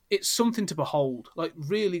something to behold. Like,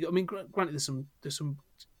 really, I mean, granted, there's some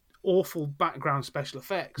awful background special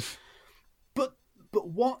effects, but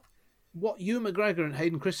what Ewan McGregor and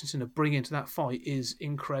Hayden Christensen are bringing to that fight is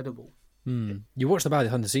incredible. You watch the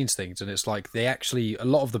behind the scenes things, and it's like a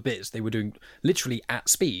lot of the bits they were doing literally at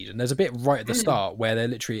speed. And there's a bit right at the start where they're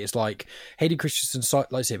literally, it's like Hayden Christensen's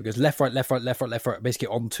lightsaber goes left, right, basically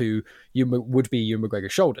onto would-be Ewan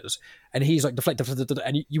McGregor's shoulders, and he's like deflect,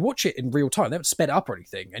 and you watch it in real time. They haven't sped up or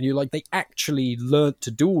anything, and you're like, they actually learned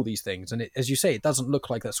to do all these things. And as you say, it doesn't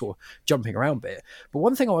look like that sort of jumping around bit. But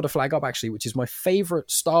one thing I want to flag up actually, which is my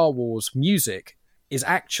favorite Star Wars music, is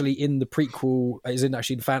actually in the prequel, is in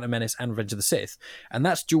actually Phantom Menace and Revenge of the Sith, and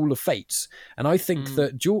that's Duel of Fates. And I think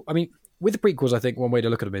that with the prequels, I think one way to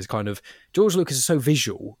look at them is kind of, George Lucas is so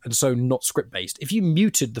visual and so not script-based. If you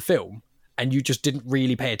muted the film and you just didn't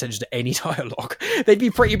really pay attention to any dialogue, they'd be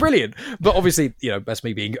pretty brilliant. But obviously, that's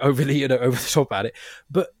me being over the top about it.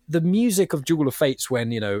 But the music of Duel of Fates,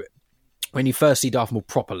 when you first see Darth Maul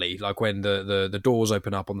properly, like when the doors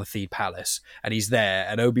open up on the Theed Palace and he's there,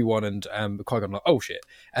 and Obi-Wan and Qui-Gon are like, oh shit,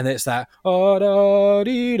 and then it's that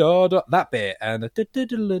that bit, and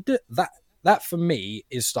that for me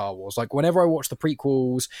is Star Wars. Like, whenever I watch the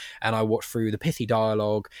prequels and I watch through the pithy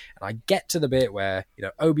dialogue, and I get to the bit where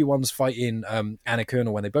Obi-Wan's fighting Anakin,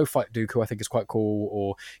 or when they both fight Dooku, I think is quite cool,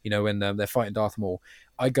 or when they're fighting Darth Maul,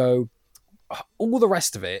 I go, all the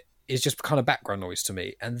rest of it is just kind of background noise to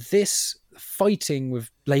me. And this fighting with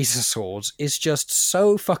laser swords is just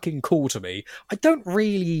so fucking cool to me. I don't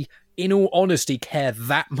really, in all honesty, care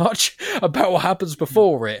that much about what happens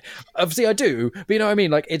before it. Obviously I do, but you know what I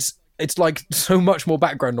mean? Like, it's like so much more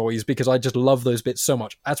background noise because I just love those bits so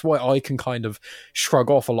much. That's why I can kind of shrug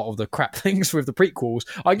off a lot of the crap things with the prequels.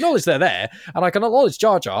 I acknowledge they're there, and I can acknowledge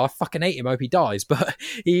Jar Jar. I fucking hate him. I hope he dies. But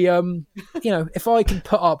he, if I can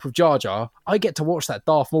put up with Jar Jar, I get to watch that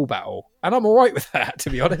Darth Maul battle, and I'm all right with that, to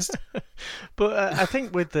be honest. But I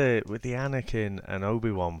think with the Anakin and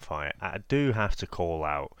Obi-Wan fight, I do have to call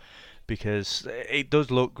out, because it does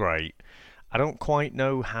look great. I don't quite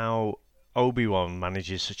know how Obi-Wan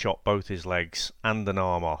manages to chop both his legs and an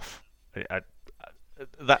arm off.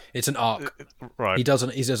 It's an arc, right?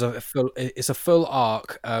 It's a full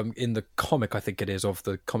arc in the comic, I think it is, of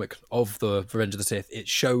the Revenge of the Sith. It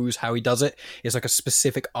shows how he does it. It's like a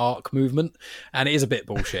specific arc movement, and it is a bit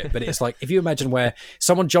bullshit. But it's like, if you imagine where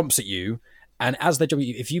someone jumps at you, and as they jump at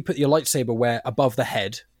you, if you put your lightsaber above the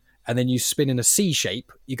head, and then you spin in a C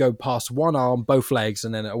shape, you go past one arm, both legs,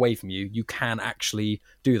 and then away from you, you can actually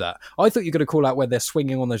do that. I thought you were going to call out where they're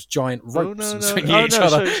swinging on those giant ropes and swinging each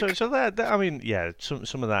other. So that, I mean, yeah,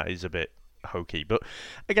 some of that is a bit hokey, but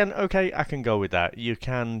again, okay, I can go with that. You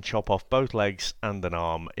can chop off both legs and an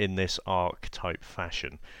arm in this arc-type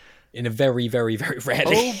fashion. In a very, very, very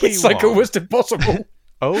rarely. It's like almost impossible.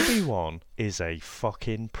 Obi-Wan is a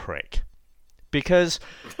fucking prick. Because,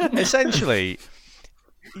 essentially,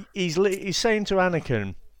 he's saying to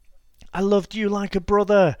Anakin, I loved you like a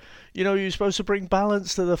brother. You know, you're supposed to bring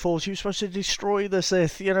balance to the Force. You're supposed to destroy the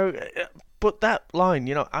Sith, you know. But that line,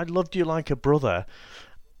 you know, I loved you like a brother.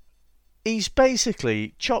 He's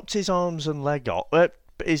basically chopped his arms and leg off,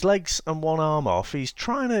 his legs and one arm off. He's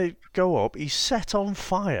trying to go up. He's set on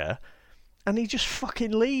fire, and he just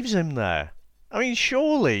fucking leaves him there. I mean,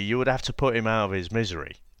 surely you would have to put him out of his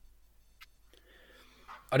misery.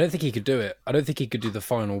 I don't think he could do it. I don't think he could do the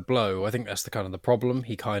final blow. I think that's the kind of the problem.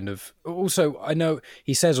 He kind of... Also, I know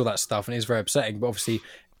he says all that stuff, and it's very upsetting, but obviously,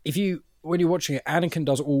 when you're watching it, Anakin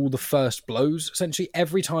does all the first blows. Essentially,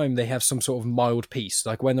 every time they have some sort of mild piece,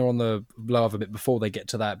 like when they're on the blow of a bit before they get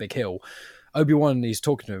to that big hill, Obi-Wan, he's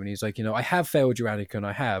talking to him and he's like, you know, I have failed you, Anakin,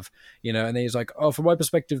 I have. You know, and then he's like, oh, from my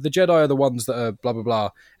perspective, the Jedi are the ones that are blah, blah, blah.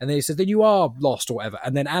 And then he says, then you are lost or whatever.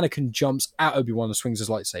 And then Anakin jumps at Obi-Wan and swings his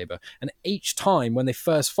lightsaber. And each time when they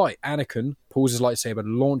first fight, Anakin pulls his lightsaber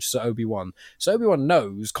and launches at Obi-Wan. So Obi-Wan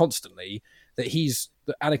knows constantly that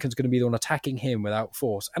Anakin's going to be the one attacking him without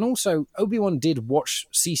force. And also, Obi-Wan did watch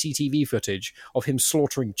CCTV footage of him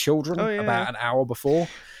slaughtering children about an hour before.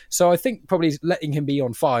 So I think probably letting him be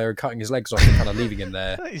on fire and cutting his legs off and kind of leaving him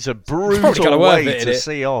there. That is a brutal way to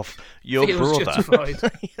see off your brother.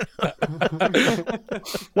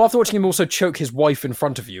 Well, after watching him also choke his wife in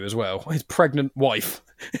front of you as well, his pregnant wife.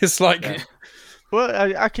 It's like... Yeah.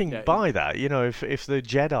 Well, I can buy that, you know, if the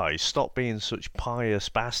Jedi stop being such pious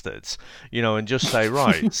bastards, you know, and just say,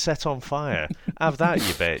 right, set on fire, have that,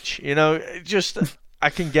 you bitch, you know, just, I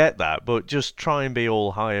can get that, but just try and be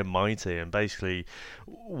all high and mighty and basically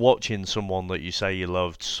watching someone that you say you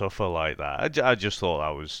loved suffer like that, I just thought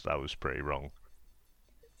that was pretty wrong.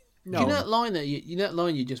 No. You know that line that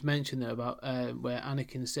you just mentioned there about where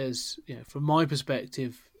Anakin says, you know, from my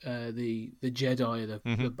perspective, the Jedi are the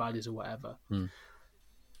baddies or whatever.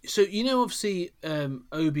 So you know, obviously,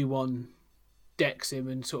 Obi-Wan decks him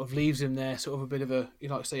and sort of leaves him there, sort of a bit of a, you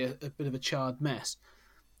know, like say a bit of a charred mess.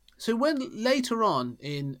 So when later on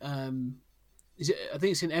in, I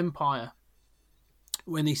think it's in Empire,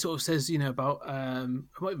 when he sort of says, you know, about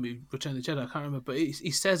it might be Return of the Jedi, I can't remember, but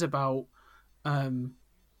he says about.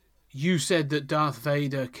 You said that Darth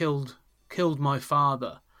Vader killed my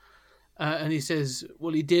father. And he says,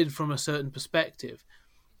 well, he did from a certain perspective.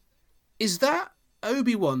 Is that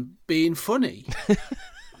Obi-Wan being funny?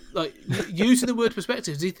 Like, using the word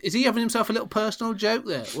perspective. Is he having himself a little personal joke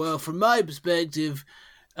there? Well, from my perspective,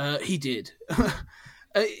 he did.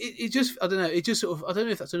 It just, I don't know. It just sort of, I don't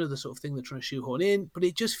know if that's another sort of thing they're trying to shoehorn in, but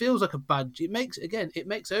it just feels like a bad. It makes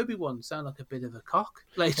Obi-Wan sound like a bit of a cock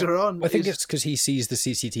later on. I think it's because he sees the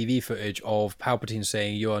CCTV footage of Palpatine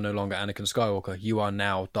saying, "You are no longer Anakin Skywalker. You are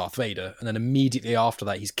now Darth Vader." And then immediately after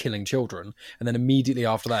that, he's killing children. And then immediately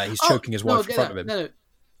after that, he's choking his wife in front of him. No,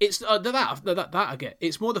 it's that I get.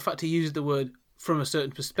 It's more the fact he uses the word from a certain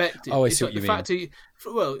perspective. Oh, I see what you mean.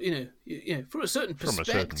 Well, you know, from a certain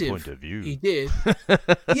perspective, point of view, he did.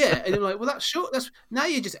 Yeah, and I'm like, well, that's short. That's now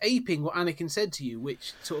you're just aping what Anakin said to you,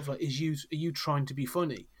 which sort of like are you trying to be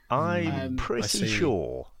funny? I'm pretty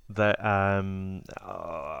sure that I'm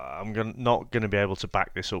not going to be able to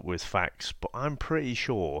back this up with facts, but I'm pretty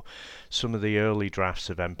sure some of the early drafts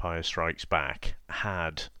of Empire Strikes Back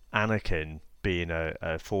had Anakin being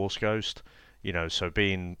a Force ghost. You know, so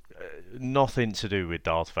being nothing to do with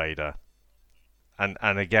Darth Vader, and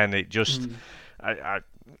again, it just I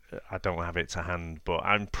don't have it to hand, but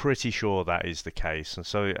I'm pretty sure that is the case. And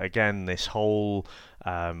so again, this whole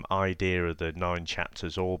idea of the 9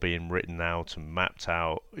 chapters all being written out and mapped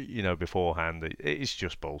out, you know, beforehand, it's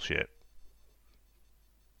just bullshit.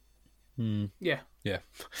 Yeah.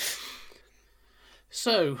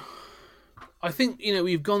 So, I think, you know,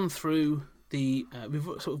 we've gone through. We've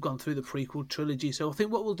sort of gone through the prequel trilogy, so I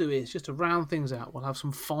think what we'll do is just to round things out, we'll have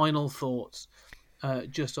some final thoughts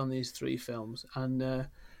just on these 3 films, and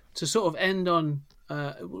to sort of end on,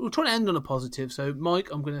 we'll try to end on a positive. So, Mike,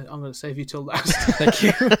 I'm gonna save you till last. Thank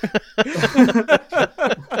you.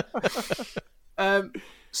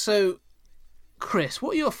 So, Chris,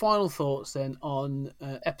 what are your final thoughts then on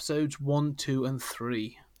episodes 1, 2, and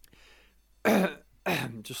 3?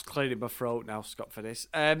 I'm just clearing my throat now, Scott, for this.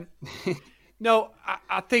 No,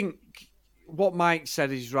 I think what Mike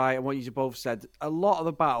said is right, and what you both said. A lot of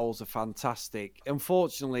the battles are fantastic.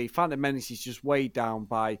 Unfortunately, Phantom Menace is just weighed down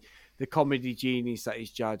by the comedy genius that is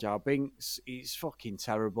Jar Jar Binks. It's fucking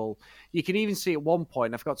terrible. You can even see at one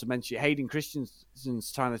point, I forgot to mention it, Hayden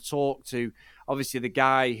Christensen's trying to talk to, obviously, the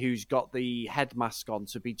guy who's got the head mask on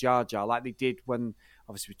to be Jar Jar, like they did when,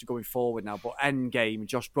 obviously, we're going forward now, but Endgame,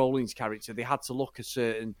 Josh Brolin's character, they had to look a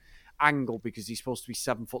certain angle because he's supposed to be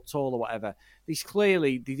 7 foot tall or whatever. These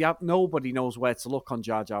clearly, nobody knows where to look on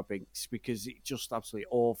Jar Jar Binks because it's just absolutely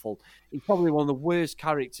awful. He's probably one of the worst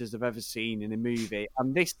characters I've ever seen in a movie.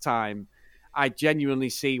 And this time, I genuinely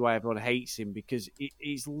see why everyone hates him because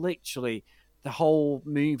he's literally the whole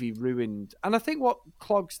movie ruined. And I think what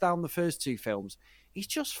clogs down the first 2 films is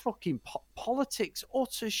just fucking politics,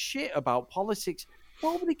 utter shit about politics.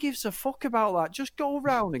 Nobody gives a fuck about that. Just go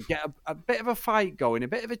around and get a bit of a fight going, a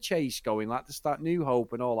bit of a chase going, like to start New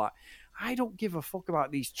Hope and all that. I don't give a fuck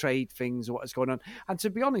about these trade things or what's going on. And to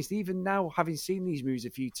be honest, even now, having seen these movies a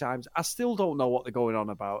few times, I still don't know what they're going on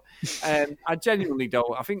about. I genuinely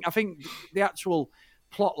don't. I think the actual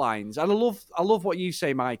plot lines, and I love what you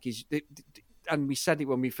say, Mike, is and we said it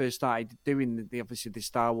when we first started doing obviously the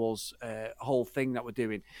Star Wars whole thing that we're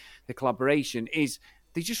doing, the collaboration, is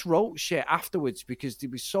they just wrote shit afterwards because there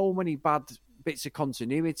was so many bad bits of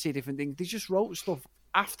continuity, different things. They just wrote stuff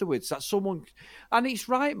afterwards that someone, and it's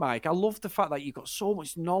right, Mike. I love the fact that you've got so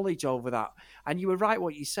much knowledge over that, and you were right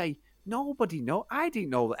what you say. Nobody know. I didn't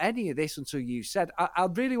know any of this until you said. I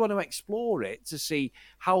really want to explore it to see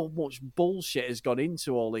how much bullshit has gone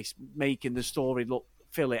into all this, making the story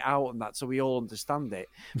fill it out and that, so we all understand it.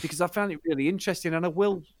 Because I found it really interesting, and I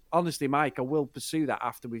will. Honestly, Mike, I will pursue that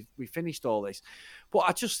after we finished all this. But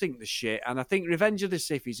I just think the shit, and I think Revenge of the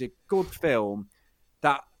Sith is a good film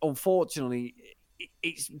that, unfortunately,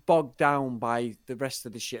 it's bogged down by the rest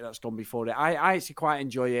of the shit that's gone before it. I actually quite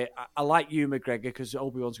enjoy it. I like Ewan McGregor because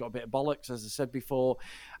Obi-Wan's got a bit of bollocks, as I said before,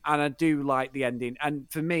 and I do like the ending. And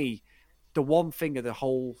for me, the one thing of the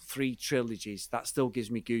whole 3 trilogies that still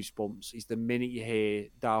gives me goosebumps is the minute you hear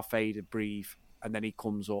Darth Vader breathe, and then he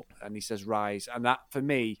comes up and he says rise, and that for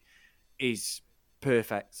me is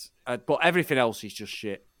perfect. But everything else is just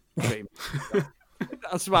shit.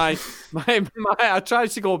 That's my I tried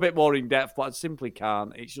to go a bit more in depth, but I simply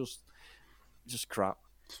can't. It's just crap.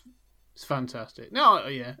 It's fantastic. No,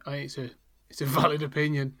 yeah, it's a valid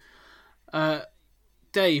opinion.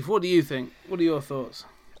 Dave, what do you think? What are your thoughts?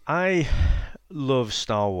 I love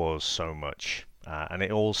Star Wars so much. And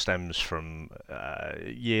it all stems from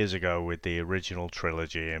years ago with the original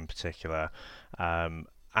trilogy in particular. And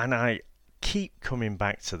I keep coming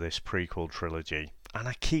back to this prequel trilogy. And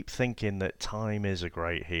I keep thinking that time is a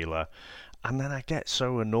great healer. And then I get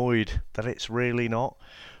so annoyed that it's really not.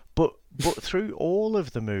 But through all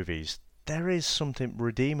of the movies, there is something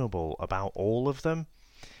redeemable about all of them.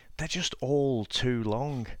 They're just all too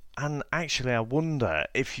long. And actually, I wonder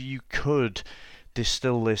if you could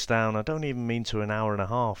distill this down. I don't even mean to an hour and a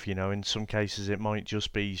half, in some cases it might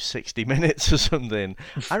just be 60 minutes or something.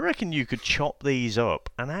 I reckon you could chop these up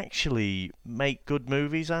and actually make good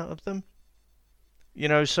movies out of them.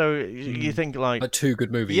 So you think like 2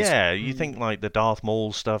 good movies. Yeah, you think like the Darth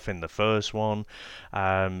Maul stuff in the first one,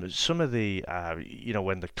 some of the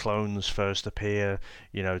when the clones first appear,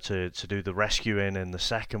 to do the rescuing in the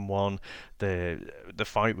second one, the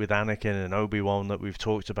fight with Anakin and Obi-Wan that we've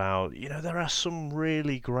talked about. There are some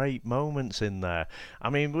really great moments in there. I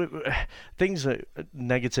mean, things that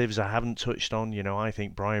negatives I haven't touched on. I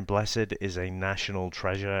think Brian Blessed is a national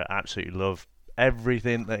treasure. Absolutely love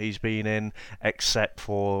everything that he's been in except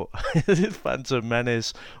for Phantom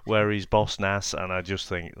Menace, where he's Boss Nass, and I just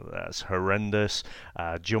think that's horrendous.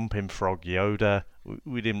 Jumping Frog Yoda,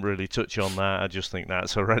 we didn't really touch on that. I just think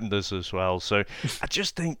that's horrendous as well. So I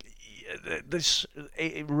just think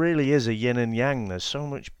it really is a yin and yang. There's so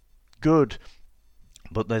much good,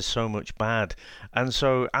 but there's so much bad, and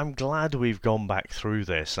so I'm glad we've gone back through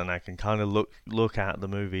this, and I can kind of look at the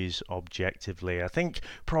movies objectively. I think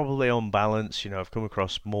probably on balance, I've come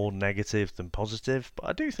across more negative than positive, but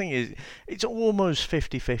I do think it's almost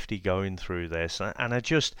 50-50 going through this, and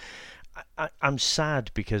I'm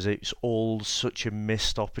sad because it's all such a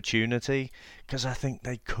missed opportunity, because I think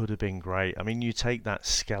they could have been great. I mean, you take that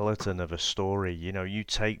skeleton of a story, you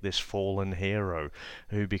take this fallen hero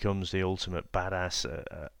who becomes the ultimate badass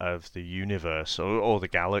of the universe, or the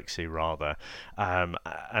galaxy rather, and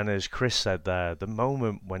as Chris said there, the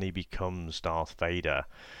moment when he becomes Darth Vader,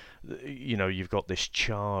 you've got this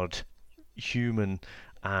charred human,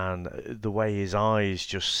 and the way his eyes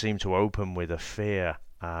just seem to open with a fear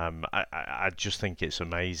I just think it's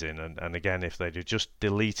amazing. And again, if they'd have just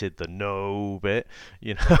deleted the no bit,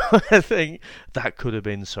 you know, I think that could have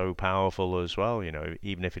been so powerful as well. You know,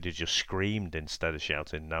 even if it had just screamed instead of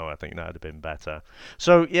shouting no, I think that would have been better.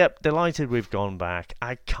 So, yep, delighted we've gone back.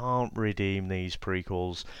 I can't redeem these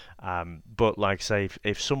prequels, but like I say,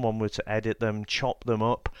 if someone were to edit them, chop them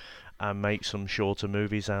up, and make some shorter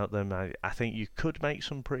movies out of them, I think you could make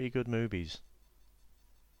some pretty good movies.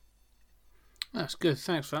 That's good.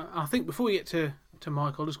 Thanks for that. I think before we get to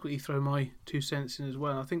Mike, I'll just quickly throw my 2 cents in as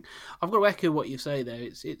well. I think I've got to echo what you say there.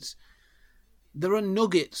 It's there are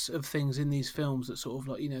nuggets of things in these films that sort of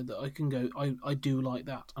like, you know, that I can go, I do like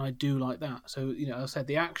that, and I do like that. So, you know, as I said,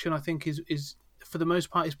 the action I think is for the most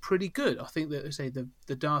part is pretty good. I think that, say,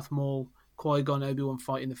 the Darth Maul Qui-Gon Obi-Wan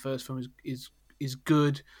fight in the first film is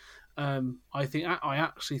good. I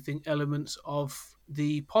actually think elements of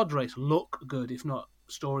the pod race look good, if not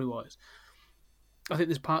story wise. I think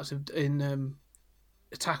there's parts in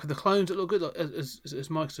Attack of the Clones that look good, like, as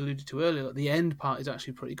Mike's alluded to earlier. Like the end part is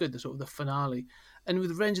actually pretty good, the sort of the finale. And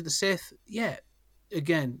with Revenge of the Sith, yeah,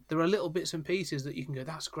 again, there are little bits and pieces that you can go,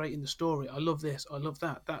 that's great in the story. I love this. I love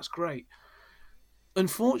that. That's great.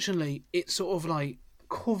 Unfortunately, it's sort of like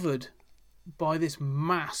covered by this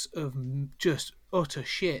mass of just utter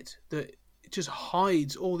shit that just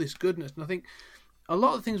hides all this goodness. And I think a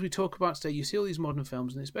lot of the things we talk about today, you see all these modern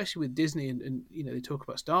films, and especially with Disney, and you know, they talk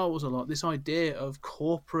about Star Wars a lot. This idea of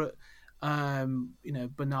corporate,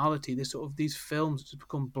 banality. This sort of these films just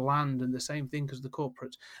become bland and the same thing because of the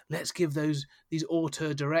corporates. Let's give these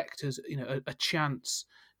auteur directors, you know, a chance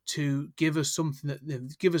to give us something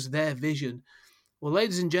that give us their vision. Well,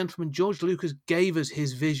 ladies and gentlemen, George Lucas gave us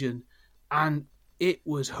his vision, and it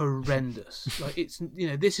was horrendous. Like, it's, you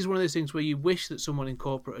know, this is one of those things where you wish that someone in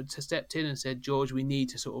corporate had stepped in and said, George, we need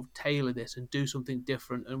to sort of tailor this and do something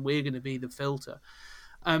different, and we're going to be the filter.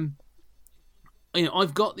 You know,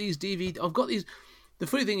 I've got these DVD. The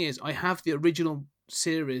funny thing is, I have the original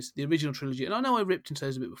series, the original trilogy, and I know I ripped into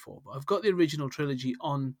those a bit before, but I've got the original trilogy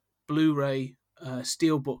on Blu-ray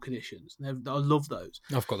Steelbook editions. And I love those.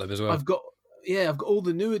 I've got them as well. I've got all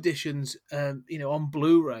the new editions, on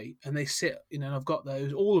Blu-ray, and they sit, and I've got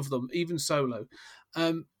those, all of them, even solo.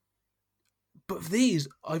 But these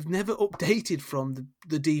I've never updated from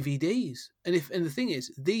the DVDs, and the thing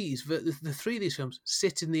is, the 3 of these films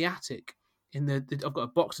sit in the attic. I've got a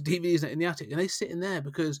box of DVDs in the attic, and they sit in there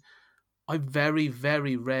because I very,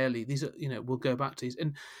 very rarely, these are, we'll go back to these.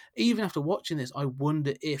 And even after watching this, I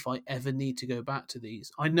wonder if I ever need to go back to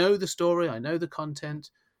these. I know the story, I know the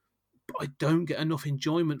content, but I don't get enough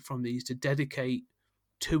enjoyment from these to dedicate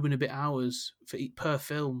 2 and a bit hours per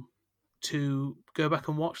film to go back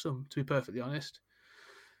and watch them, to be perfectly honest.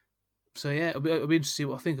 So yeah, it'll be interesting to see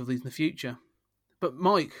what I think of these in the future. But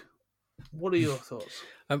Mike, what are your thoughts?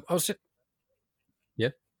 Yeah.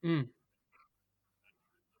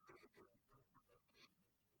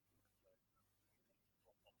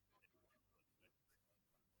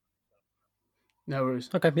 No worries.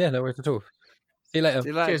 Okay, yeah, no worries at all. See you later.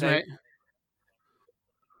 Cheers, mate.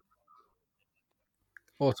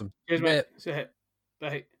 Awesome. Cheers, mate. See you.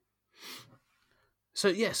 Bye.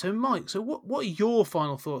 So Mike, what are your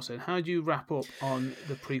final thoughts then? How do you wrap up on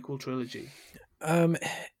the prequel trilogy?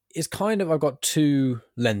 It's kind of, I've got 2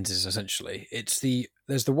 lenses essentially.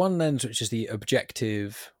 There's the one lens which is the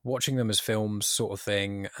objective, watching them as films sort of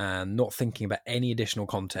thing, and not thinking about any additional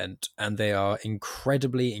content. And they are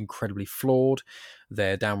incredibly, incredibly flawed.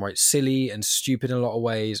 They're downright silly and stupid in a lot of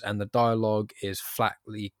ways, and the dialogue is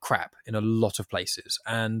flatly crap in a lot of places.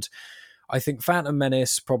 And I think Phantom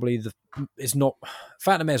Menace Phantom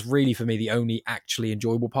Menace really for me, the only actually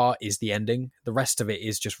enjoyable part is the ending. The rest of it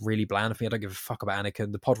is just really bland for me. I don't give a fuck about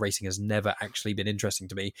Anakin. The pod racing has never actually been interesting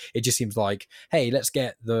to me. It just seems like, hey, let's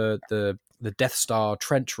get the Death Star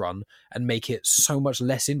trench run and make it so much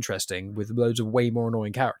less interesting with loads of way more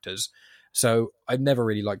annoying characters. So I've never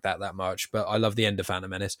really liked that much, but I love the end of Phantom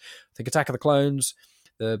Menace. I think Attack of the Clones,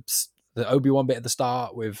 the Obi-Wan bit at the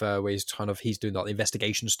start with where he's doing like the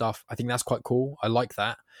investigation stuff. I think that's quite cool. I like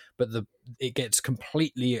that, but it gets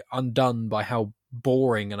completely undone by how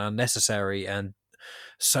boring and unnecessary and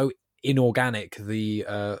so inorganic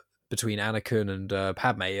the between Anakin and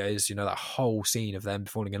Padme is. That whole scene of them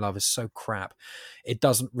falling in love is so crap. It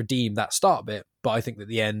doesn't redeem that start bit, but I think that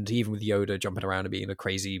the end, even with Yoda jumping around and being a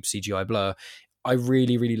crazy CGI blur, I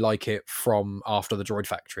really, really like it from after the Droid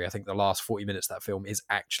Factory. I think the last 40 minutes of that film is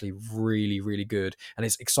actually really, really good. And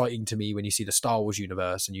it's exciting to me when you see the Star Wars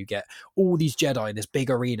universe and you get all these Jedi in this big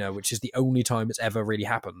arena, which is the only time it's ever really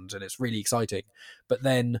happened. And it's really exciting. But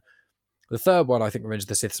then The third one, I think Revenge of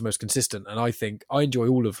the Sith is the most consistent, and I think I enjoy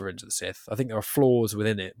all of Revenge of the Sith. I think there are flaws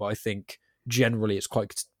within it, but I think generally it's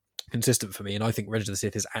quite consistent for me, and I think Revenge of the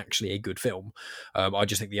Sith is actually a good film. I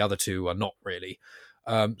just think the other two are not really.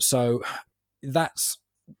 So that's...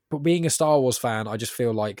 But being a Star Wars fan, I just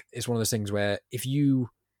feel like it's one of those things where if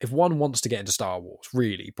one wants to get into Star Wars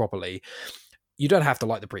really properly, you don't have to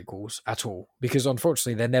like the prequels at all, because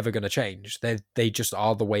unfortunately they're never going to change. They just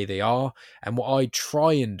are the way they are. And what I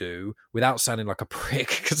try and do, without sounding like a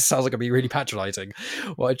prick, because it sounds like I'm being really patronizing,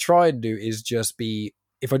 what I try and do is just be,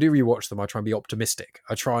 if I do rewatch them, I try and be optimistic.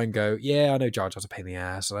 I try and go, yeah, I know Jar Jar's a pain in the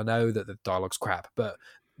ass, and I know that the dialogue's crap, but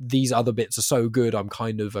these other bits are so good, I'm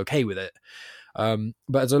kind of okay with it.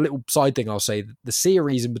 But as a little side thing, I'll say the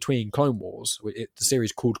series in between Clone Wars, the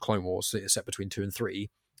series called Clone Wars, it's set between 2 and 3.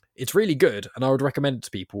 It's really good, and I would recommend it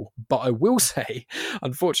to people. But I will say,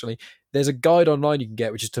 unfortunately, there's a guide online you can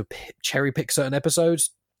get, which is to cherry pick certain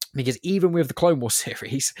episodes. Because even with the Clone Wars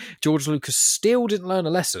series, George Lucas still didn't learn a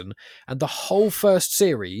lesson, and the whole first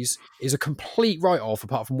series is a complete write-off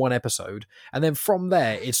apart from one episode. And then from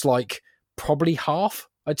there, it's like probably half,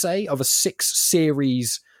 I'd say, of a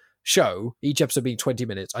 6-series show, each episode being 20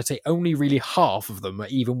 minutes. I'd say only really half of them are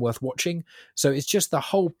even worth watching. So it's just the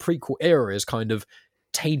whole prequel era is kind of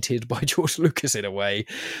tainted by George Lucas in a way.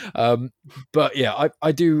 But yeah,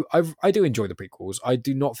 I do enjoy the prequels. I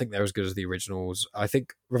do not think they're as good as the originals. I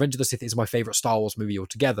think Revenge of the Sith is my favorite Star Wars movie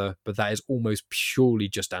altogether, but that is almost purely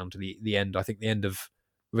just down to the end. I think the end of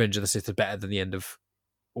Revenge of the Sith is better than the end of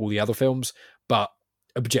all the other films, but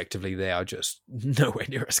objectively they are just nowhere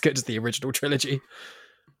near as good as the original trilogy.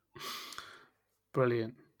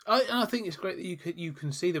 Brilliant. And I think it's great that you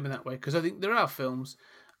can see them in that way, because I think there are films,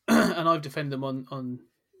 and I've defended them on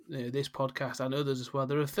this podcast and others as well.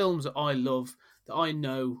 There are films that I love that I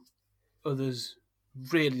know others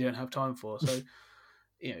really don't have time for. So,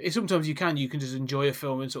 sometimes you can just enjoy a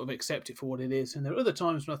film and sort of accept it for what it is. And there are other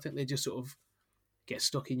times when I think they just sort of get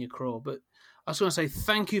stuck in your craw. But I just want to say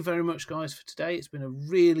thank you very much, guys, for today. It's been a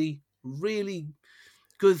really, really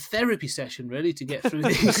good therapy session, really, to get through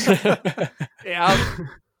these. Yeah.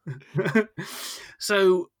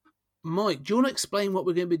 So, Mike, do you want to explain what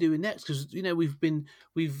we're going to be doing next? Because we've been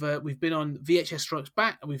on VHS Strikes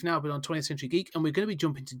Back, and we've now been on 20th Century Geek, and we're going to be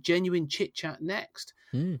jumping to Genuine Chit Chat next.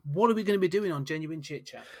 What are we going to be doing on Genuine Chit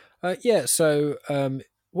Chat? So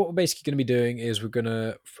what we're basically going to be doing is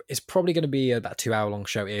it's probably going to be about a 2-hour long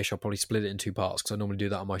show-ish. I'll probably split it in 2 parts because I normally do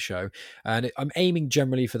that on my show. And I'm aiming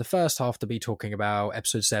generally for the first half to be talking about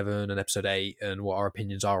episode 7 and episode 8 and what our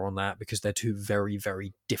opinions are on that, because they're 2 very,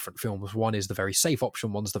 very different films. One is the very safe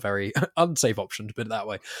option, one's the very unsafe option, to put it that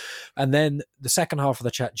way. And then the second half of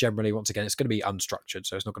the chat, generally, once again, it's going to be unstructured,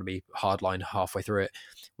 so it's not going to be hardline halfway through it.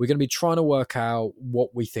 We're going to be trying to work out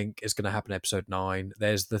what we think is going to happen in episode 9.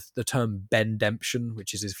 There's the term Bendemption,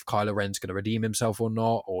 which is if Kylo Ren's going to redeem himself or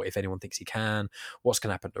not, or if anyone thinks he can, what's going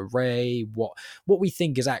to happen to Rey, what we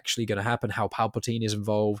think is actually going to happen, how Palpatine is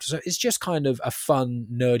involved. So it's just kind of a fun,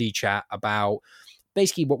 nerdy chat about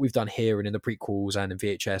basically what we've done here and in the prequels and in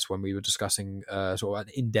VHS when we were discussing sort of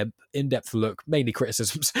an in-depth look, mainly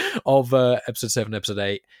criticisms of episode 7, episode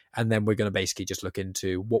 8, and then we're going to basically just look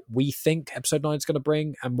into what we think episode 9 is going to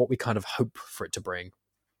bring and what we kind of hope for it to bring.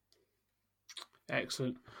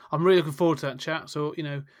 Excellent. I'm really looking forward to that chat. So,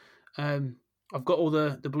 I've got all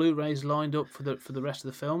the Blu-rays lined up for the rest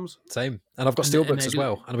of the films. Same. And I've got steelbooks as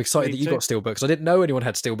well. And I'm excited that you got steelbooks. I didn't know anyone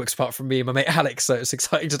had steelbooks apart from me and my mate Alex, so it's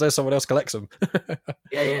exciting to know someone else collects them.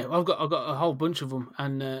 Yeah. I've got a whole bunch of them,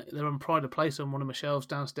 and they're on pride of place on one of my shelves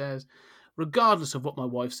downstairs, regardless of what my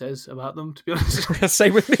wife says about them, to be honest.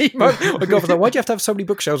 Same with me. My girlfriend's like, why do you have to have so many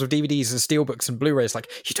bookshelves of DVDs and steelbooks and Blu-rays? Like,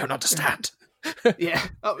 you don't understand. Yeah,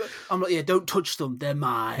 I'm like, don't touch them, they're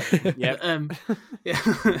mine. Yeah.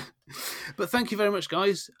 But thank you very much,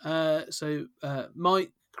 guys. So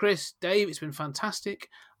Mike, Chris, Dave, it's been fantastic,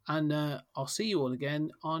 and I'll see you all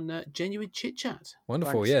again on Genuine Chit Chat.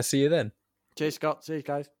 Wonderful. Thanks. Yeah, see you then. Cheers, Scott. See you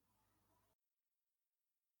guys.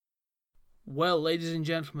 Well, ladies and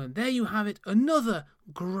gentlemen, there you have it, another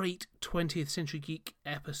great 20th Century Geek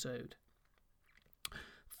episode.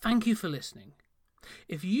 Thank you for listening.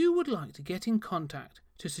 If you would like to get in contact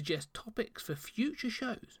to suggest topics for future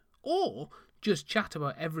shows, or just chat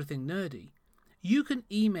about everything nerdy, you can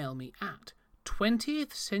email me at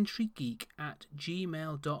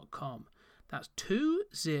 20thcenturygeek@gmail.com. That's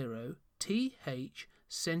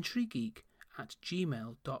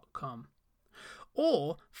 20thcenturygeek@gmail.com.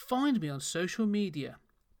 Or find me on social media,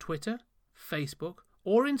 Twitter, Facebook,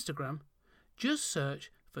 or Instagram. Just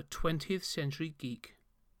search for 20th Century Geek.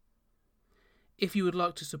 If you would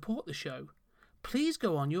like to support the show, please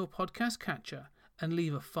go on your podcast catcher and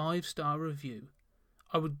leave a 5-star review.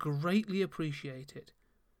 I would greatly appreciate it.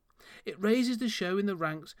 It raises the show in the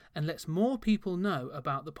ranks and lets more people know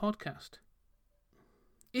about the podcast.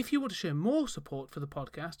 If you want to show more support for the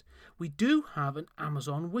podcast, we do have an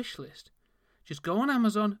Amazon wish list. Just go on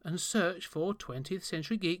Amazon and search for 20th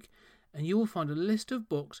Century Geek, and you will find a list of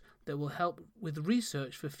books that will help with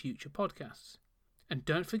research for future podcasts. And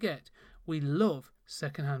don't forget, we love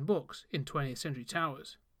second-hand books in 20th Century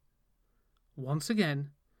Towers. Once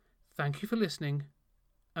again, thank you for listening,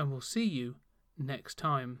 and we'll see you next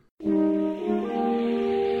time.